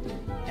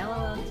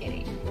 LOL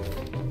kitty.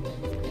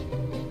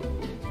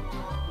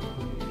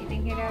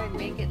 Here to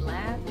make it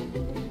laugh.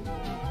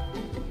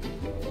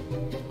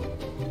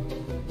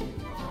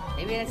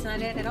 Maybe that's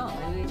not it at all.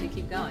 Maybe we should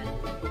keep going.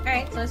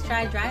 Alright, so let's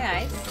try dry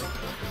ice,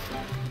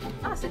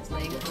 sausage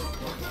links,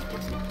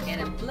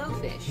 and a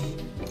blowfish.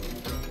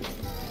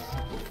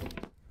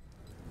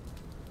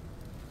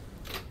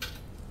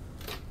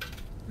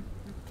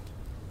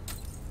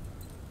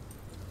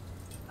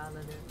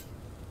 Follow the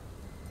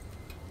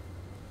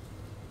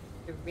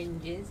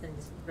syringes and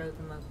just throw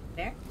them over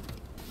there.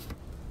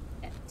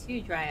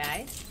 2 dry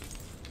ice.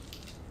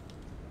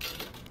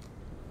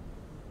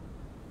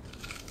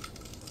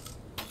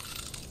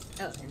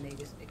 Oh, and they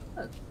just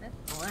explode. That's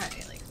well, not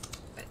really.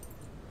 But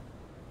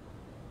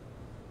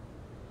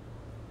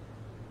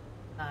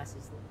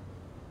sausage.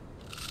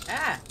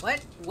 Ah, what?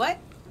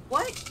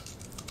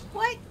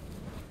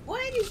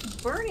 What is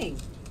burning?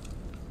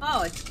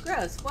 Oh, it's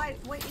gross.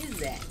 What is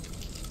that?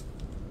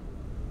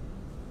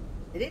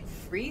 Did it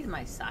freeze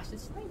my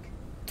sausage link?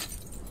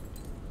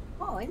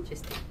 Oh,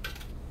 interesting.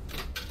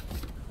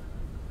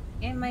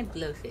 And my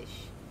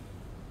blowfish.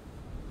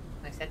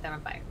 I set that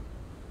on fire.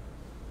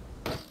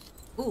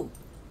 Ooh.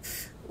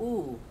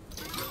 Ooh.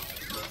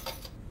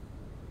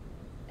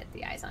 Set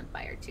the eyes on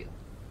fire too.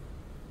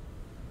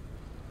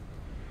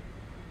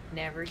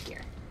 Never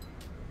here.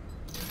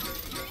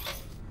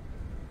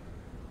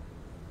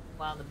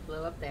 While the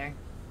blow up there.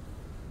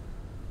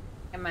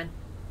 Come on.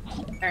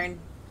 Burn.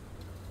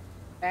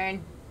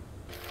 Burn.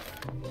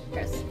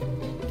 Gross.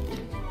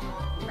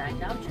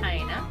 Fragile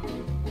china.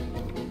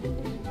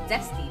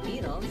 Zesty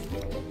beetles.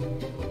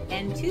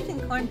 And tooth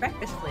and corn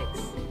breakfast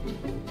flakes.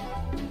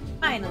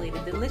 Finally, the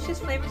delicious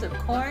flavors of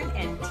corn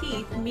and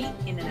teeth meet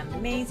in an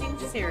amazing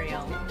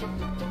cereal.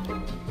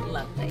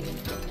 Lovely.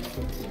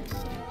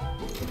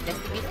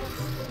 Zesty beetles.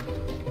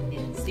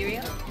 In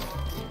cereal.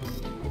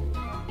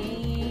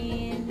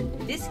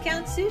 And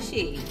discount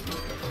sushi.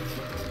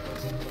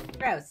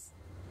 Gross.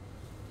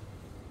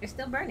 They're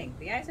still burning.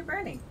 The eyes are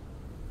burning.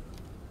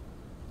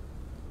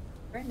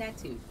 Burn that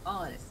too.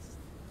 All of this.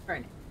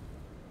 Burn it.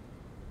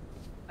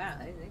 Wow,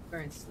 they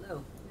burn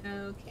slow.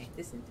 Okay,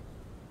 this isn't.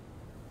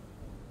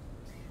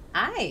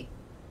 Hi.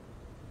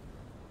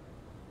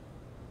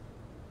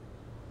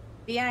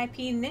 VIP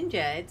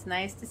Ninja. It's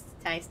nice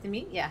to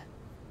meet ya.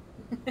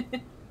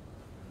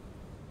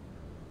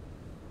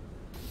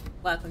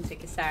 Welcome to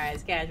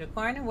Kisara's Casual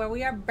Corner, where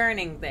we are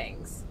burning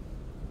things.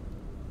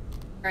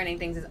 Burning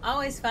things is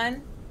always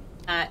fun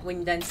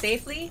when done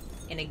safely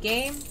in a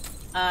game,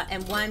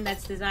 and one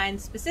that's designed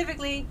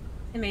specifically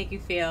to make you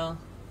feel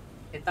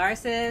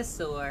catharsis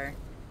or,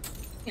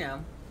 you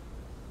know,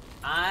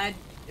 odd,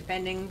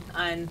 depending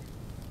on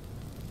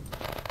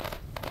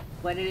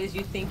what it is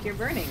you think you're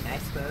burning, I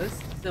suppose.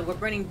 So we're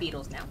burning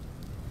beetles now.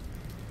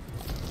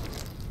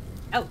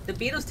 Oh, the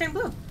beetles turn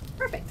blue.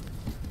 Perfect.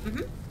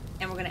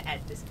 And we're gonna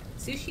add this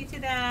sushi to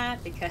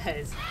that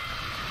because,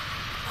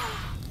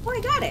 oh,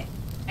 I got it.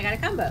 I got a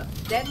combo.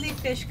 Deadly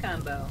fish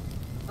combo.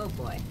 Oh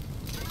boy.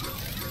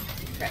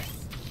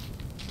 Gross.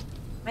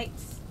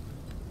 Mites.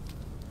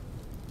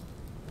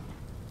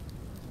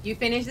 You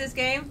finished this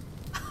game?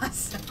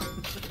 Awesome.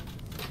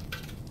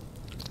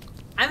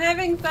 I'm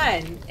having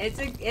fun. It's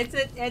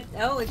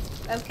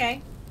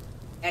okay.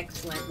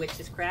 Excellent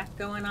witch's craft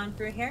going on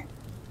through here.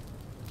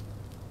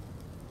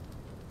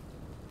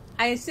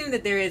 I assume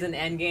that there is an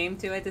end game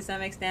to it to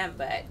some extent,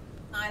 but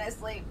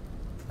honestly,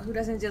 who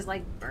doesn't just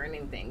like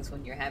burning things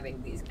when you're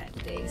having these kind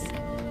of days?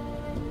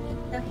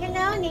 So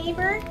hello,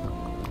 neighbor.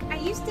 Are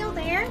you still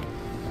there?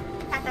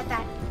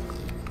 Dot.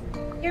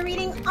 You're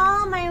reading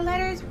all my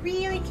letters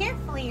really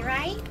carefully,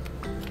 right?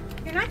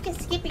 You're not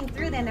just skipping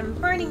through them and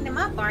burning them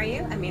up, are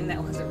you? I mean,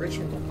 that was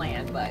originally the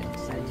plan, but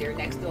since you're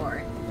next door.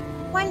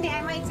 One day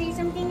I might say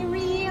something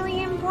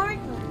really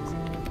important.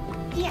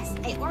 Yes,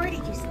 I ordered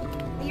you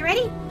something. Are you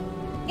ready?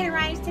 It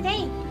arrives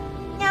today.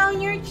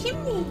 Down your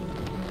chimney.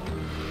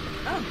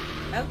 Oh,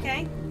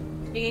 okay.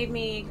 You gave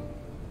me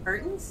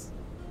curtains?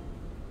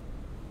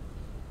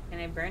 Can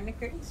I burn the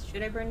curtains?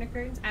 Should I burn the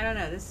curtains? I don't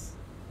know. This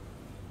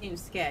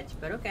seems sketch,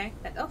 but okay.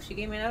 Oh, she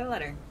gave me another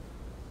letter.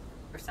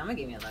 Or someone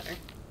gave me a letter.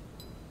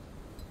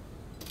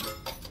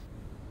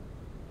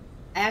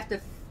 I have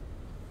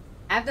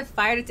to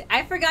fire the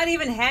I forgot I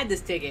even had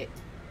this ticket.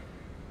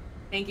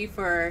 Thank you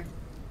for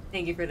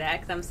that,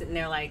 because I'm sitting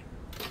there like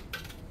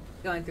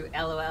going through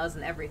LOLs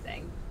and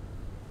everything.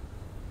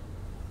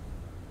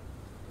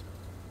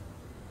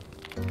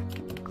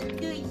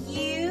 Do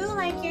you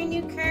like your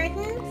new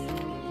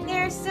curtains?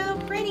 They're so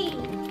pretty.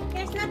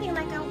 There's nothing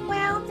like a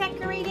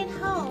well-decorated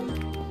home.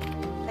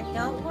 But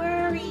don't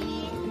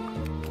worry.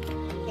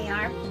 They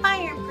are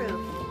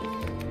fireproof.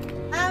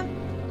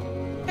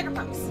 Sugar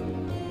pumps.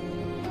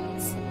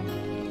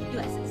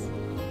 US's.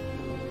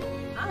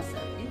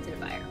 Awesome. Into the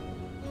fire.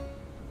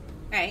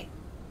 Alright.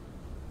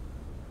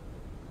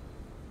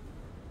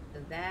 So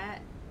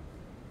that.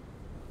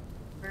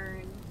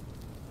 Burn.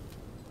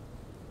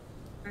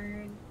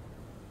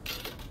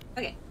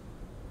 Okay.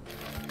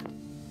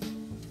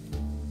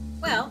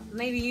 Well,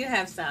 maybe you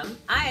have some.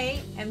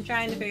 I am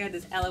trying to figure out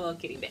this LOL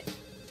kitty bit.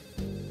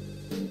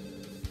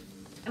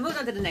 I moved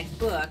on to the next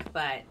book,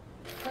 but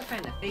still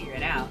trying to figure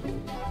it out.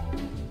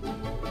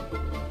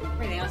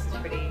 Everything else is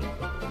pretty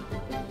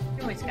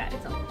much got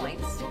its own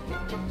points.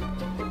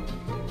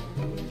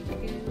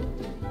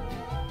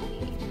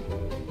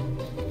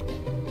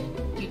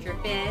 Future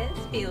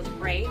Fizz feels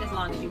great as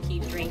long as you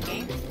keep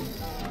drinking.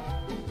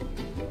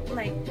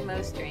 Like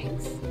most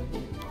drinks.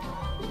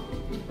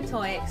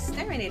 Toy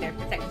Exterminator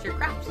protects your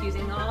crops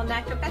using all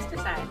natural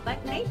pesticides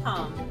like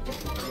napalm.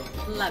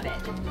 Love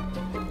it.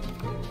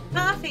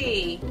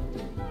 Coffee!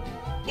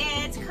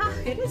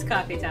 It is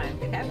coffee time.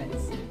 Good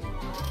heavens.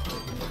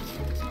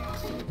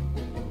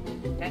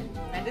 Okay,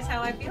 that is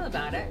how I feel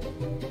about it.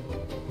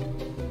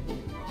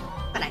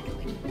 But I can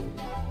wait.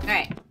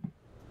 Alright.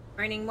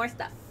 Burning more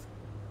stuff.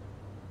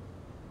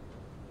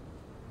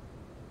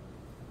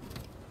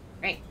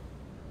 Right.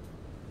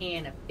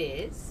 And a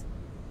fizz.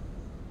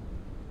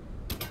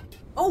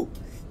 Oh!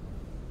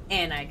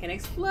 And I can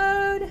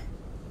explode.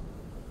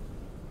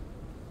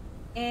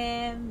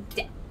 And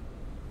dead.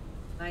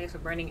 I guess we're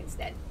burning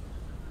instead.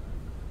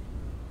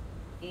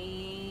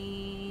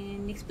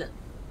 And explode.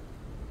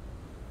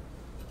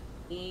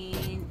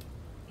 And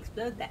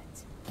explode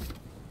that.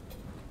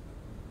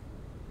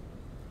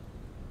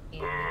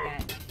 And we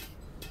got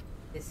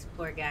this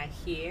poor guy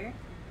here.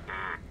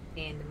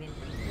 And the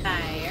midnight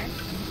fire.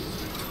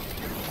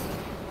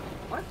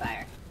 More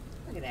fire.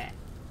 Look at that.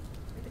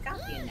 There's a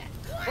coffee in that.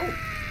 Oh!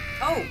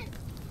 Oh!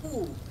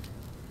 Ooh!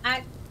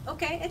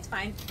 Okay, it's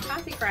fine.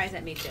 Coffee cries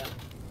at me too.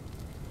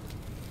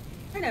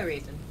 For no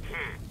reason.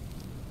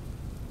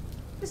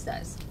 This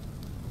does.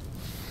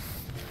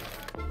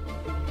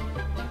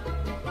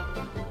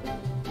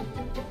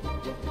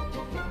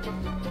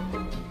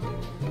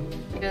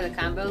 Go to the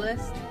combo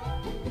list.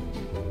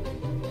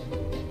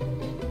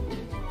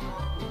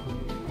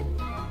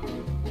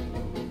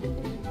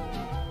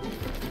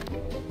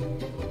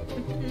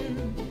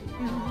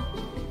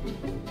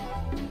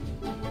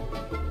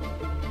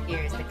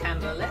 Here's the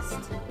combo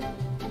list.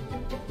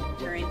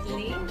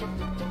 Currently.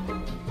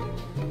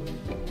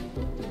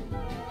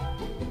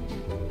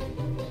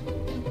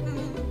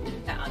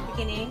 Got all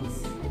beginnings.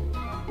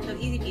 So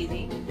easy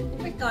peasy.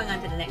 We're going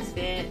on to the next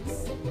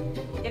fits.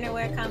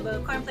 Dinnerware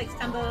combo, cornflakes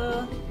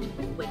combo,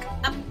 wake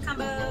up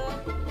combo,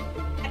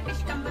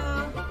 catfish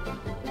combo,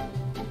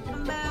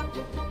 combo.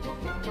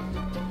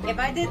 If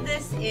I did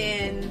this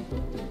in,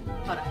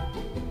 hold on,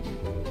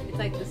 it's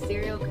like the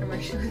cereal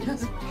commercial.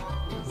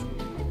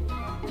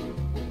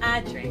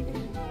 I drink.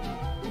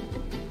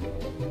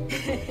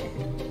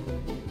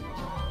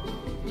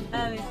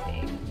 Let me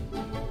see.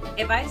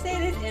 If I say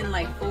this in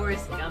like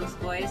Forrest Gump's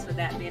voice, would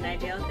that be an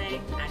ideal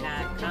thing? I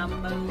got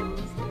combos,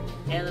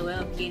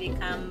 LOL kitty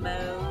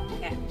combo,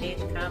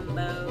 catfish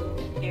combo,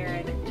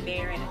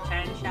 bear in a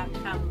china shop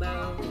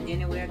combo,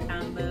 dinnerware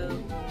combo,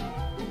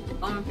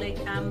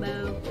 cornflake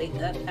combo, wake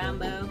up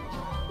combo,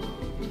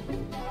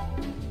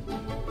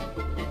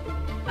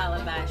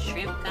 followed by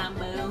shrimp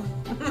combo.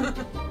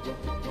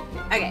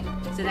 Okay,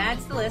 so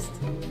that's the list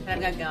that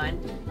I've got going.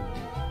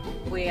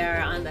 We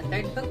are on the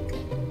third book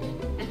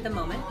at the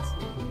moment.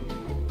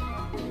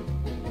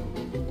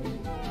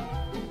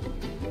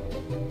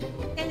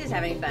 And just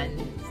having fun.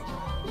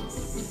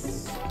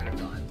 Kind of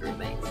going through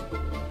things.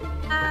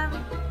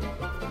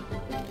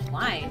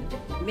 Wine.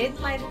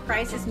 Midlife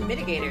crisis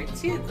mitigator.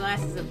 2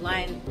 glasses of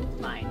wine.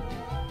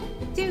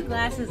 2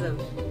 glasses of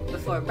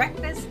before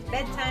breakfast,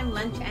 bedtime,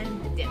 lunch,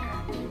 and dinner.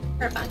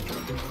 For fun.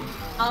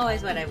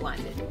 Always what I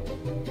wanted.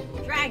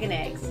 Dragon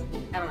eggs.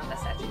 I don't know if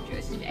that's actually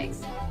Jewish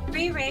eggs.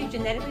 Free-range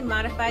genetically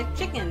modified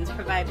chickens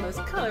provide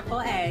most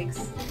colorful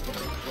eggs.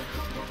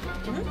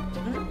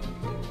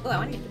 Oh, I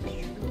want to get the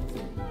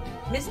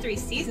mushrooms. Mystery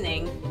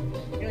seasoning.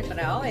 Pretty much what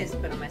I always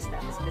put on my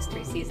stuff is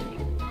mystery seasoning.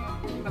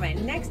 For my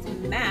next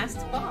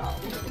masked ball.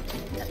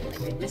 Nothing like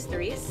good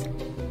mysteries.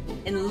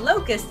 And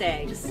locust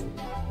eggs.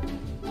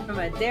 From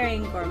a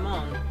daring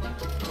gourmand.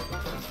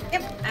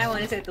 Yep, I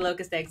want to see what the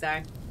locust eggs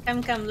are.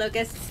 Come, come,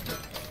 locusts.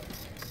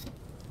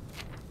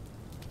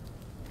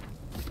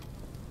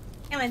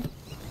 Come on.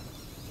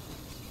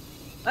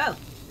 Whoa,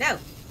 no.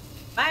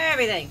 Fire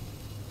everything.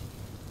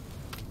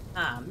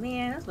 Aw, oh,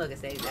 man, those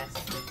locust eggs are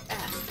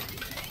fast.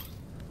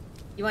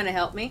 You want to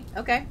help me?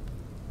 Okay.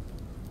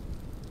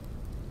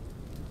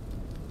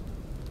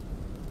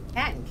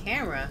 Cat and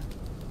camera.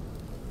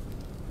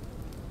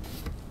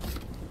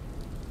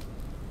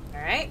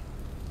 Alright.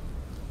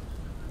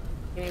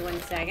 Give me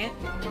 1 second.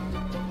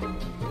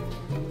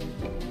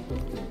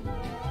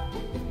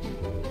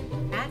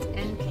 Cat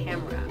and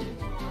camera.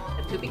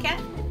 The poopy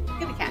cat?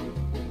 Poopy cat.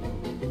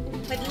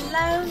 With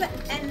love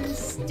and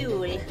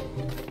stool.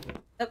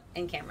 Oh,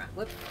 and camera.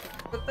 Whoop.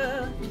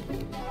 Whoop.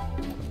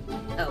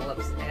 Oh,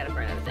 whoops. I gotta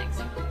burn other things.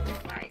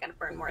 Alright, I gotta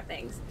burn more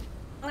things.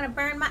 I'm gonna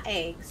burn my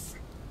eggs.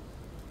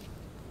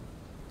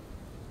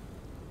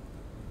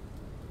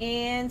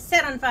 And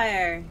set on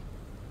fire.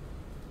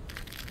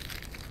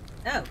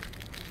 Oh.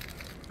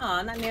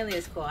 Aw, not nearly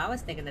as cool. I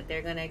was thinking that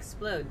they're gonna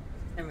explode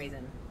for some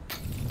reason.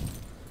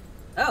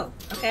 Oh,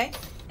 okay.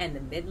 And the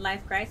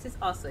midlife crisis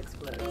also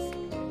explodes.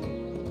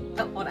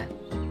 Oh, hold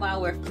on.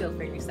 While we're still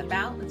figuring stuff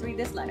out, let's read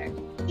this letter.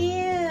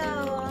 Ew.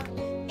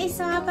 I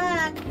saw a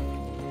bug.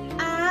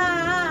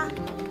 Ah.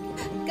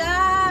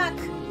 Gawk.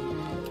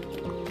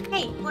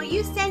 Hey, will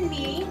you send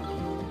me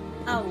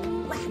a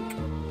whack?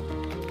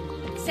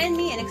 Send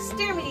me an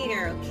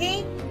exterminator,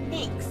 okay?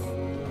 Thanks.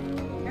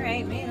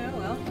 Alright, maybe I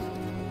will.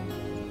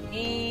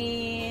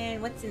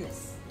 And what's in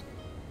this?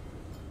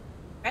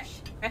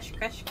 Crush, crush,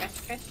 crush,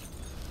 crush, crush.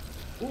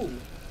 Ooh,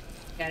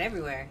 got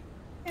everywhere.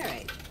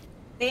 Alright.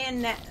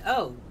 Then that,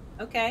 oh,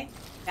 okay.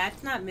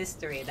 That's not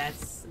mystery,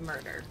 that's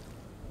murder.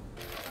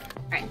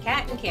 Alright,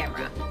 cat and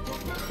camera.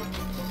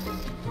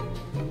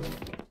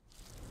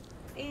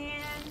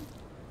 And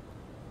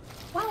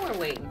while we're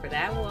waiting for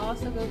that, we'll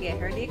also go get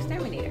her the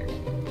exterminator.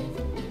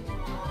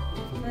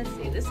 Let's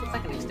see, this looks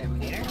like an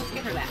exterminator. Let's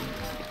get her that.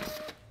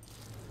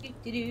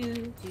 Get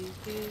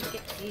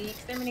the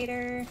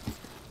exterminator.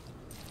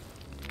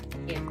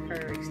 Get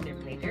her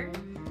exterminator.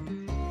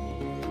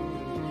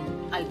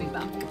 Bing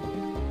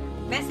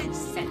bong. Message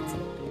sent.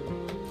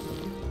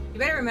 You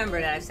better remember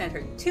that I've sent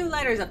her 2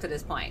 letters up to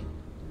this point.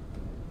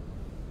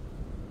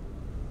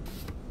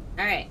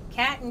 Alright,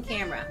 cat and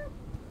camera.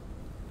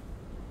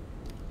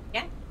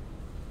 Cat,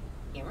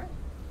 camera,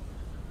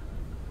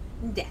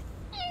 death.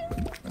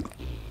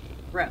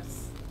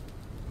 Gross.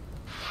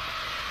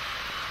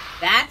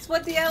 That's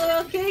what the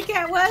LOL kitty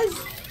cat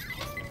was?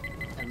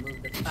 I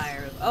moved the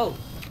fire. Oh,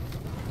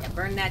 yeah,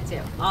 burn that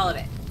too. All of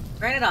it.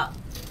 Burn it all.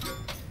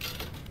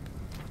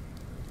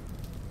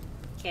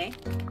 Okay.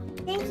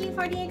 Thank you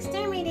for the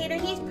exterminator.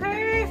 He's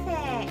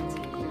perfect.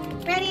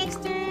 Ready,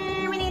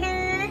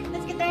 exterminator?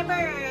 Let's get that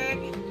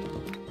bird.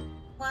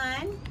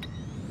 1,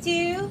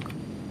 2.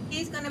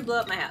 He's gonna blow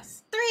up my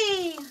house.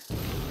 3.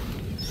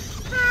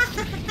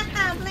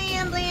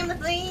 Blam, blam,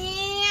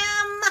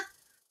 blam.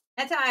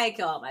 That's how I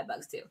kill all my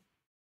bugs too.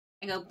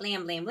 I go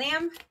blam, blam,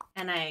 blam,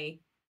 and I...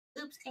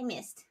 Oops, I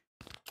missed.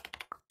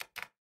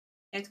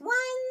 There's one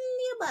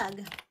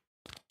little bug.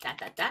 Dot,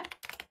 dot, dot.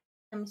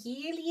 Come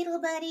here, little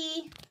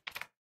buddy.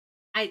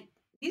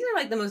 These are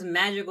like the most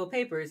magical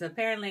papers.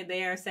 Apparently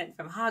they are sent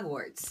from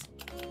Hogwarts.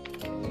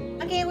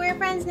 Okay, we're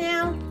friends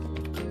now.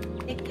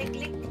 Click, click,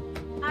 click.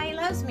 Oh, he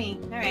loves me.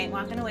 Alright,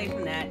 walking away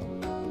from that.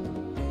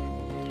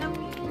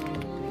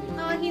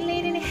 Oh, he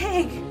laid an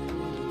egg.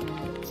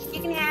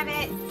 You can have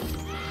it.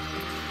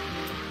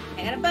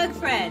 I got a bug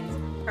friend.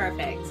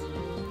 Perfect.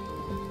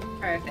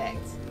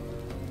 Perfect.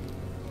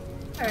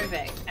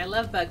 Perfect. I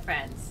love bug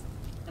friends.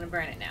 I'm gonna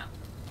burn it now.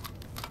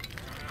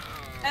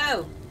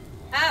 Oh!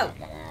 Oh!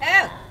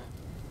 Oh!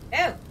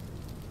 Oh!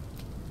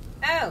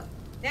 Oh!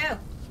 No!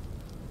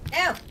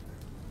 No!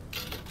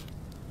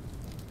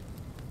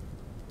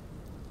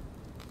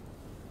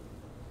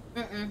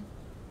 Mm-mm.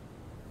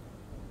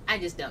 I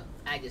just don't.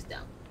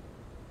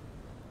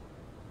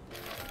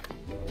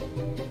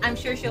 I'm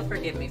sure she'll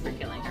forgive me for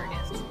killing her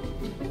guests.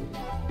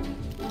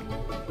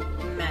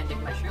 Magic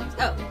mushrooms.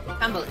 Oh,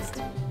 combo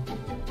list.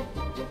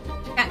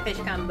 Catfish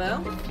combo.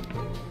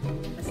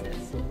 What's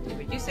this?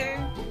 Reducer.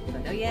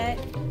 Don't know yet.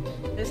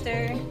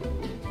 Toaster.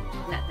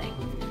 Nothing.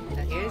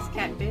 So here's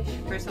catfish.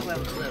 First of all,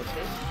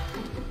 blowfish.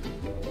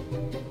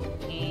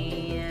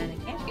 And it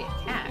can't be a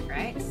cat,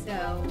 right?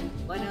 So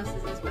what else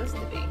is it supposed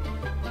to be?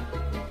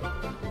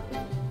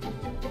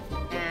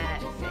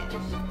 Catfish.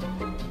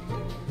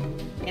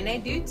 Can they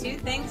do 2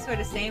 things for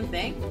the same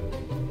thing?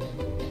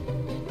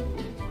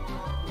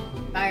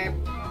 Fire,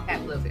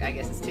 cat, blowfish. I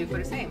guess it's 2 for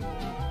the same.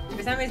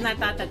 For some reason, I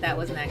thought that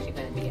wasn't actually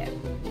going to be it.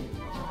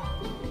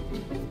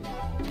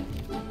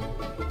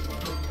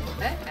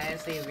 But I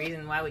see a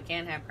reason why we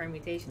can't have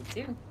permutations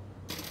too.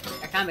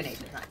 Or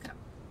combinations, not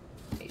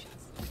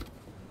combinations.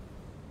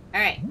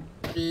 Alright.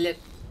 Look.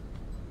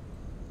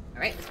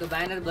 Alright, let's go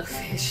buy another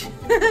blowfish.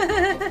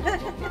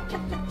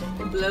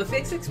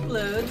 Blowfish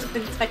explodes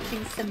when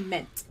touching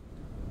cement.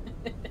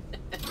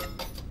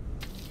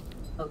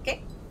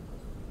 Okay.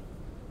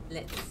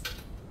 Let's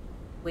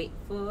wait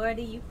for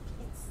the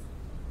UPS.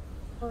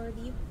 For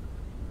the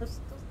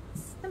postal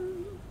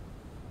system.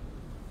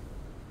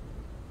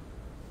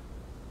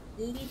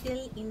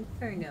 Little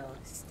Inferno.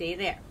 Stay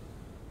there.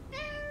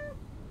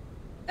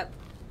 Oh,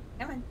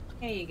 come on.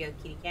 There you go,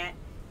 kitty cat.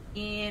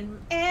 And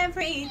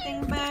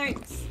everything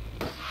burns.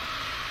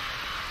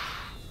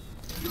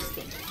 You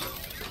stink.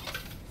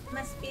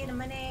 Must be the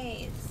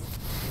monies.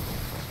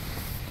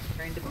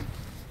 Burn the boop.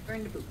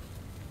 Burn the boop.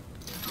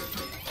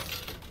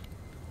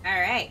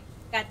 Alright.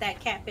 Got that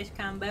catfish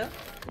combo.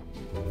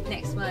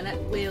 Next one up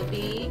will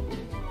be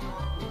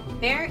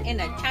bear in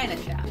a china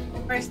shop.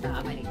 First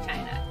off, I need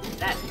china.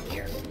 That's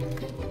weird.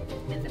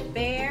 And the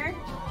bear.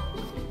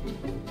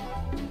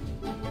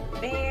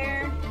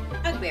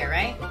 Hug bear,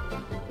 right?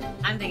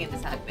 I'm thinking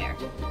this hug bear.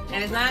 And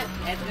if it's not,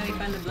 it's gonna be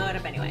fun to blow it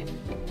up anyway.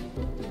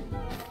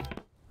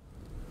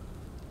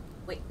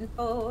 Waiting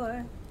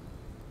for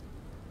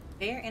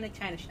bear in a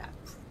china shop.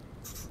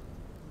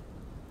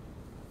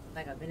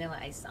 Like a Vanilla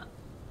Ice song.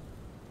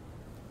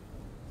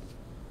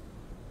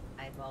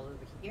 Eyeball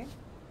over here.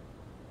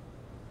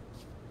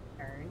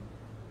 Turn.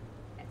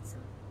 Add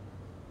some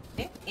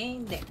there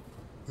and there.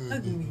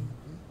 Hug me.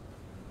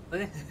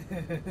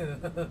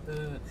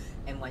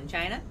 And one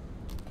china.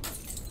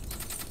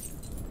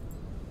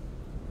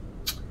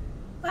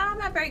 Well, I'm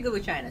not very good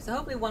with china, so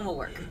hopefully one will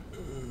work.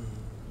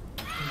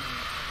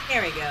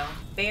 There we go.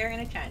 Bear in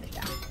a china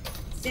shop.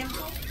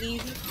 Simple,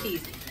 easy,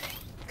 peasy.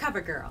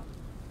 Cover girl.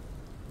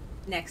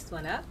 Next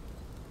one up.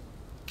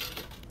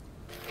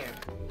 Here.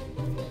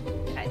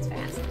 That's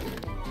fast.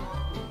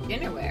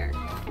 Dinnerware.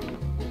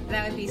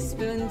 That would be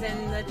spoons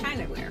and the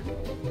chinaware.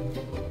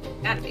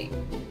 Gotta be.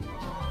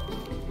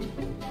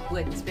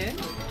 Wooden spoon.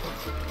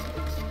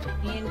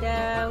 And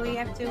we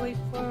have to wait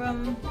for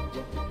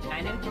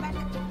china to come back.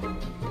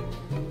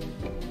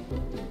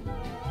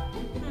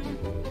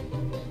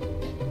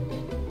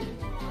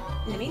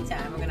 In the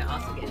meantime, we're gonna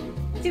also get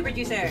super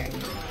juicer.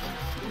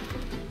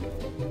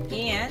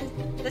 And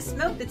the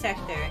smoke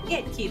detector.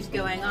 It keeps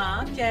going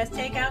off. Just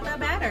take out the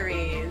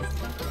batteries.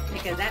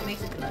 Because that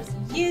makes it the most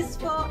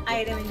useful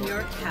item in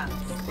your house.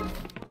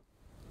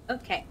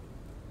 Okay.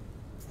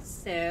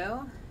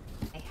 so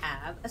I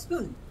have a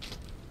spoon.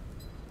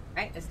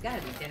 Right? It's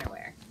gotta be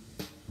dinnerware.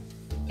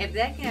 If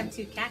that can have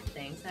two cat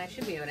things, then I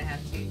should be able to have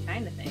two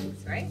China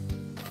things, right?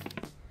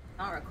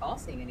 I don't recall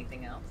seeing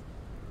anything else.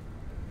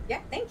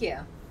 Yeah, thank you.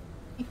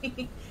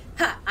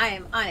 Ha! I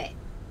am on it.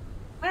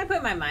 When I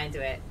put my mind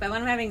to it, but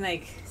when I'm having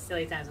like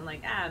silly times, I'm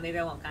like, maybe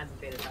I won't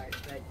concentrate as hard.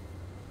 But,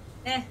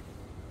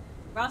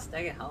 we're all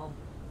stuck at home.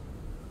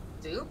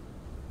 Soup?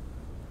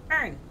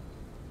 Burn.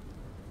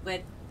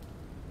 With,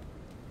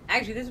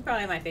 actually, this is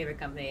probably my favorite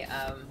company,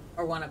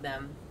 or one of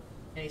them,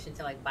 in addition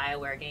to like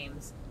BioWare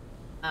games.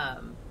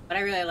 But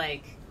I really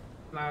like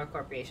Marvel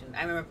Corporation.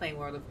 I remember playing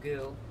World of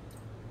Goo,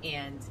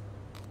 and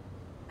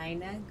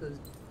China goes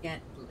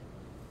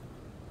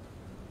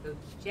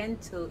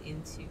gentle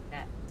into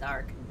that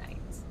dark night.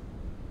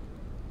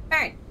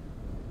 Burn.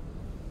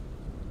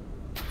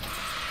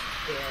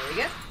 There we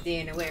go.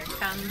 Dinnerware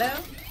combo.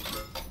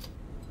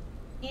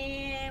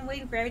 And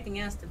waiting for everything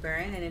else to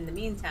burn. And in the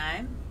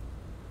meantime,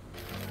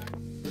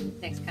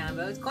 next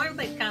combo is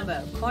cornflakes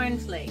combo.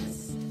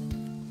 Cornflakes.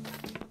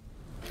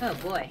 Oh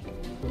boy.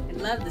 I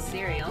love the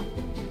cereal.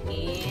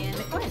 And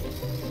the corn.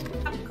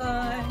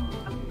 Popcorn.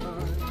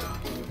 Popcorn.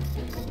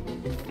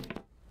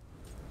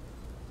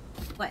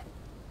 What?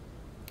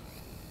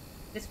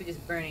 This we're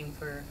just burning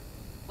for...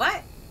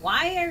 What?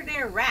 Why are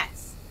there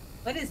rats?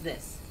 What is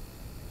this?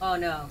 Oh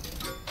no.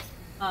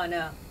 Oh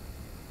no.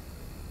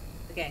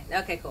 Okay,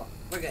 okay, cool.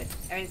 We're good.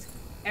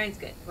 Everything's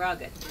good. We're all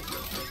good.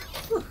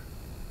 Whew.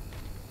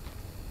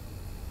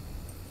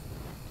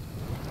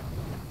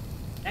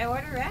 Did I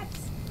order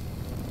rats?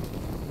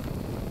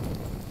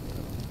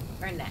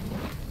 Burn that.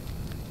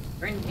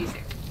 Burn the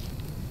juicer.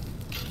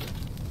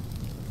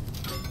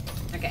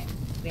 Okay,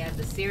 we have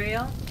the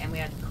cereal and we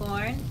have the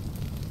corn.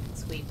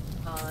 Sweep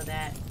all of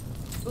that.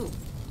 Ooh,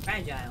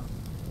 fragile.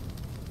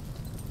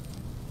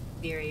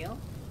 Cereal,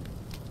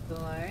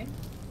 corn,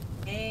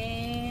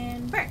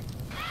 and burn.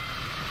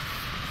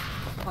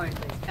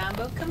 Cornflakes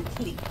combo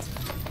complete.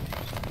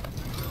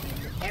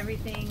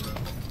 Everything.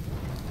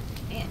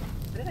 Man,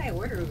 what did I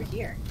order over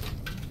here?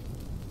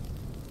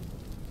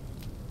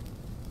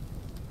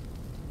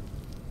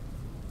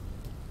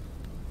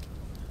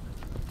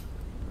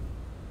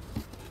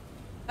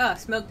 Oh,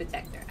 smoke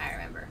detector. I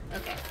remember.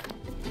 Okay.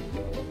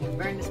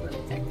 Burn the smoke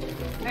detector.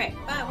 Alright,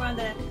 but we're on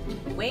the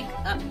wake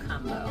up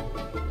combo.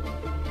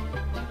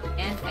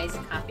 And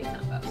iced coffee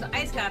combo. So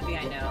iced coffee,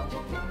 I know.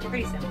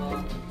 Pretty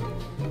simple.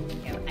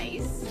 We have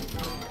ice.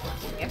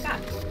 We have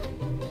coffee.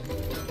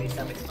 Pretty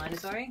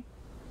self-explanatory.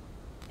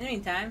 In the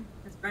meantime,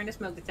 let's burn the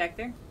smoke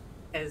detector.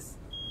 Because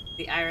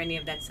the irony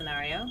of that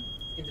scenario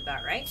seems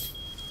about right.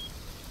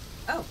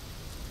 Oh,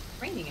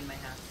 it's raining in my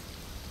house.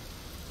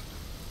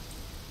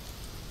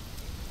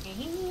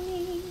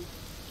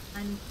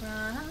 I'm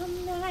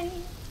from night.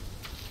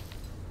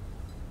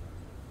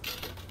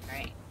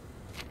 Alright.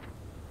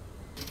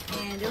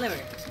 And deliver.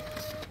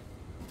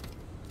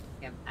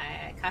 Yep,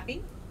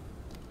 coffee.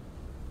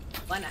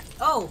 One.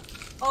 Oh!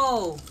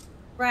 Oh!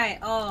 Right.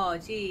 Oh,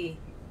 gee.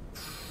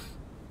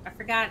 I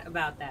forgot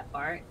about that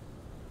part.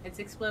 Let's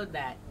explode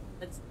that.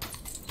 Let's,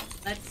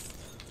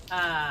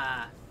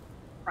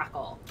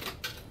 Rockle.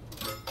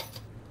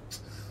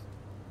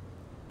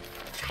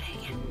 Try it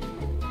again.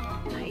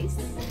 Nice.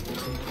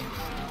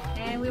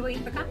 And we wait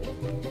for coffee.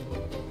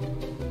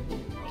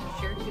 Make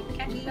sure to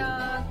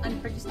catalog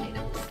unpurchased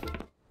items.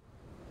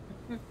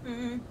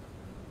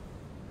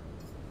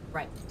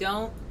 Right,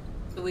 don't.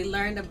 So we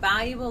learned a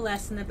valuable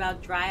lesson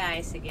about dry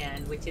ice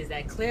again, which is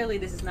that clearly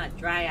this is not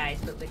dry ice,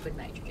 but liquid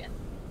nitrogen.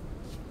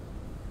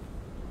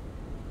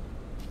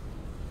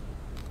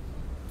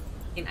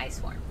 In ice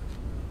form.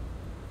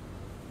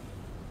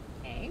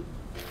 Okay.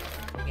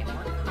 Get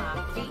more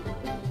coffee.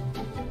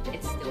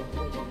 It's still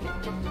waiting.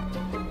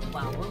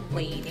 While we're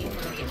waiting,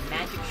 we're gonna get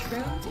magic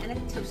shrooms and a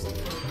toaster.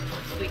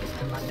 So we can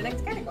unlock the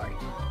next category.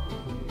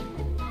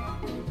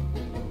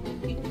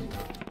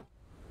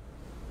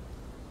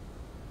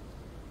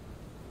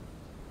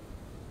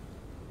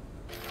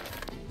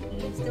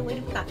 And still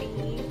waiting for coffee.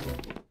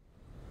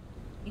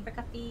 Waiting for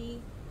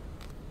coffee.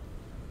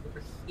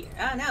 Over here.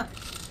 Oh no!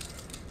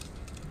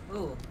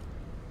 Ooh.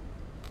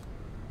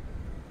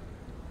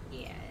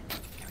 Yeah,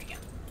 there we go.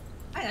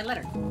 I got a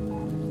letter.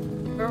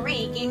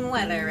 Breaking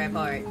weather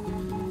report.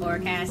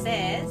 Forecast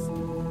says...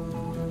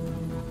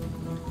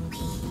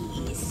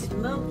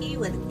 Smoky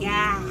with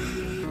gas. I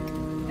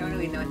don't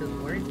really know what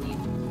those words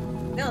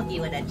mean. Milky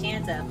with a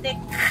chance of thick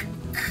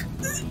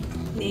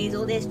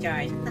nasal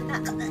discharge.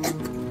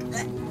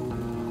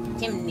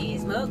 Chimney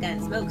smoke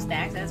and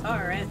smokestacks as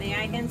far as the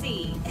eye can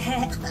see.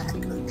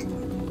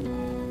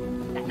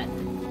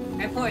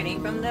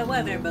 Reporting from the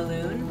weather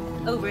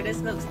balloon over the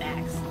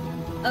smokestacks.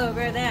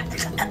 Over the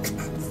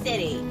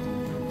city.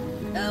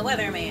 The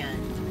weatherman.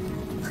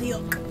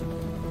 We'll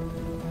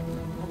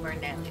burn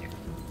that later.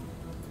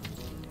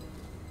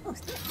 Oh,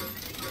 still.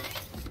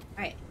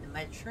 Alright, the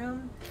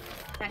mushroom.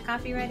 Is that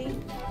coffee ready?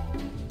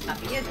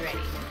 Coffee is ready.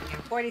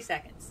 In 40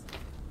 seconds.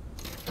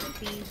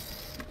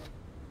 Please.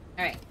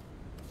 Alright.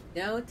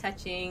 No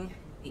touching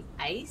the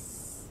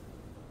ice.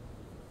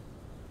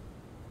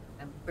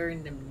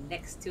 burn them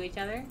next to each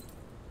other.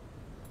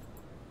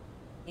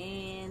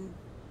 And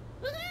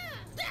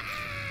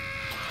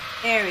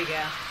there we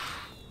go.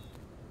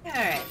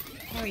 Alright,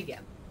 there we go.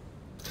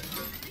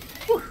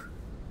 Whew.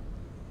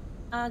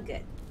 All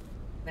good.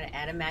 I'm gonna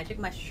add a magic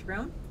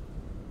mushroom.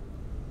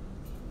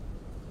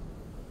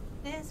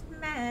 This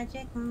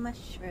magic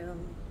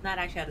mushroom. Not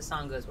actually how the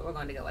song goes, but we're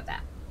going to go with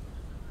that.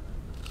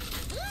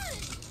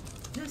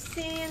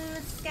 Lucy in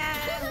the sky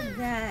with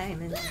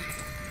diamonds.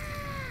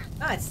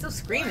 Oh, it's still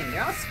screaming.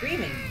 They're all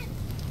screaming.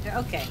 They're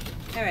okay.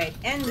 Alright,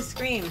 end the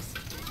screams.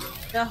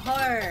 The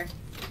horror.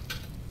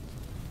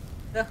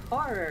 The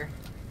horror.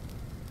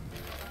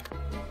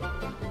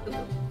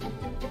 Ooh.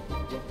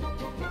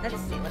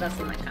 Let's see, what else is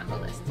in my combo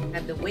list? I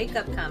have the wake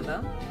up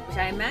combo, which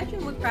I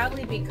imagine would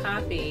probably be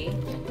coffee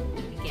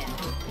again.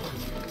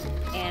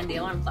 And the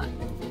alarm clock.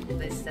 At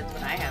least that's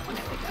what I have when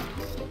I wake up.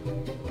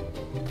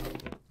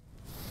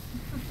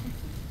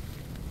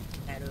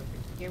 That over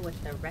here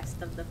with the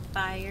rest of the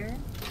fire.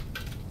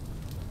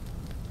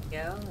 There we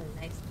go,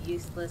 a nice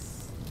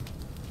useless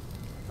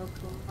smoke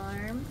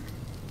alarm.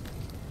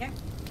 Here,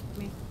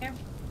 come here.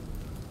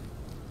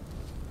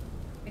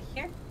 Right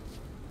here.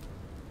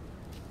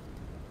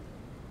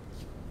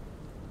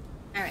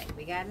 Alright,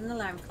 we got an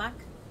alarm clock.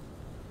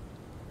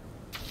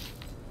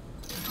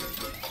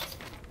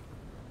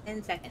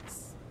 10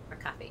 seconds for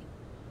coffee.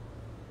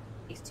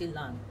 Takes too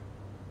long.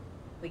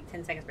 Wait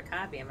 10 seconds for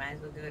coffee, I might as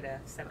well go to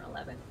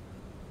 7-Eleven.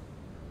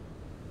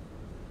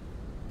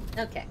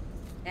 Okay,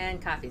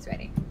 and coffee's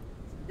ready.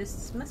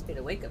 This must be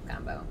the wake-up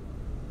combo.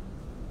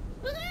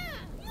 Yep,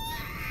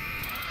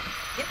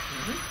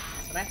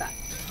 that's what I thought.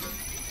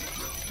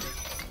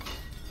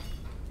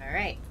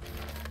 Alright.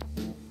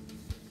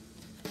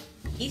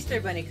 Easter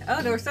Bunny.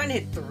 Oh, we're starting to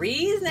hit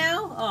 3s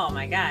now? Oh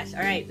my gosh.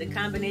 Alright, the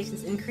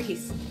combinations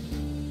increase.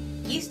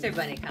 Easter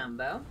Bunny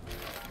combo,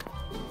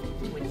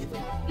 which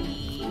would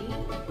be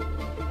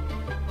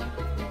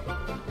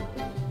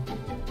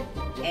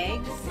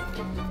eggs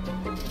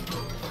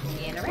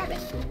and a rabbit.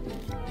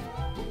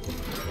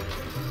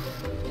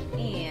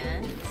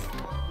 And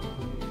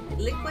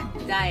liquid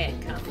diet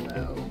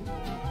combo.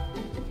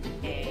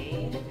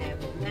 Okay, I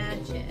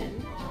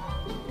imagine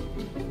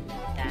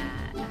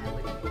that I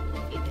would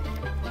be the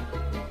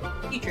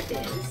future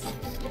biz,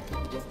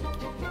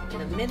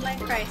 the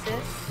midlife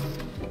crisis,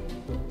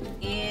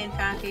 and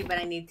coffee, but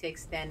I need to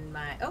extend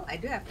my, oh, I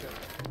do have to,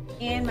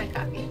 and my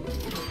coffee.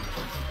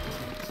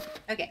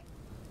 Okay,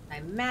 I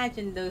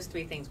imagine those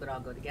 3 things would all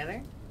go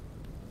together.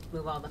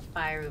 Move all the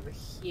fire over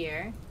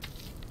here.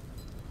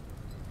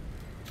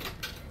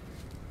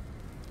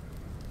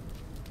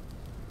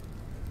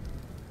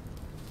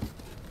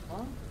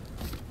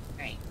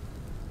 Alright,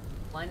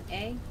 1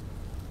 egg,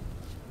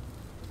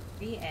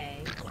 3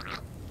 eggs,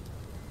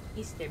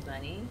 Easter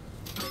Bunny,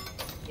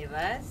 give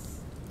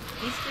us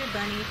Easter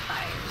Bunny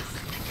fires.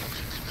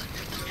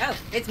 Oh,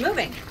 it's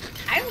moving!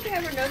 I don't think I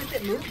ever noticed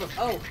it move before.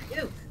 Oh,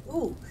 ew,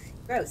 ooh,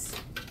 gross.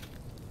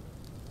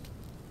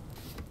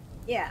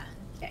 Yeah,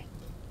 okay.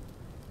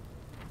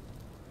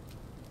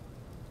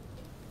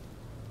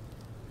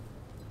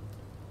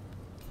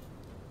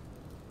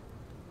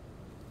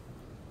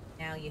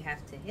 Now you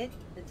have to hit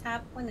the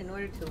top one in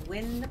order to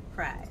win the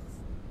prize.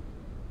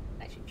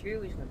 Actually true,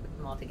 we're just gonna put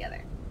them all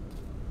together.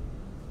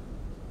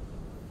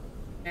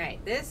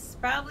 Alright, this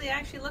probably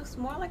actually looks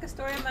more like a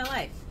story of my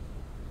life.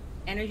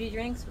 Energy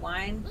drinks,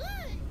 wine.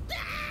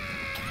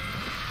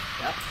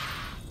 Yep.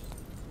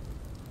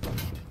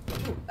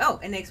 Ooh, oh,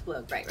 and they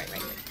explode. Right.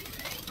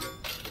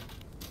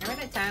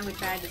 Remember that time we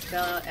tried to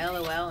spell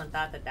LOL and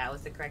thought that that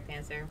was the correct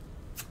answer?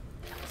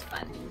 That was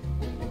fun.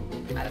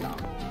 Not at all.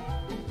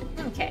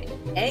 Okay,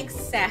 egg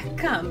sack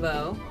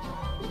combo,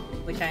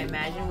 which I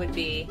imagine would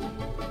be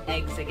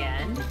eggs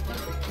again,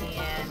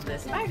 and the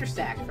spider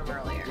sack from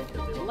earlier,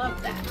 because we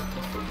love that.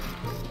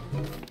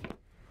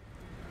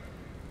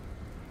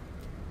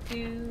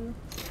 2.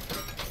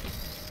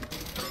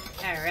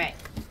 Alright.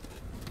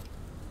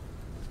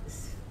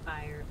 This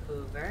fire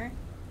over.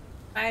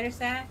 Spider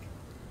sack,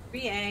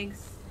 3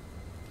 eggs,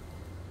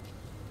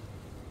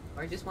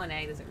 or just 1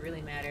 egg, doesn't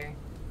really matter.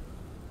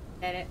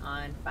 Set it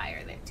on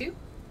fire there. 2.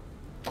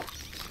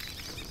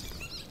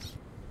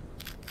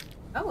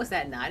 Oh, was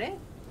that not it?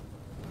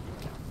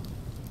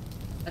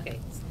 Okay,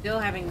 still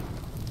having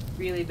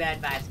really bad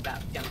vibes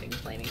about jumping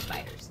flaming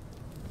spiders.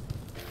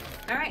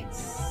 Alright,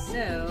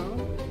 so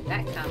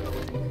that combo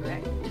was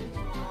incorrect.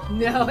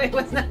 No, it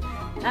was not.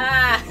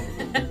 Ah!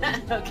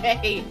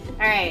 Okay,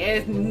 alright,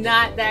 it's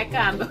not that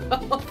combo.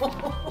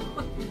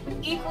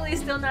 Equally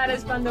still not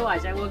as fun to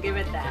watch, I will give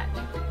it that.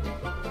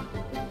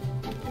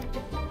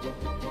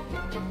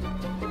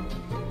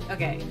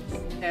 Okay,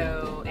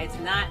 so it's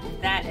not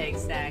that egg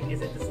sack.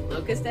 Is it this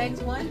locust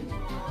eggs one?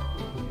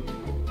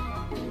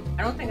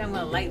 I don't think I'm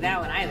gonna like that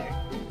one either.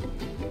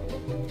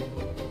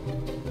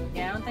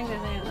 Yeah, I don't think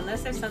there's any,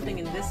 unless there's something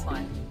in this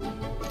one. Well,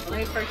 let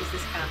me purchase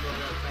this combo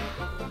real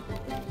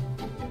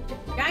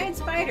quick. Giant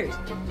spiders!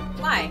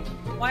 Why?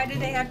 Why do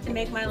they have to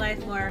make my life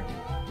more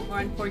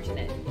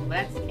unfortunate? Well,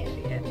 that can't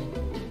be it.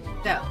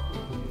 So,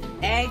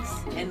 eggs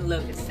and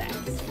locust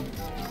eggs.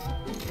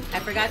 I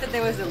forgot that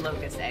there was a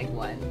locust egg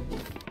one.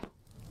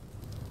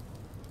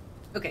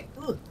 Okay.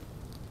 Ooh.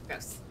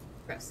 Gross.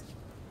 Gross.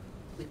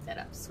 Sweep that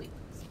up. Sweep.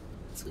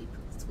 Sweep.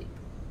 Sweep.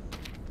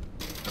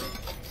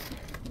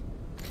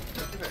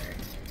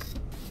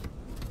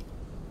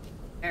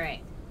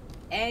 Alright.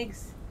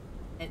 Eggs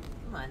and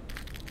come on.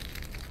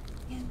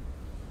 Man,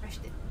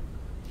 crushed it.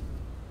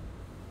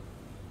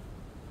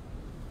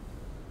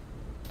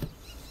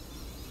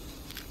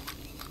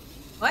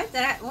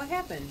 What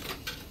happened?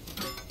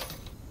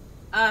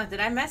 Did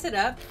I mess it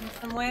up in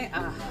some way?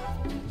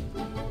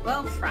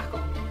 Well,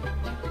 Frackle.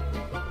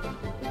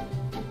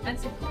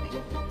 That's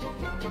annoying.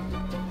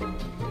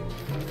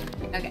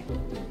 Okay.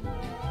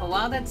 Well,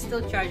 while that's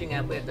still charging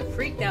up, we have the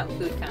freaked out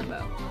food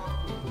combo.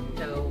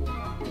 So,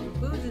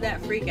 who did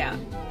that freak out?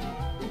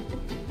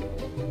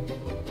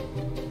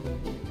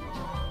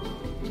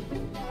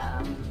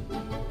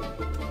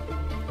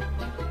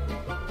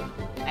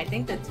 I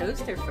think the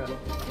toaster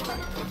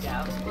freaked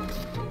out.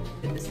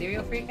 Did the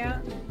cereal freak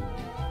out?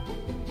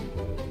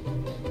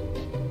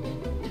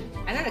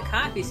 I know the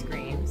coffee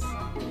screams.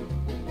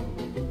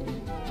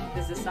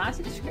 Does the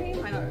sausage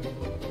scream? I don't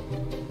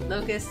know.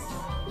 Locust.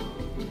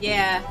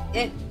 Yeah,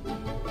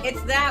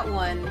 it's that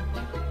one.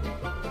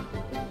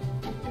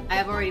 I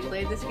have already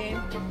played this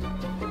game.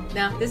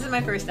 No, this is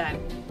my first time.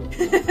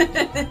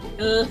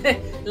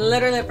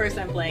 Literally the first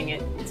time playing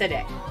it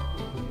today.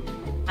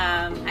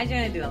 I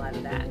generally do a lot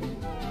of that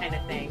kind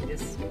of thing,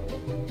 just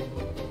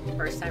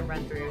first time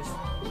run throughs.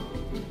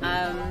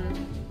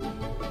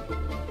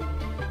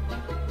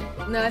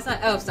 No, it's not.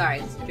 Oh, sorry,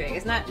 it's Drake.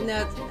 It's not.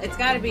 No, it's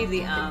got to be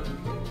the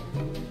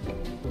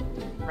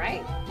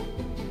right?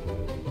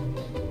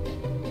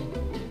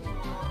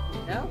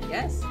 No?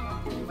 Yes?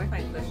 Where's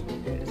my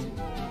question? There it is.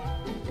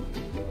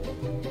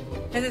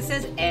 Because it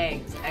says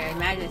eggs. I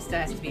imagine it still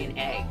has to be an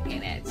egg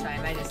in it. So I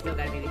imagine it's still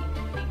got to be the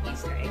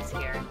Easter eggs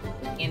here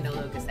and the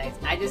locust eggs.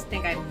 I just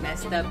think I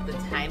messed up the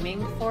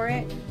timing for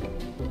it.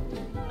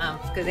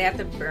 Because they have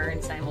to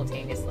burn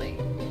simultaneously,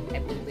 I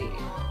believe.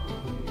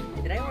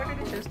 Did I order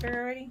the toaster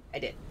already? I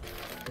did.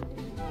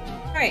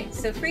 Alright,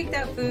 so freaked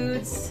out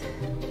foods.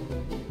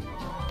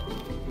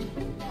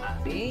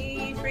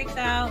 Coffee freaks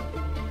out,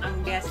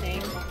 I'm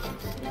guessing.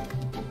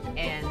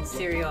 And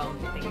cereal, I'm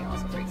thinking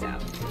also freaks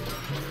out.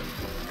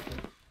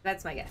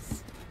 That's my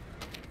guess.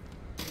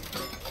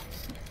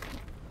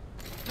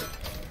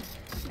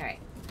 Alright.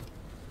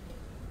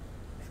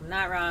 If I'm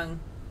not wrong,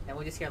 then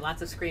we'll just hear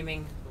lots of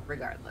screaming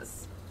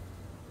regardless.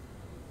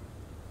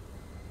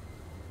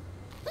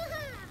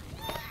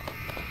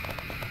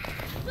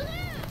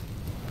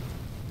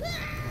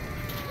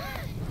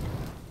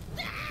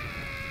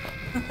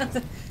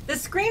 The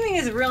screaming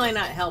is really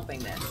not helping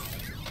this.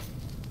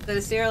 So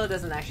the cereal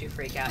doesn't actually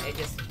freak out, it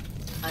just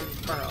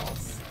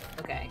unfurls.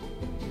 Okay.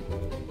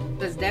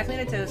 So it's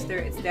definitely the toaster,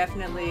 it's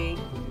definitely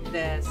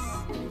this.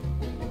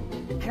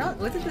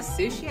 Was it the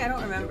sushi? I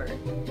don't remember.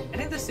 I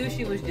think the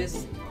sushi was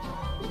just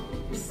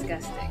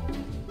disgusting.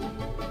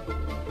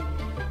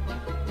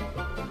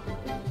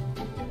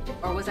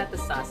 Or was that the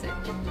sausage?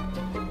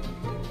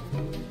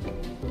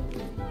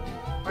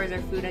 Or is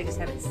there food I just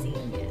haven't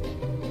seen yet?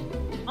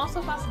 Also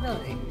a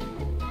possibility.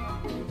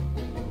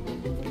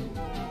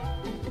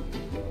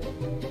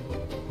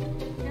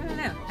 I don't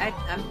know.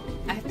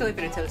 I have to wait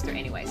for the toaster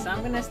anyway, so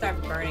I'm gonna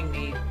start burning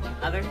the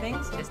other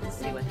things just to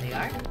see what they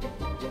are.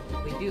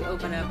 We do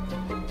open up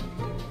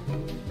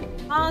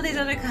all these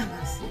other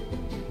combos.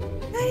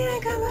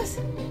 99 combos!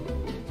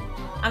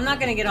 I'm not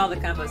gonna get all the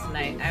combos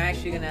tonight. I'm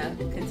actually gonna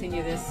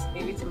continue this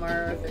maybe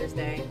tomorrow or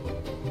Thursday.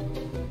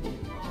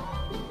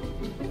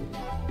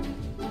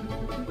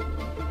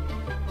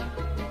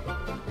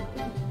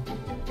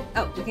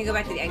 Oh, we can go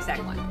back to the egg sack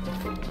one.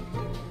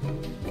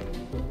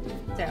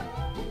 So,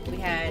 we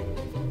had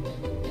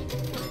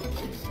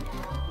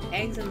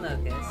eggs and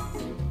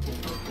locusts.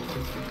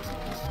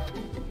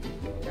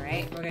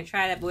 Alright, we're gonna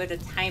try that, but we have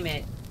to time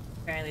it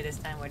apparently this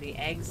time where the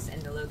eggs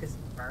and the locusts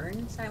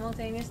burn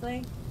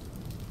simultaneously.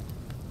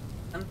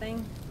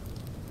 Something.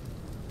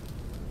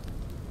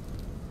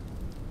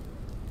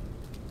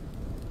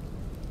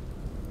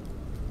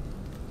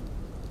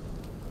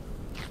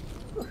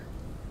 Whew.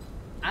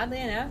 Oddly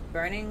enough,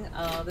 burning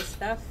all this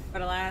stuff for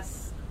the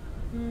last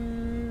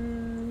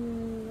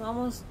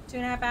almost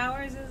 2.5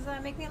 hours is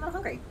making me a little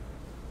hungry.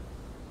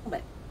 A little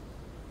bit.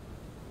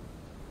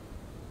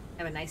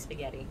 I have a nice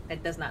spaghetti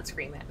that does not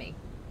scream at me.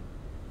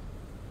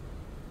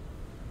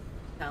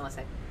 Not unless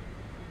I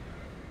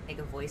make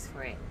a voice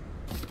for it.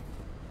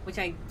 Which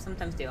I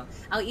sometimes do.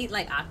 I'll eat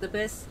like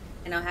octopus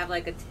and I'll have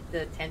like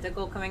the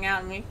tentacle coming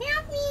out and I'm like,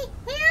 help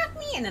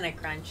me, and then I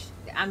crunch.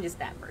 I'm just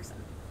that person.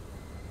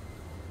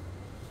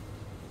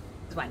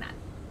 Because why not?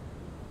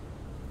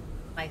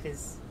 Life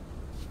is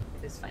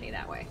funny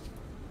that way.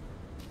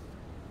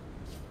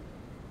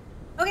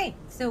 Okay,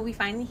 so we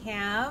finally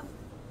have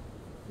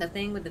the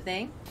thing with the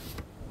thing.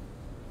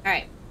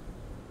 Alright.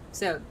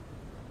 So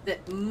the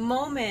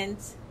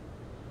moment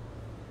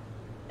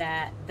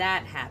that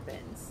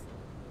happens,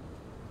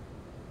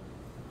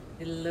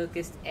 The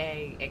locust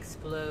egg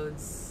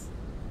explodes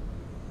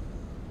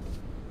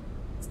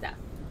stuff.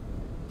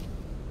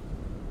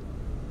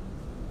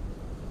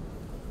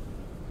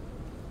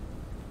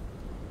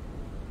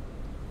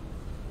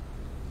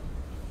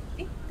 I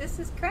think this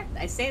is correct.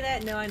 I say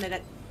that knowing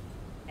that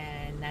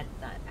and that's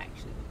not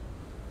actually.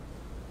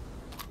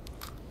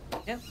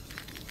 Nope.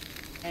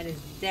 That is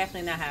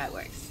definitely not how it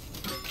works.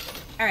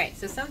 Alright,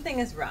 so something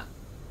is wrong.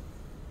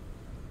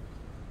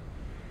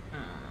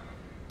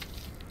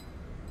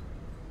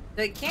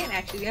 So it can't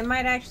actually, it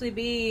might actually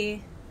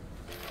be...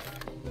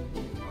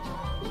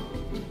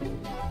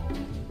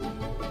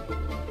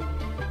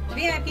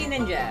 VIP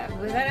Ninja.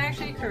 Was that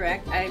actually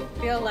correct? I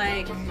feel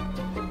like,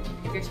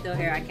 if you're still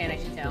here, I can't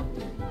actually tell.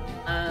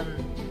 I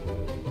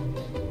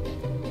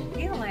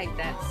feel like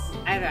that's,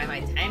 I don't know, my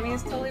timing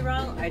is totally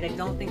wrong. I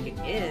don't think it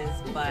is,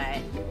 but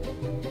I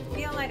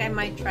feel like I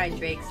might try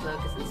Drake's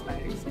Locusts and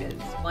Spiders, because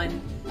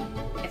one,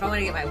 if I want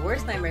to get my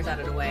worst nightmares out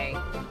of the way,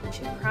 I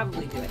should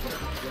probably do it.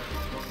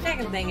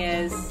 Second thing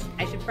is,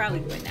 I should probably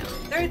do it now.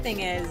 Third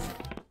thing is,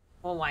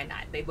 well, why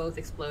not? They both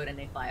explode and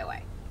they fly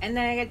away. And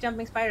then I get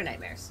jumping spider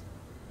nightmares.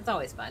 It's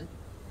always fun.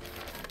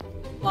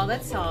 While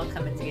that's all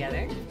coming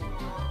together,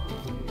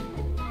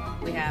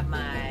 we have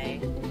my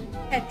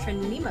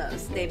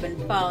Petronemos. They've been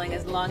falling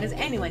as long as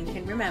anyone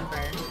can remember.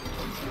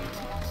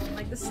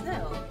 Like the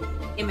snow.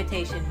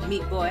 Imitation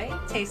Meat Boy.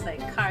 Tastes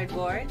like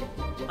cardboard.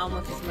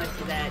 Almost as much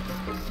as that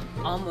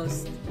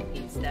almost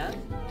meat stuff.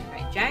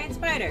 Alright, Giant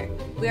Spider.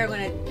 We are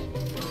going to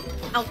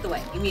out the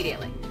way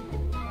immediately.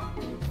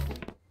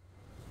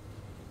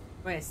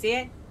 We're going to see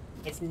it.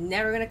 It's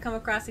never going to come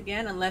across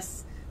again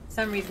unless for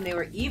some reason they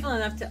were evil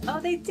enough to... Oh,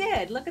 they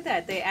did! Look at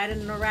that. They added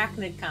an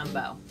arachnid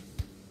combo.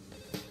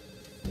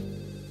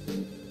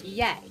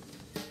 Yay.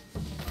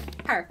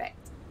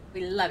 Perfect.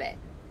 We love it.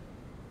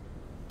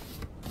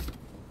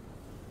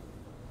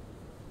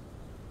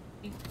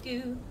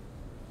 Do.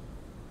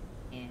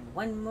 And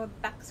one more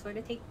box for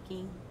the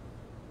taking.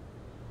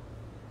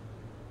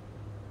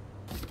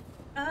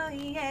 Oh,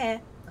 yeah.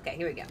 Okay,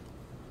 here we go.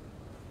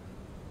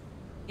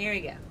 Here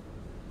we go.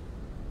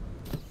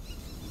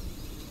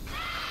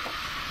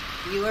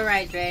 You were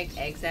right, Drake.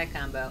 Exact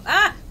combo.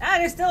 Ah! Ah,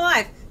 they're still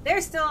alive!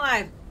 They're still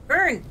alive!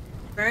 Burn!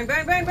 Burn,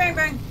 burn, burn, burn,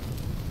 burn!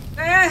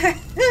 Burn!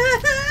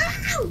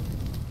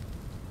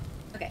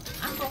 Okay,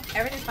 I'm cool.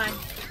 Everything's fine.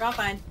 We're all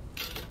fine.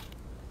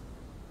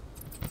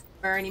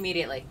 Burn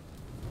immediately.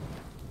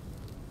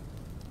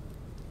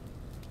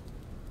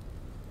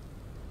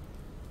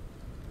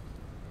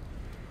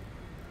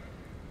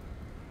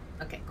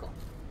 Okay, cool.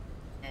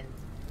 And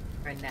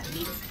burn that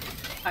meat.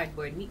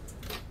 Cardboard meat.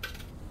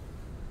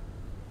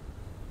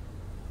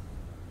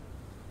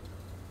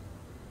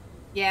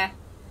 Yeah.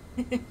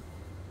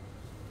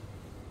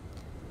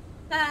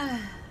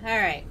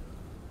 Alright.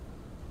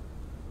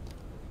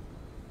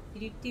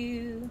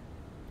 Do-do-do.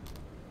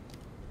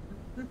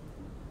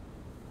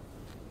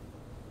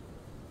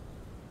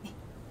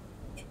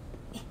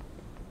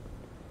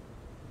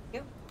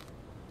 Yep.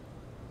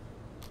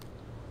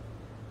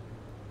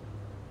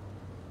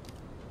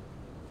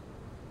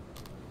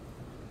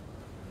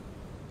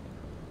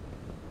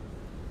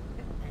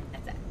 And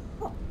that's it.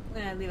 Cool. I'm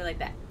gonna leave it like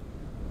that.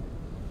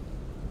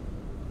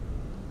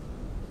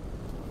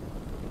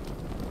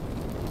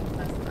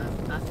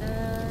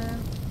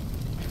 Awesome.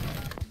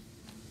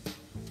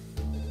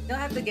 You'll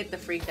have to get the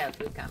freaked out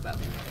food combo.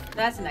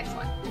 That's the next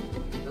one.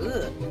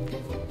 Ugh.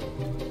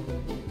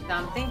 So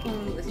I'm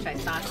thinking, let's try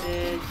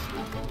sausage,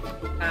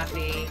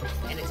 coffee,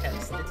 and a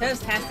toast. The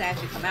toast has to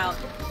actually come out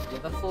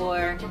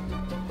before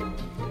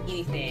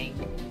anything.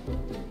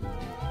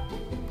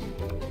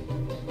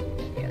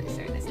 Fairly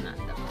certain it's not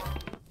though.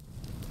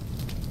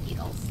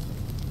 Beetles.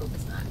 Hope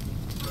it's not.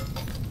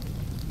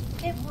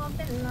 It won't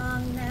be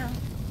long now.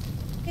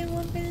 It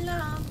won't be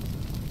long.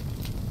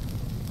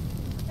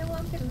 It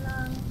won't be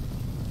long.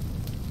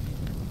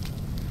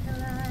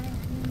 Till I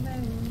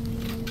remember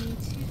you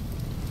too.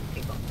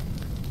 Okay, cool.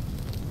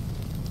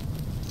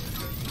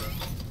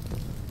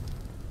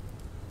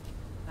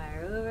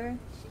 Fire over.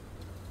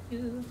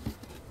 Shoot.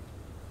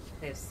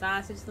 They have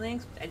sausage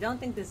links. I don't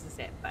think this is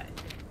it, but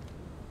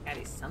gotta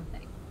be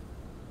something.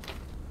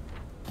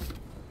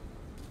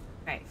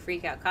 Alright,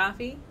 freak out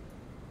coffee.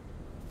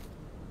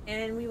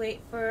 And we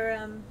wait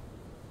for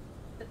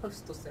the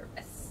postal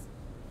service.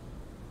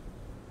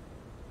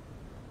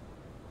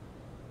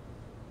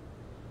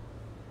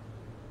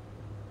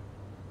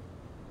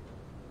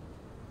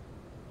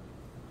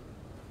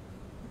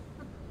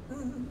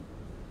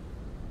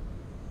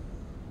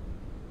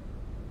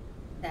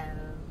 So,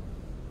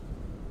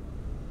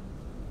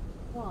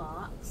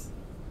 what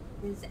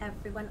is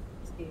everyone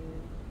up to?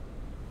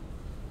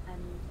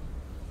 I'm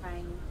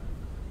trying,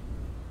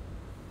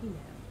 you know,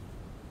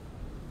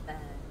 the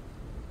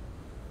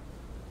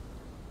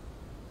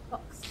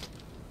box,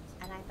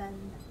 and I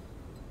burned them.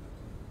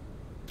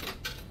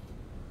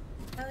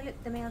 Oh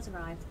look, the mail's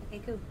arrived.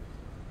 Okay, cool.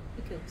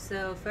 Cool.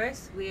 So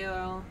first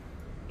we'll,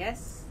 I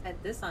guess,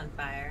 set this on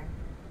fire.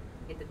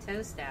 Get the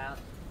toast out.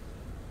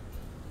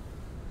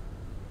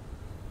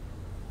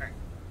 Burn.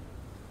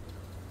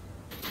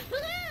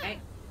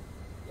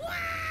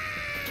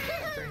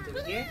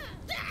 Here.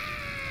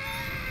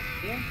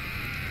 Here.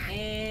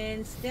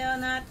 And still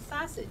not the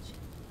sausage.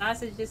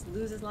 Sausage just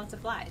loses lots of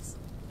flies.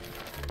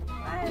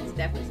 That's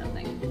definitely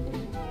something.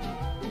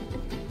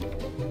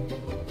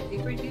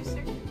 Big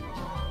reducer.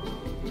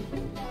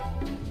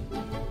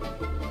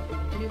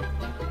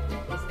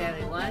 It's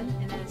definitely one,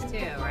 and then it's two,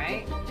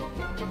 right?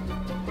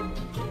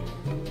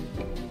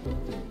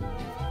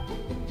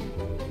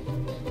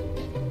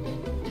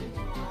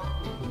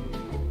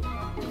 I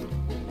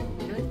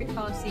don't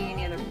recall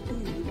seeing any other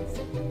foods.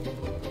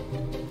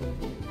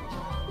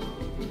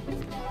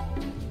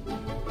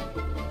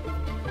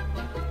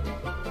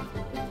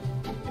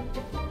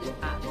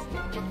 Just pops.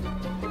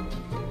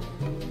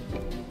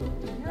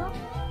 No,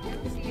 I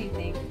don't see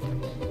anything.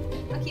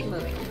 I'll keep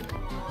moving.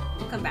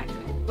 We'll come back to it.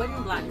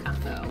 Wooden block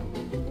combo.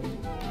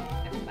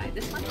 Let's buy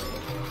this one.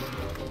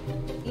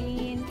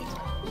 And this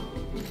one.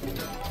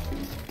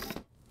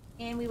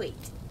 And we wait.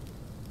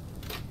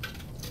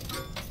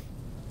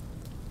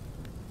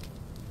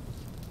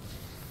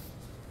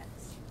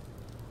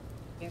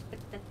 Here, put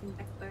that in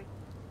backboard.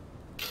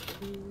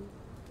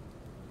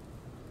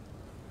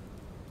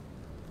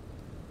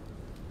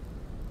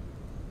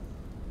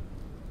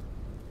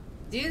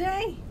 Do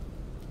they?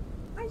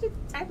 Why'd you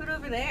type it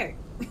over there?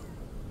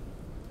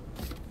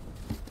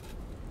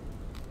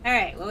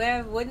 Alright, well we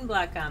have wooden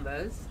block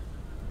combos.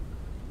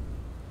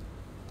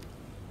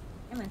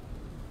 Come on.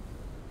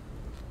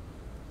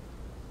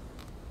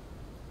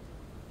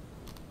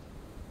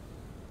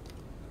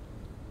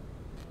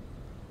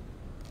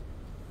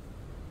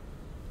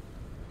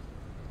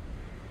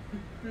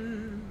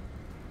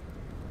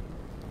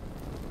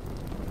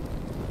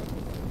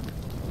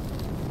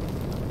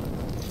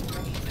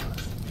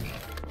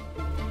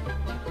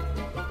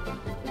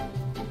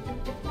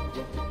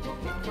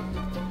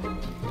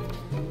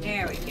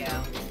 There we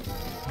go.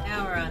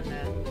 Now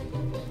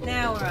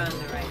we're on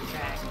the right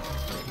track.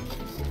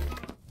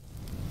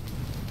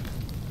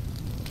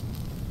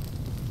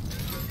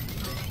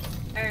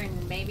 Burn,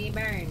 baby,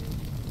 burn.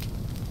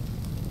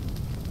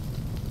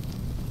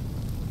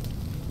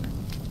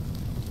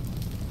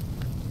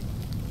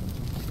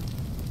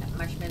 Got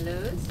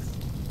marshmallows.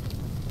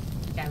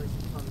 That was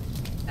on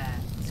the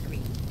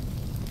screen,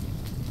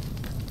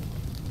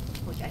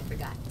 which I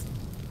forgot.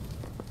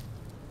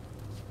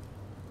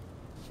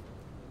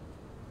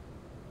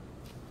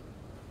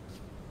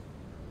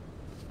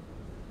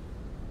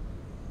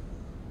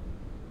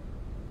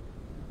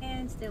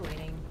 And still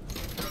waiting.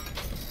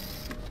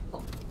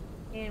 Cool.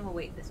 And we'll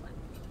wait this one.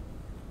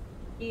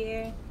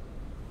 Here.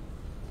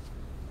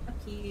 Up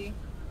here.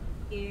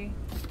 Here.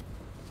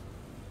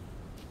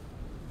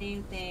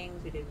 Same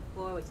things we did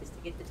before, which is to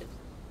get the tips.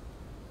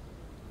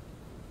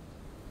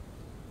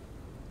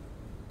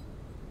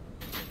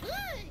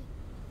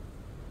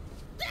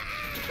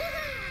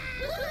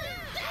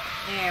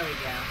 There we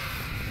go.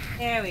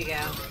 There we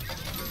go.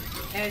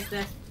 There's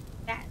the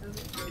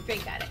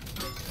drink got it.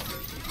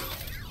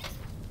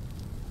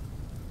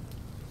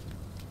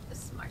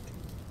 Smart.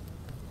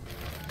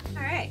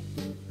 Alright.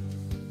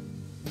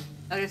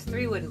 Oh, there's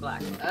 3 wooden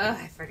blocks. Oh,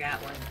 I forgot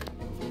one.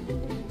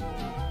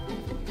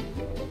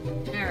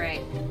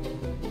 Alright.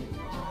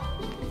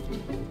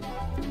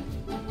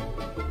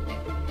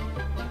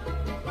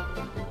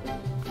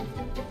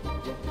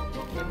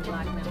 Wooden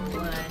block number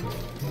 1.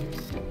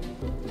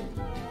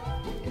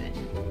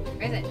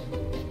 Where is it?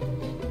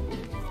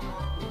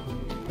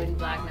 Wooden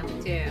block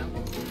number 2.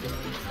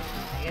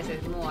 I guess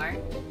there's more.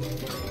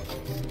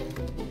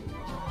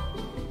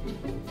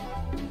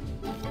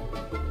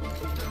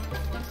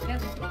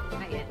 Nope,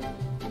 not yet.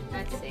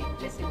 Let's see.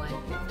 Missing one.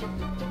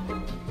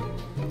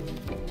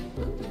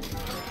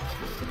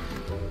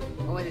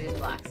 Or was it just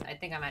blocks? I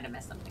think I might have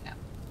messed something up.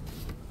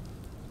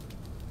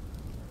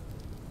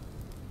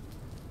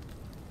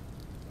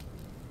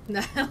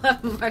 I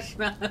love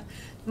Marshmallow.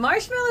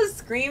 Marshmallow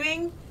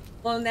screaming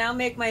will now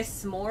make my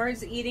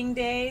s'mores eating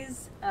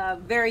days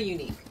very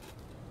unique.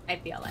 I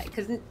feel like.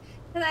 Because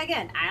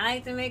again, I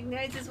like to make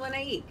noises when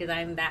I eat because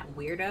I'm that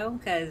weirdo.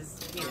 Because,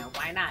 you know,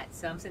 why not?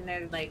 So I'm sitting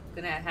there like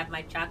going to have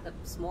my chocolate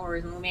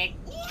s'mores and make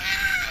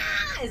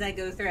as I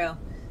go through.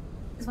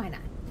 Because why not?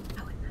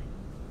 Oh, why not?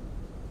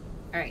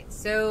 Alright,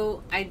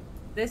 so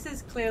this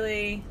is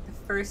clearly the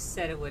first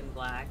set of wooden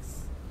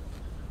blocks.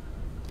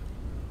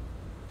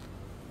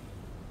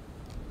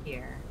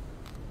 Here.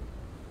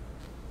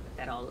 Put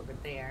that all over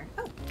there.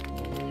 Oh.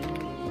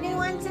 Who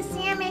wants a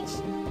sandwich?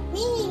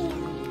 Me!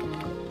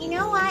 You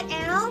know what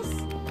else?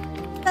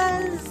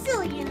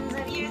 Bazillions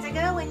of years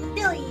ago, when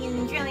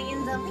billions,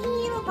 trillions of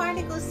little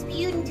particles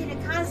spewed into the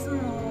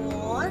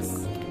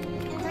cosmos,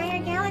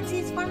 entire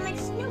galaxies formed like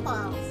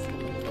snowballs.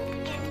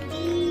 And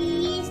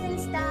distant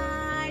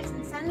stars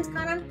and suns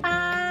caught on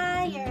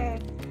fire.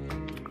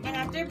 And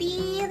after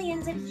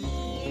billions of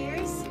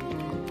years,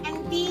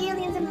 and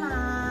billions of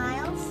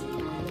miles,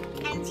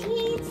 and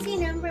teensy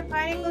number of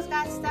particles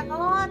got stuck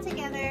all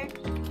together,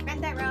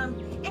 read that wrong,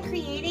 and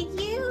created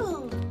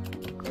you.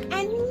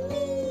 And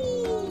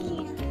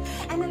me.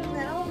 And a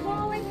little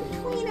wall in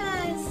between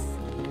us.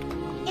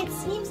 It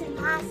seems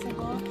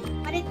impossible,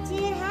 but it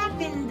did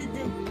happen.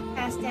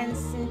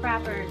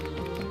 proper.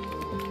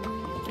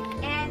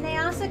 And they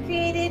also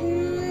created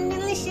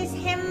delicious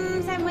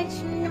ham sandwich.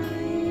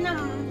 Num,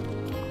 num.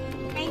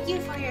 Thank you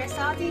for your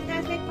salty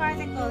cosmic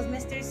particles,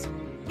 Mr.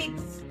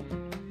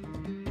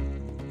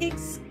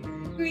 Pixgree.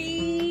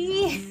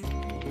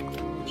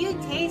 You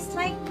taste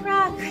like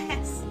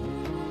progress.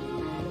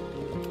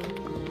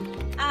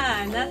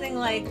 Ah, nothing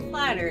like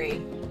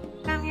flattery.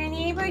 From your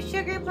neighbor,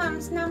 sugar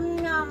plums. Num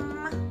num.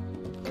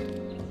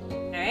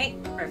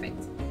 Alright,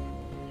 perfect.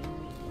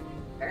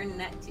 Burn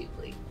that too,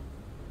 please.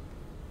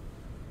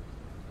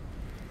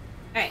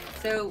 Alright,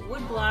 so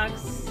wood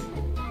blocks.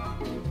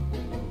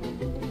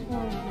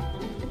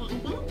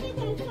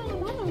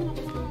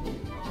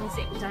 Let's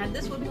see. So I have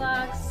this wood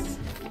blocks.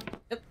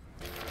 Oop.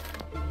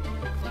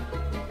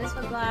 This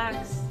wood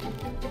blocks.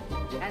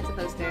 That's a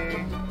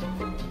poster.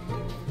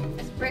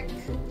 That's brick.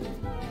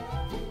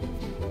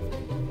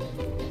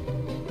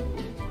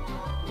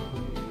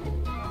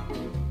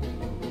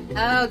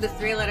 Oh, the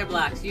 3-letter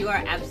blocks. You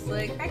are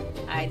absolutely correct.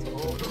 I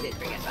totally did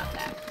forget about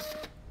that.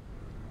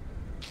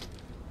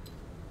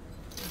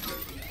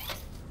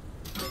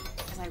 I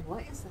was like,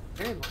 what is the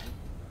third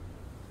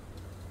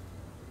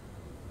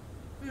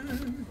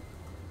one?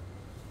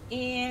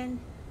 And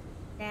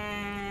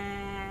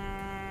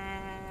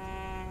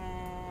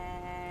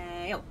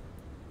oh.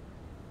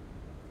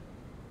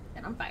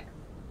 Then I'm fire.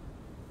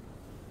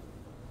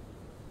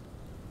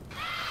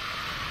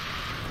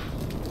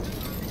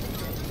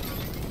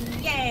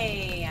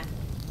 Yay!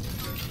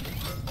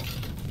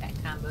 That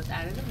combo's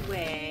out of the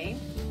way.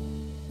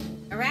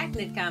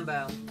 Arachnid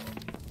combo.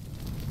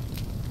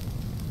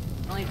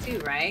 Only 2,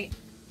 right?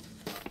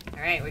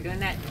 Alright, we're doing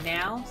that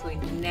now, so we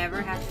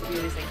never have to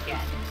do this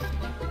again.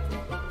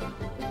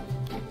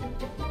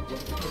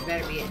 This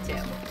better be it,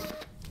 too.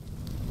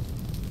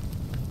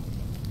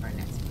 Or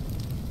next one.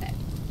 Okay.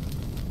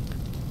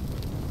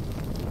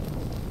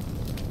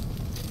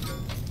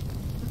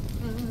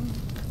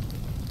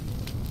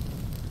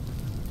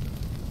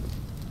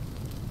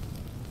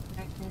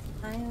 Darkness,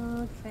 my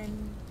old friend.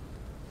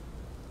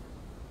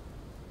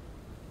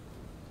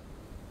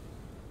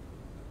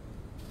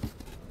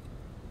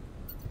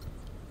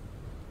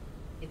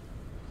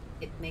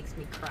 It makes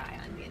me cry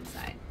on the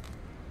inside.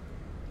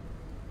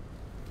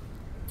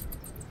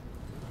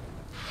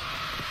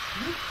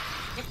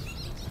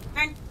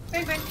 Burn,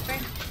 burn, burn,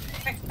 burn,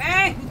 burn,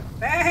 burn,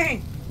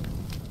 burn!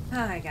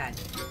 Oh my god.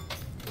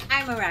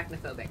 I'm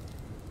arachnophobic.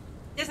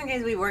 Just in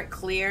case we weren't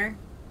clear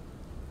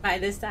by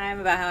this time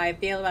about how I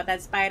feel about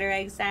that spider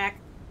egg sack.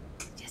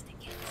 Just in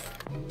case.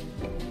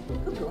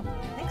 Cool, cool.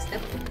 Next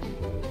up,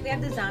 we have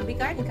the zombie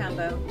garden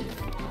combo.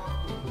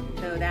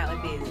 So that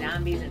would be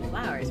zombies and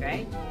flowers,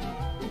 right?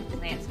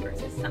 Plants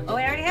versus oh,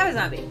 I already have a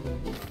zombie.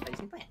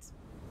 Using plants.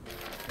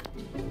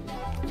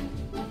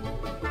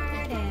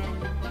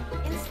 Garden.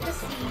 It's the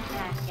seed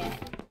packet.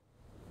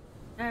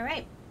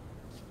 Alright.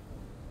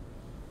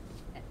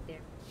 Got the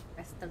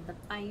rest of the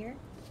fire.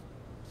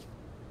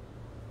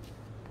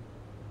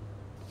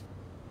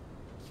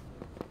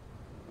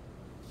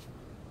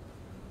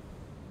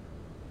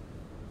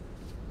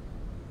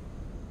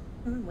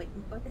 I'm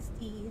waiting for the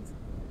seeds.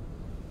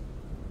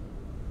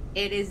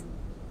 It is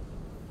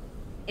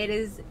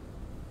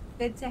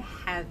good to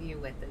have you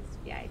with us,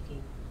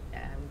 VIP.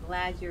 I'm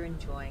glad you're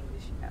enjoying the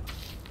show.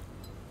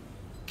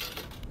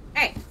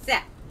 Alright, so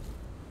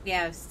we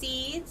have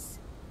seeds,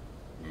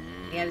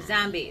 we have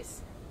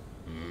zombies.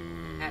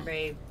 Not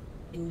very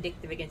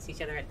vindictive against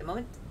each other at the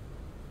moment.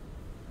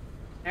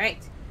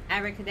 Alright,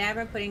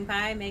 abracadabra, pudding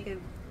pie, make a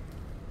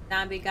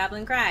zombie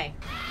goblin cry.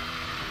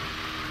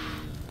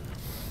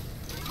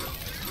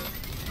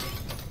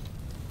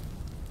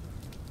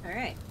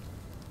 Alright.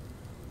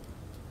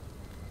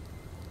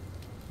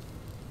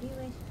 You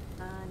wish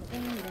on a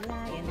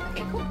dandelion.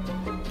 Okay, cool.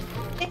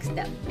 Next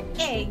up,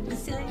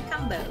 excellent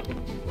combo.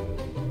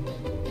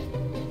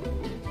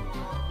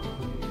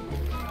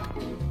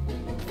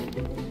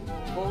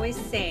 Always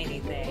say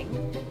anything.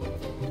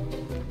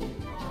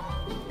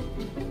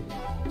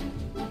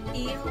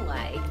 Feel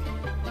like.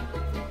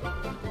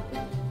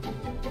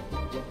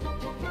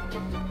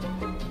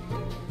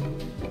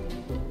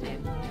 I'm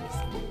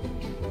missing.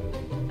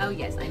 Oh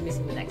yes, I'm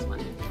missing the next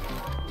one.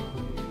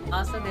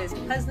 Also, there's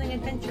puzzling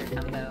adventure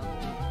combo.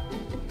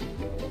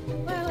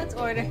 Well, let's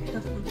order.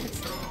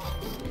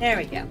 There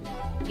we go.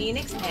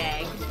 Phoenix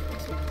egg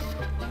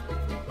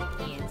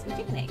and some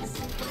chicken eggs.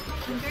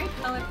 Some very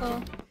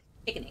colorful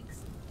chicken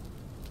eggs.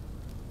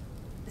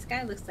 This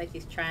guy looks like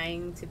he's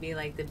trying to be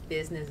like the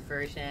business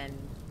version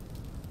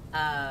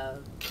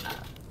of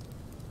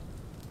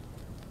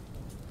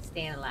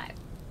Staying Alive,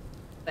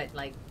 but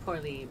like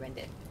poorly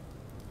rendered.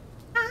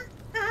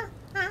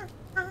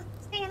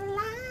 Staying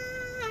alive.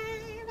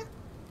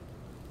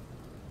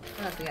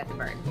 What else we got to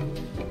burn?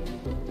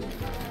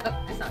 Oh,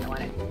 that's not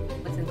what I wanted.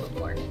 What's in book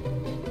 4?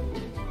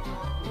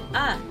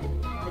 Ah,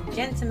 The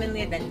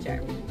Gentlemanly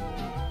Adventure.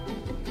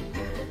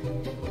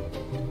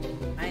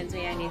 Reminds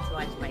me I need to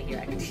watch My Hero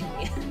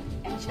Academia.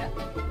 Catch up.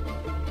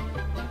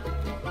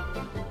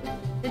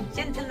 The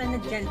Gentlemanly an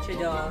adventure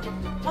doll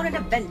on an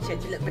adventure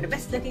to look for the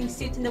best looking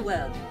suit in the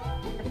world.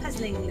 A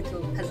puzzling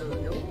little puzzle,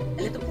 no?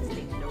 A little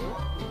puzzling, no?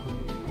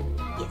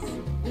 Yes,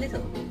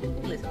 little.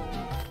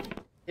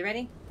 You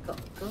ready? Go.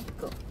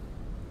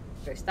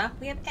 First off,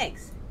 we have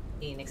eggs.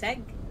 Phoenix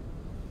egg.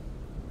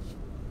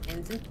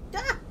 And some,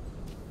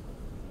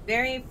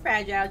 very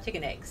fragile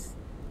chicken eggs.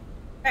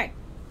 Alright.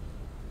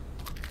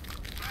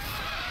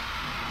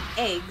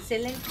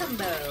 Excellent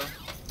combo.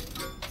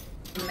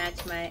 To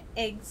match my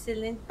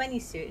excellent bunny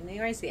suit in the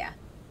Eurasia.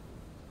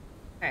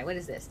 Alright, what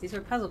is this? These were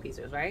puzzle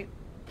pieces, right?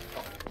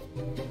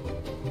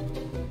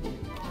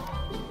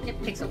 Yep,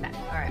 pixel pack.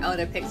 Alright, oh,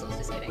 they're pixels,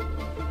 just kidding.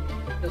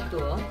 So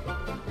cool.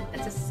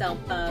 That's a cell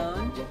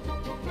phone.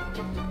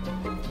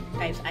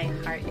 Types I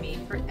heart me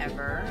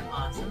forever.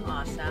 Awesome.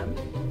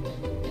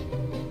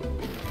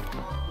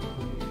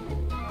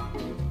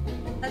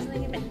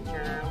 Puzzling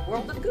adventure.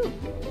 World of Goo.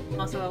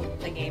 Also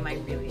a game I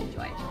really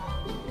enjoy.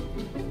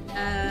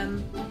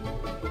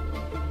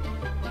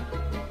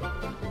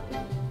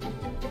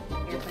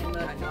 Airplane mode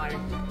underwater.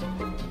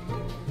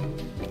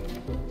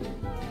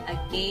 A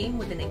game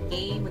within a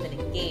game within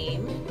a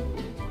game.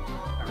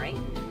 Alright.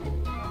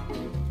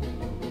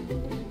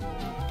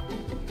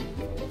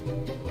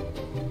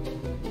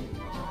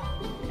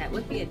 That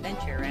would be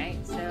adventure, right?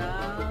 So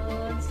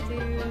let's do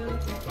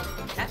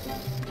that.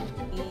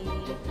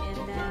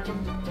 And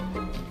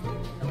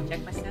double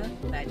check myself,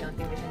 but I don't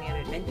think there's any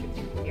other adventure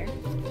things here.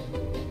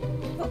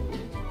 Cool.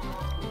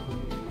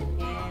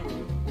 And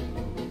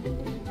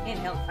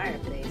handheld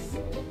fireplace.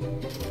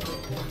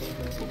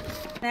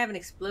 I haven't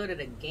exploded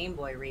a Game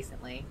Boy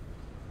recently.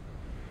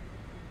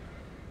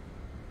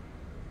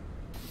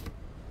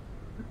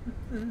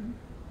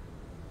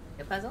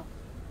 A puzzle?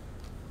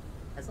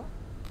 Puzzle?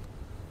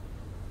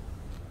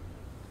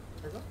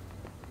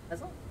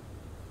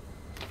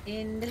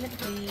 In the little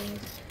thing.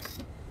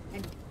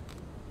 And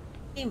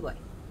Game Boy.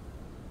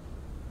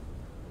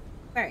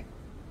 Alright.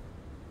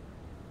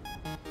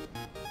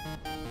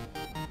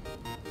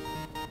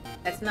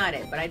 That's not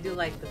it, but I do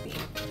like the theme.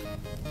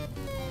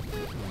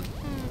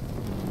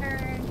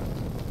 Turn.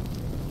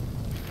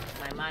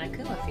 My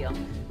Monokuma feel.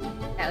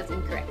 That was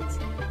incorrect.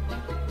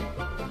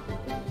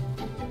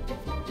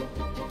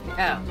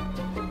 Oh.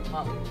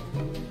 Well.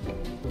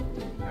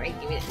 Alright,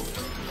 give me this.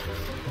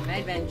 My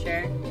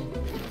adventure.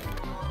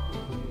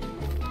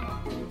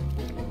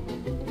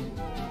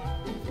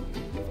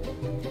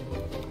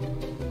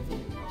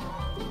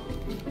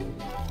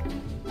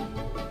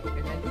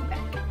 Here's my glue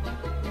pack.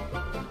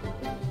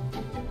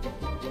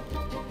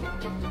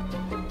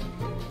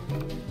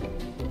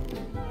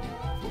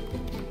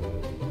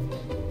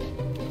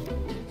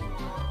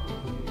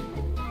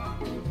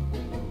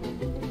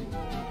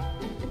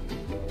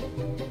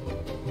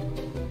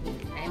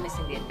 I'm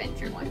missing the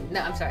adventure one. No,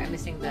 I'm sorry, I'm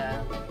missing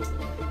the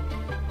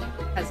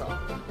puzzle.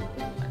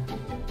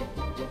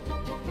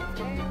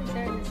 I'm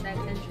certain it's that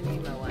Adventure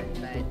Nemo one,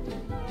 but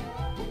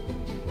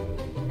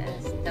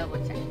let's double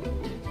check.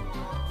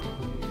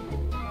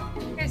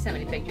 There's so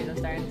many pictures I'm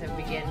starting to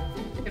begin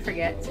to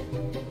forget.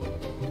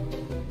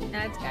 No,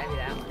 it's gotta be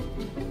that one.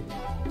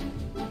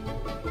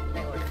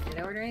 Did I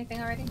order anything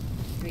already?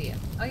 Who are you?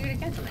 Oh, you're the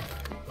gentleman.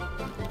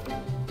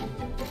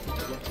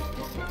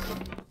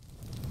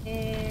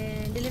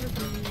 And deliver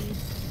please.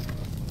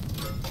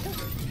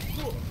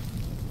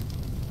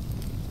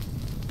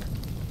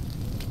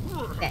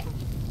 Okay.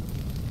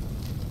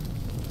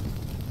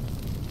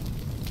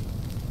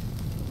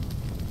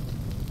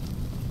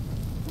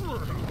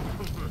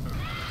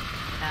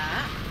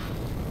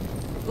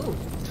 Ooh.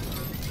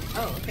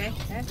 Oh, okay.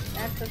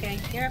 That's okay.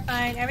 You're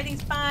fine.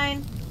 Everything's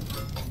fine.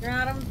 You're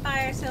not on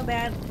fire so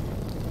bad.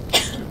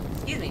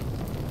 Excuse me.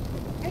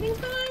 Everything's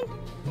fine.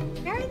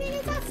 Everything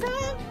is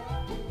awesome.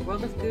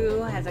 World of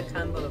Goo has a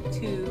combo of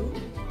 2.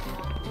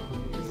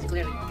 This is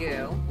clearly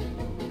Goo.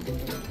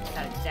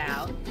 Without a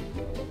doubt.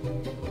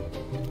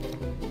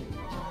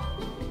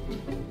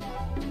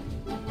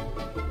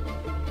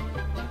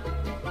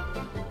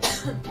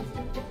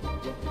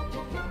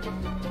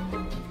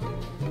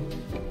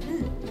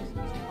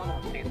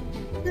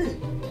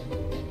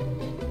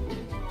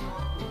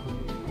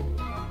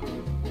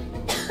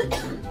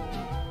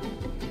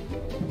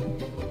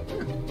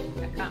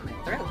 That caught my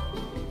throat.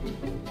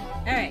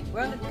 Alright,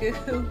 World of Goo.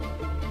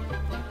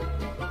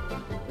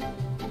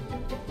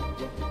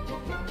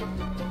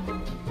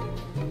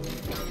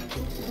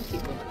 We'll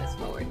keep moving this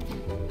forward.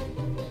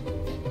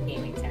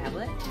 Gaming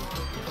tablet.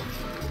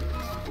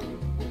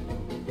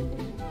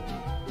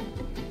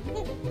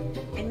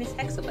 And Miss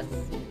Hexabus.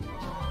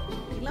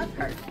 We love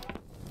her.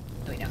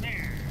 No, we don't.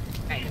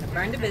 Alright, I'm gonna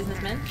burn the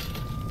businessman.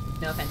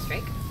 No offense,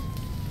 Drake.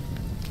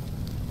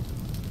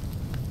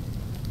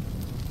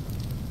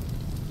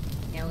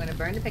 And we're gonna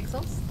burn the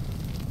pixels.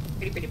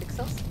 Pretty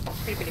pixels.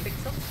 Pretty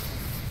pixels.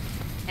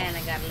 And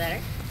I got a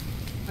letter.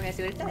 We're gonna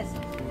see what it says.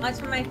 Oh, it's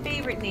from my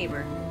favorite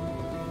neighbor.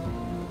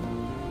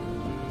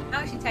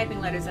 How is she typing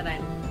letters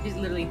that she's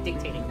literally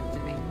dictating them to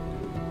me?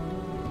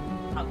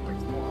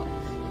 Hogwarts moral.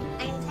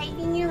 I'm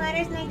typing your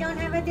letters and I don't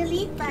have a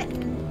delete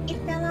button. It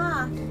fell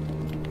off.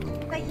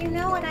 But you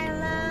know what I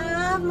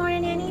love more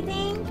than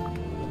anything?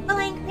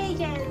 Blank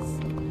pages.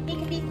 They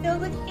can be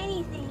filled with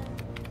anything.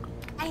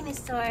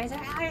 Dinosaurs,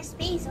 or outer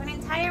space, or an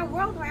entire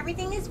world where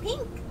everything is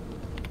pink.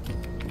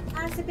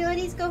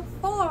 Possibilities go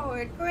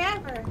forward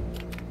forever,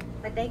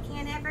 but they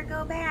can't ever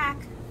go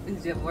back.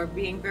 We're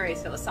being very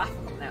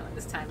philosophical now at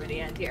this time of the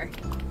end here.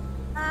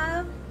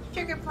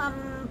 Sugar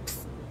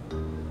plums.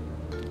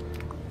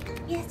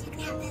 Yes, you can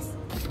have this.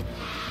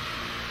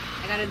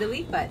 I got a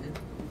delete button.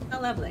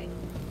 How lovely.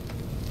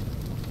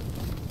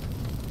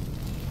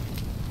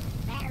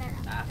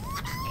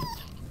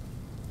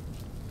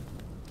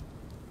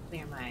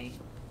 Clear my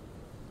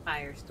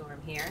firestorm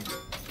here.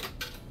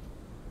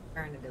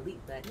 Turn the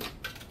delete button.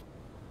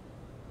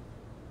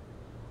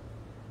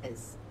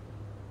 Is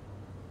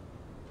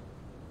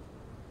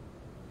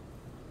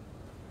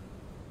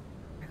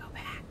go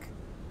back.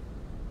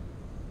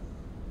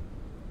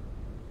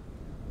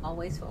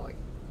 Always forward.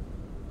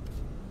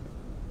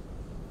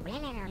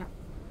 Well,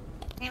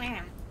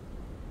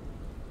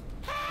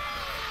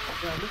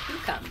 the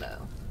food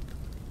combo.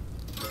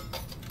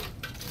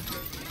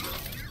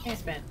 I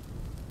spent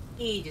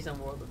ages on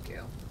World of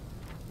Goo.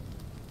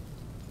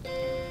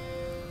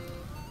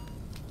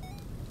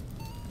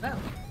 Oh.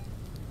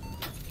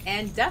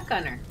 And Duck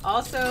Hunter.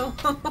 Also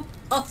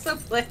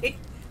played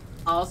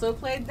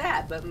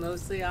that, but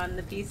mostly on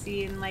the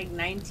PC in like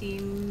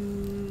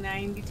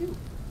 1992.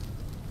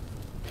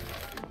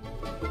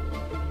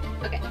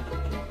 Okay.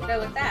 So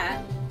with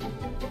that,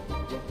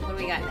 what do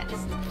we got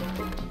next?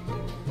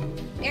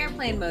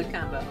 Airplane mode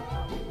combo.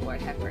 Oh,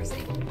 Lord have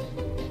mercy.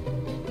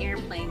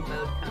 Airplane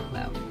mode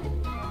combo.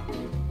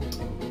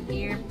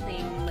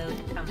 Airplane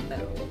mode combo.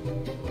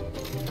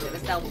 We have a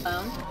cell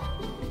phone.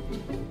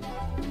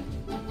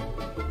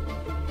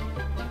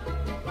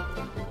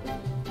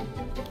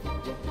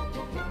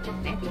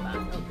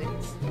 Antibot. Oh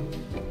goodness.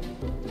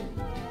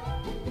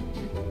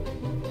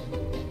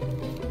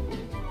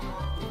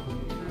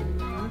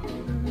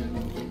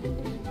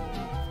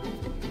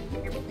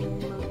 Airplane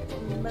mode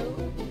combo.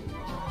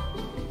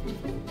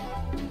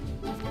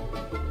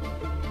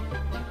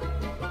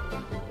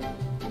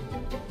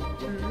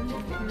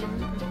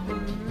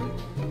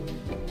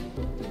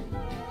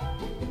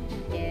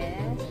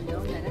 Yes, no,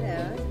 none of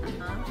those.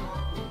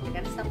 I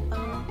got a cell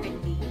phone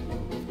ready.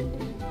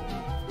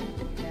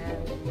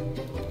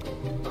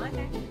 All I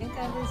can think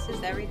of is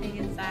just everything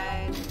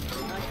inside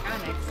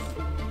electronics.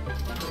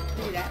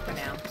 Do that for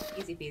now.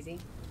 Easy peasy.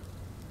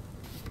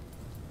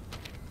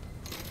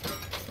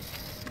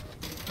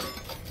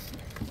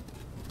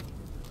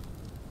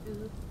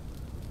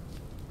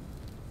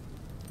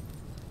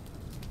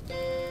 I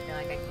feel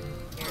like I can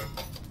hear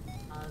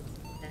all of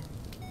the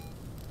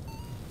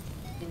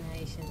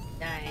simulations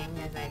dying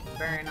as I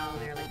burn all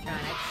their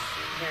electronics.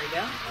 There we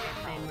go.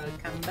 Airplane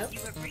mode combo. You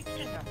have reached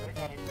a number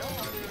that is no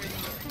longer in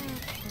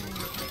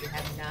use. You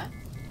have not.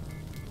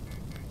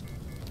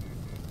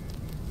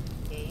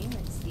 Okay,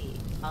 let's see.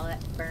 All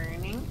that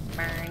burning.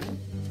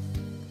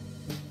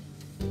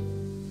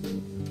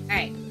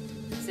 Alright,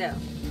 so.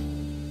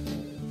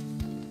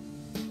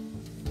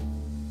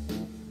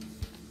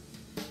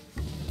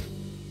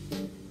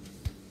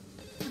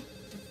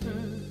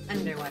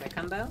 Underwater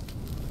combo.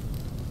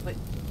 Wait,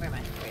 where am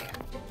I? There we go.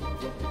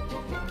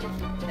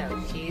 So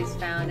she's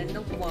found in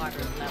the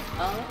water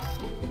level.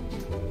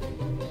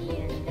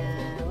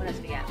 And what else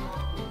we got?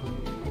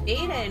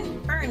 Little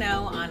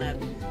Inferno on a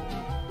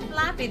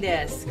floppy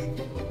disk.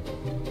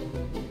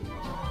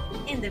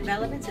 In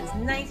development since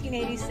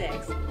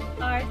 1986.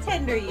 Our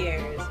tender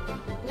years.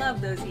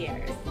 Love those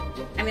years.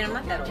 I mean, I'm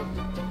not that old.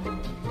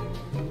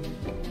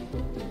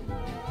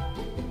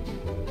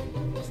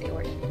 We'll see it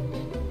work.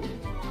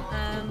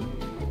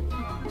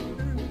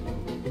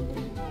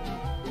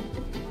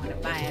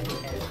 Buy it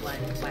because one,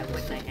 why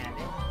wouldn't I have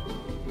it?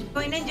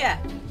 Boy Ninja!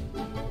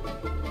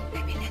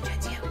 Baby Ninja,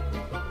 it's you.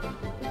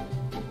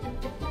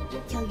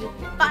 Kill you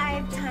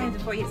 5 times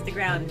before he hits the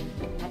ground.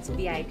 That's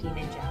VIP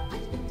Ninja.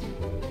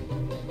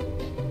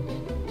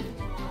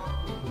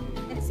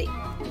 Let's see.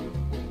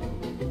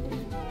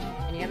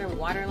 Any other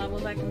water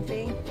levels I can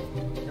see?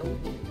 Nope.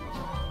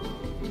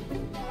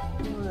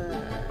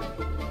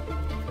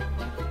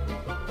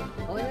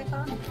 What was it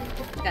called?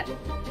 Got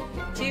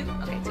 2?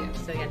 Okay, 2.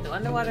 So you got the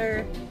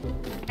underwater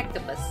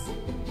octopus.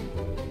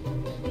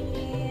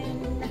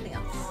 And nothing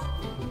else.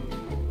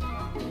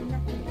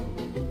 Nothing.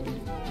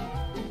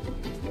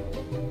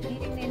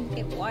 Anything to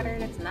indicate water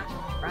that's not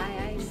dry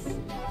ice?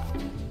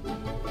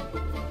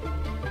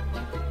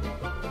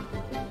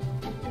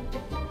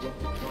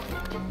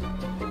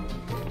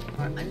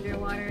 Or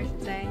underwater, I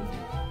should say.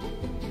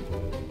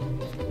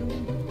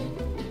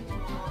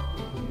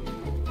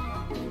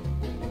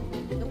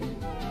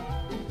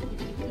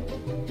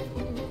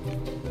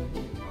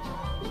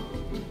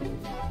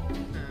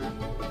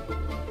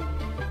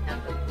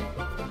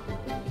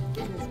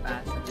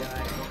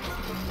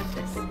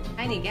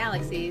 Tiny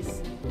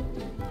galaxies.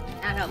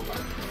 Not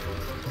helpful.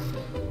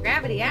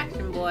 Gravity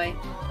action, boy.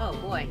 Oh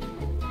boy.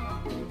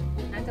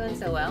 Not doing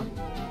so well.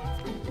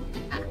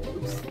 Ah,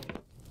 oops.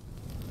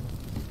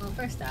 Well,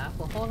 first off,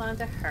 we'll hold on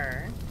to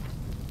her.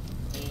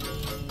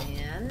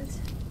 And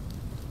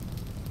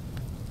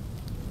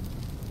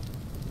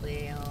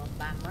we'll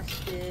buy more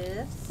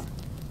stuffs.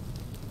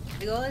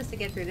 The goal is to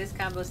get through this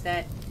combo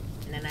set,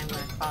 and then I'm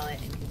going to call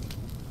it and continue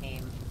the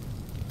game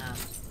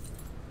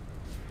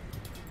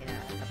in a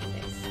couple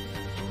days.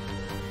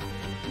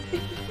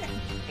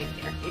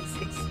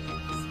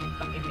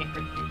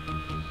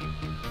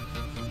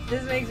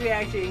 This makes me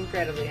actually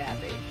incredibly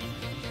happy.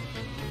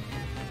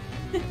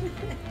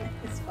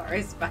 As far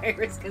as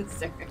fire is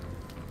concerned.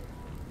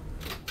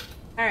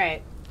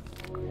 Alright.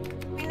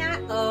 We're not.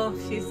 Oh,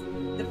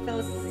 the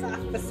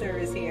philosopher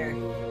is here.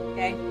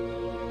 Okay?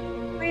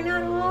 We're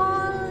not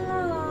all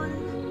alone.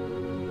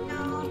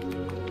 No.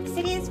 The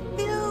city is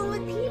filled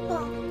with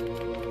people.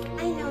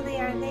 I know they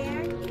are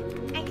there.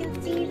 I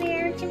can see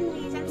their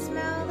chimneys and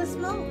smell the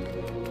smoke.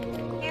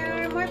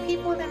 There are more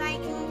people than I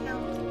can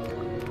count.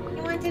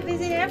 I want to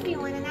visit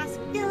everyone and ask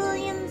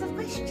billions of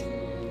questions.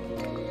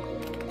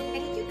 Where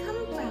did you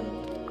come from?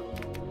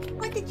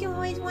 What did you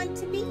always want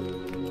to be?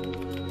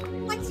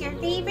 What's your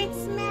favorite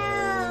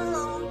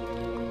smell?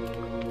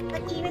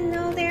 But even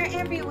though they're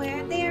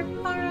everywhere, they're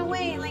far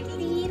away like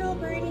little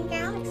burning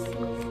galaxies.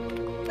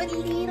 With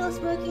little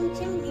smoking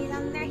chimneys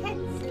on their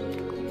heads.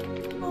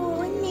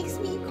 Oh, it makes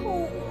me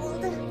cold.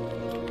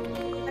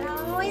 But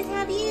I'll always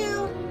have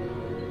you.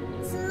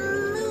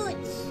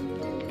 Smooch.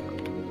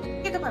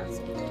 Get the bubbles.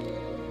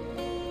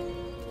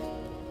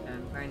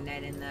 Burn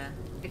that in the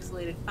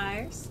pixelated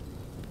fires.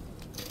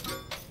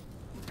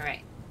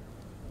 Alright.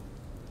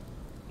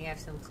 We have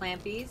some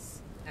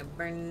clampies. I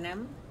burn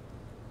them.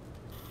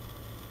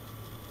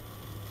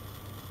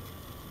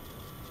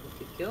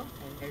 Cool.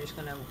 And they're just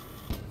gonna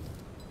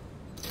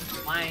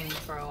whine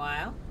for a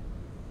while.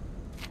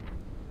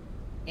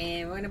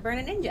 And we're gonna burn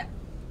a ninja.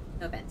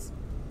 No offense.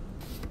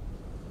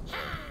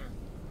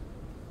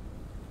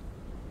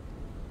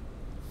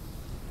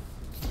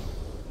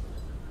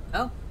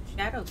 Oh,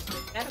 shadow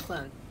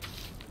clone.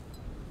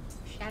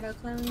 Shadow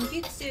clone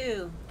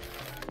jutsu.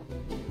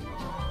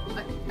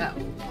 What? Oh.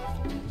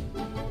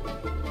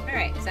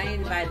 Alright, so I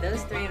need to buy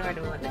those 3 in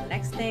order to want the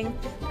next thing,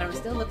 but I'm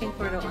still looking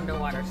for the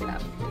underwater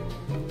stuff.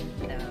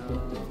 So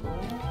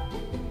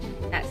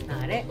that's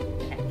not it.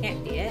 That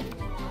can't be it.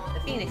 The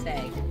phoenix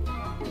egg.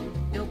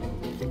 Nope.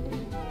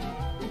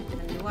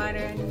 Underwater.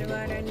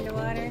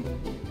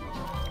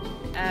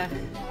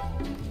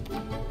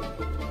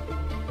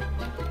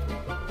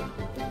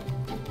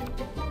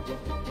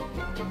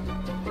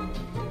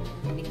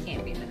 It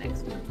can't be the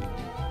next one.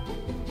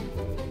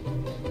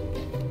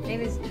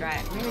 Maybe it's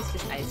dry. Maybe it's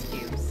just ice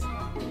cubes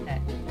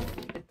that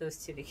put those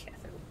two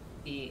together.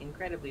 Would be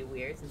incredibly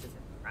weird since it's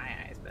dry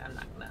ice, but I'm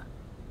not gonna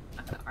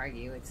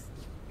argue. It's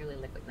really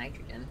liquid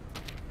nitrogen.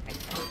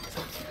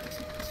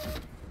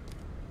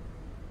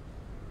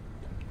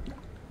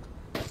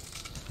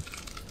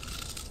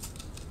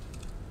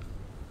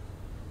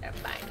 They're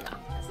fine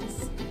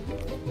octopuses.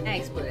 I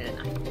exploded an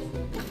octopus.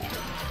 Okay.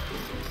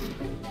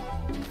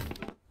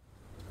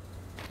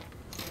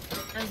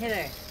 Come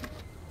hither.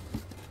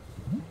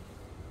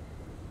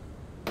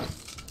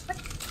 What?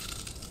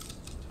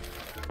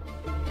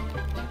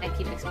 I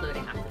keep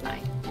exploding octopi.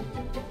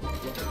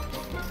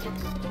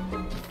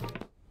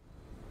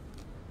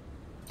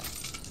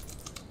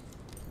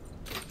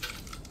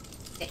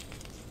 Okay.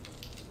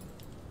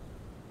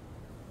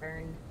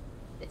 Burn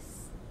this.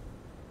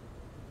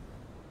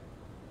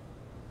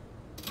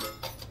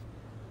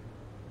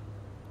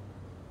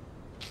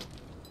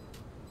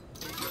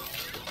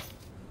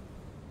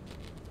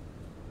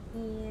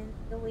 And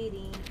still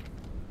waiting.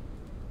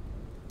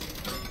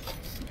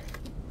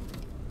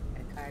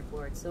 Got a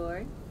cardboard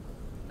sword.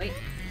 Wait.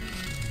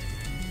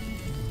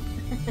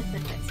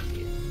 That's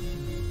cute.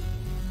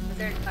 Was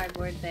there a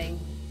cardboard thing?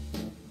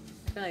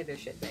 I feel like there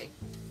should be.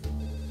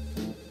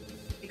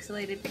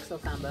 Pixelated pixel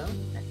combo.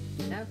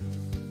 That's enough.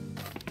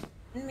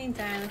 In the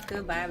meantime, let's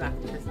go buy a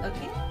octopus.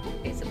 Okay.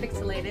 Okay, so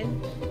pixelated.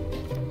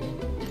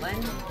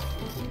 1.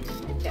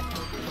 Yeah.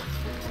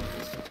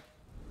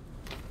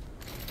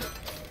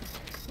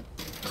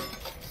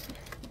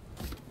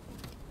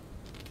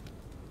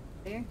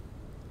 There.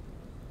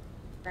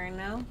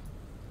 Inferno.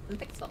 And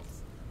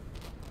pixels.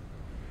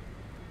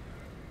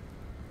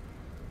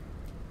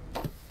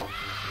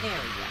 There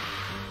we go.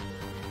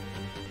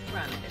 We're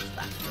on a good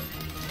spot.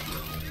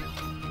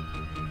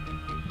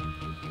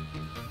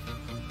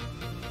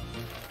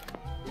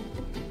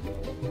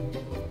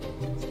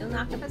 Still an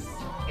octopus?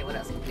 Okay, what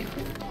else can we do?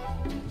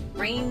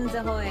 Brains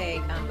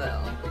ahoy combo.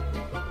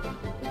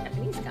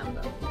 Japanese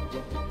combo.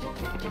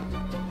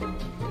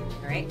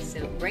 Alright,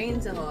 so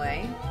Brains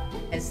ahoy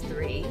has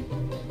 3.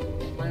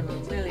 One of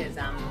them clearly a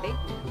zombie.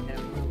 I'm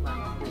gonna move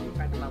on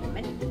for the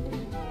moment.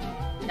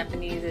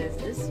 Japanese is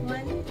this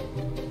one.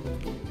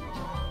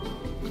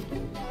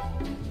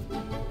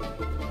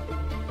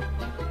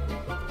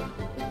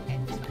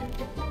 And this one.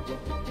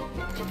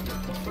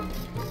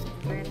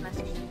 Where's my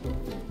sushi?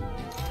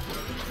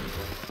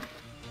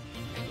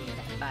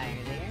 That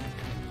fire there.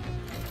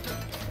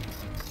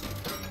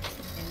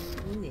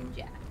 And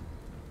ninja.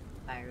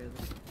 Fire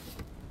over.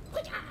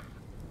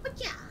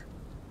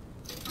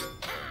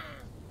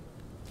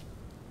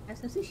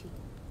 some sushi.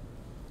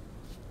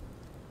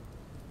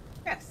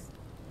 Gross.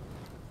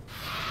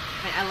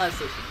 I mean, I love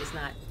sushi. It's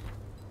not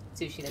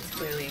sushi that's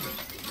clearly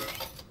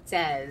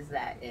says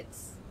that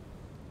it's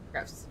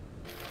gross.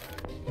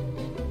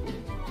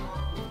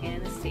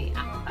 And let's see,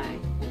 apple pie.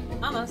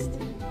 Almost.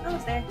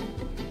 Almost there.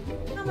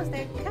 Almost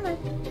there. Come on.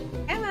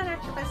 Come on,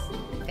 octopus.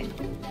 Okay.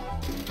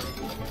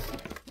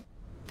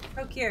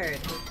 Procured.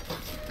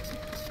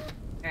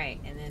 Alright,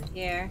 and then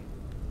here.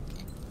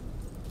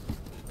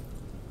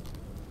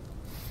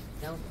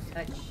 Don't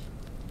touch.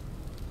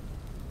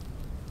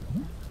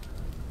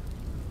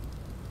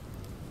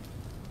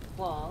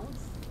 Walls.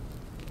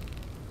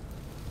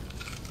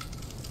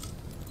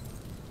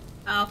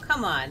 Oh,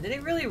 come on. Did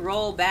it really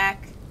roll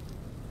back?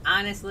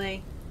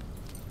 Honestly?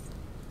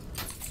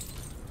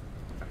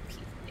 For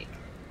Pete's sake.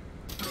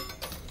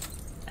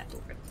 That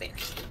over there.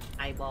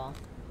 Eyeball.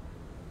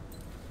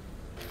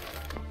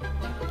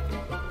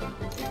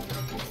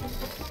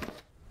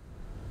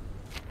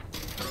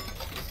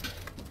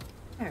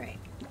 Alright.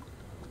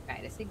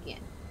 Try this again.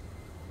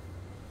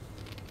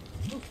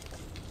 Ooh.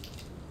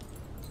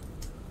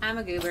 I'm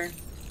a goober.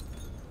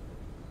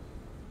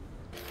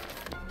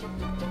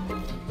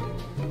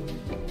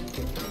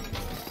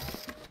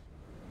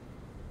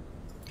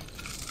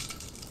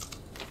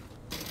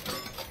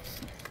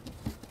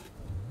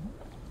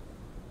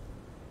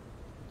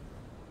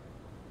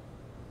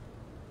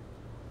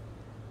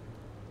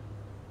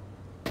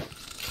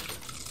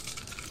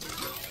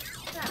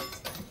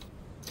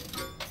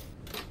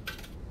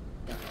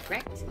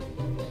 Correct.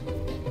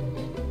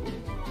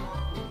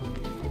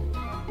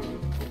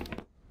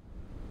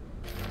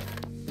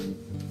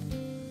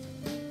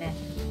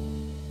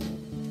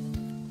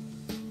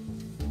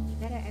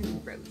 Better and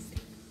rosy.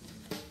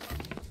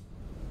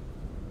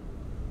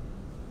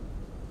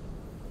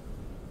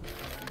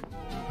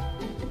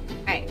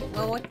 Alright,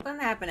 well, what's going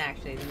to happen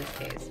actually in this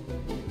case?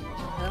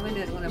 What I'm going to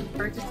do is I'm going to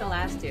purchase the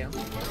last two.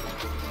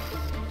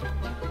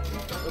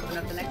 Open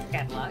up the next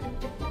catalog.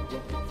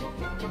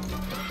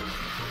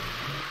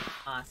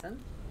 Awesome.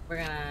 We're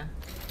gonna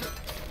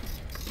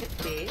get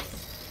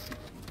these.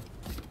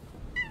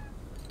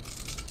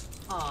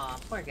 Aw,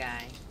 poor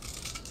guy.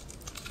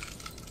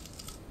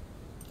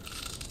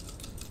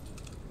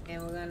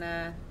 And we're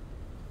gonna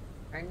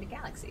burn the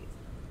galaxies.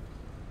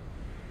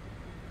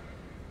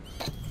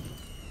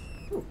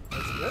 Ooh,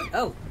 explode.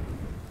 Oh,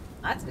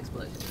 lots of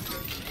explosions.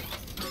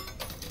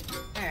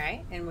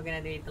 Alright, and we're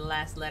gonna read the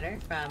last letter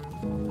from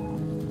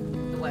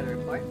the weather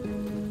report.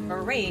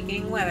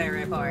 Breaking weather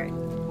report.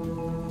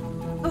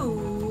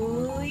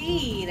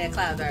 Ooh-wee, the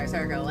clouds are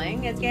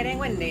circling. It's getting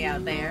windy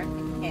out there.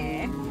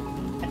 Yeah.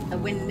 But the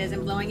wind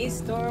isn't blowing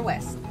east or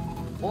west,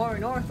 or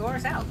north or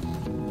south.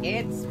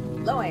 It's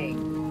blowing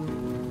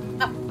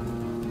up.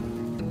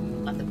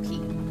 Lots of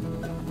pee.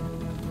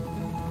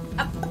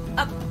 Up,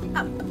 up,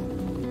 up.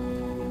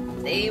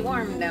 Stay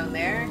warm down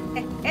there.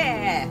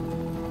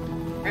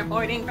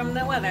 Reporting from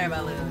the weather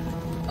balloon.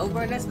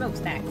 Over the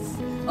smokestacks.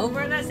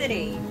 Over the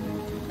city.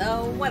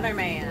 The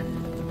weatherman.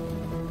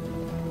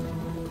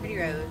 Pretty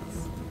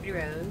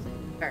rose,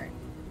 burn.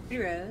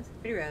 Pretty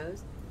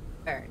rose,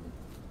 burn.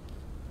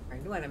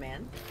 Burn the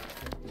weatherman.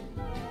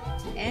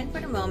 And for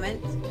the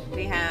moment,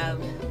 we have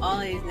all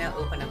of these now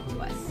open up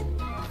to us.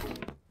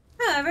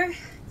 However,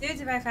 due to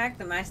the fact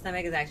that my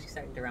stomach is actually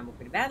starting to rumble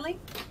pretty badly,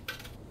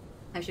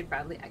 I should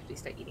probably actually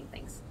start eating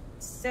things.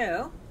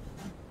 So,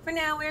 for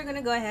now, we're going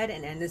to go ahead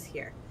and end this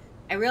here.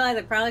 I realize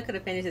I probably could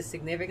have finished this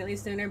significantly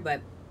sooner,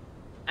 but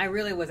I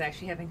really was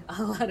actually having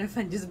a lot of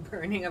fun just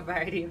burning a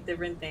variety of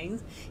different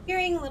things.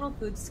 Hearing little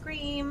food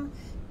scream,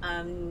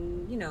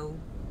 you know,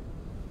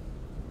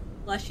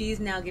 plushies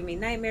now give me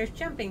nightmares,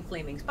 jumping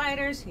flaming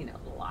spiders, you know,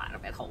 a lot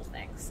of that whole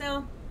thing.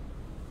 So,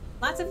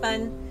 lots of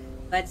fun,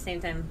 but at the same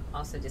time,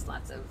 also just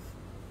lots of,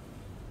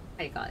 how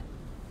do you call it?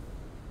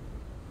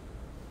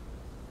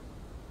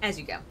 As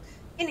you go.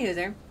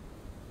 Anywho,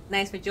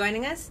 nice for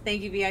joining us.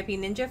 Thank you, VIP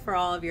Ninja, for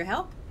all of your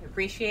help. I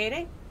appreciate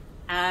it.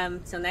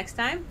 Till next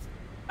time.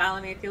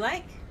 Follow me if you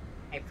like.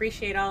 I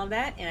appreciate all of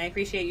that, and I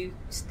appreciate you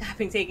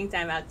taking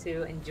time out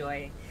to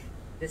enjoy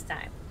this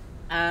time.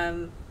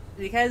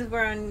 Because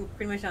we're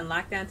pretty much on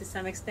lockdown to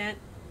some extent,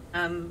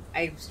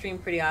 I stream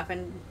pretty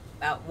often,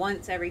 about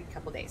once every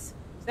couple days.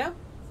 So,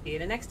 see you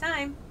the next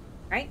time.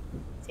 All right,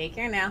 take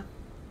care now.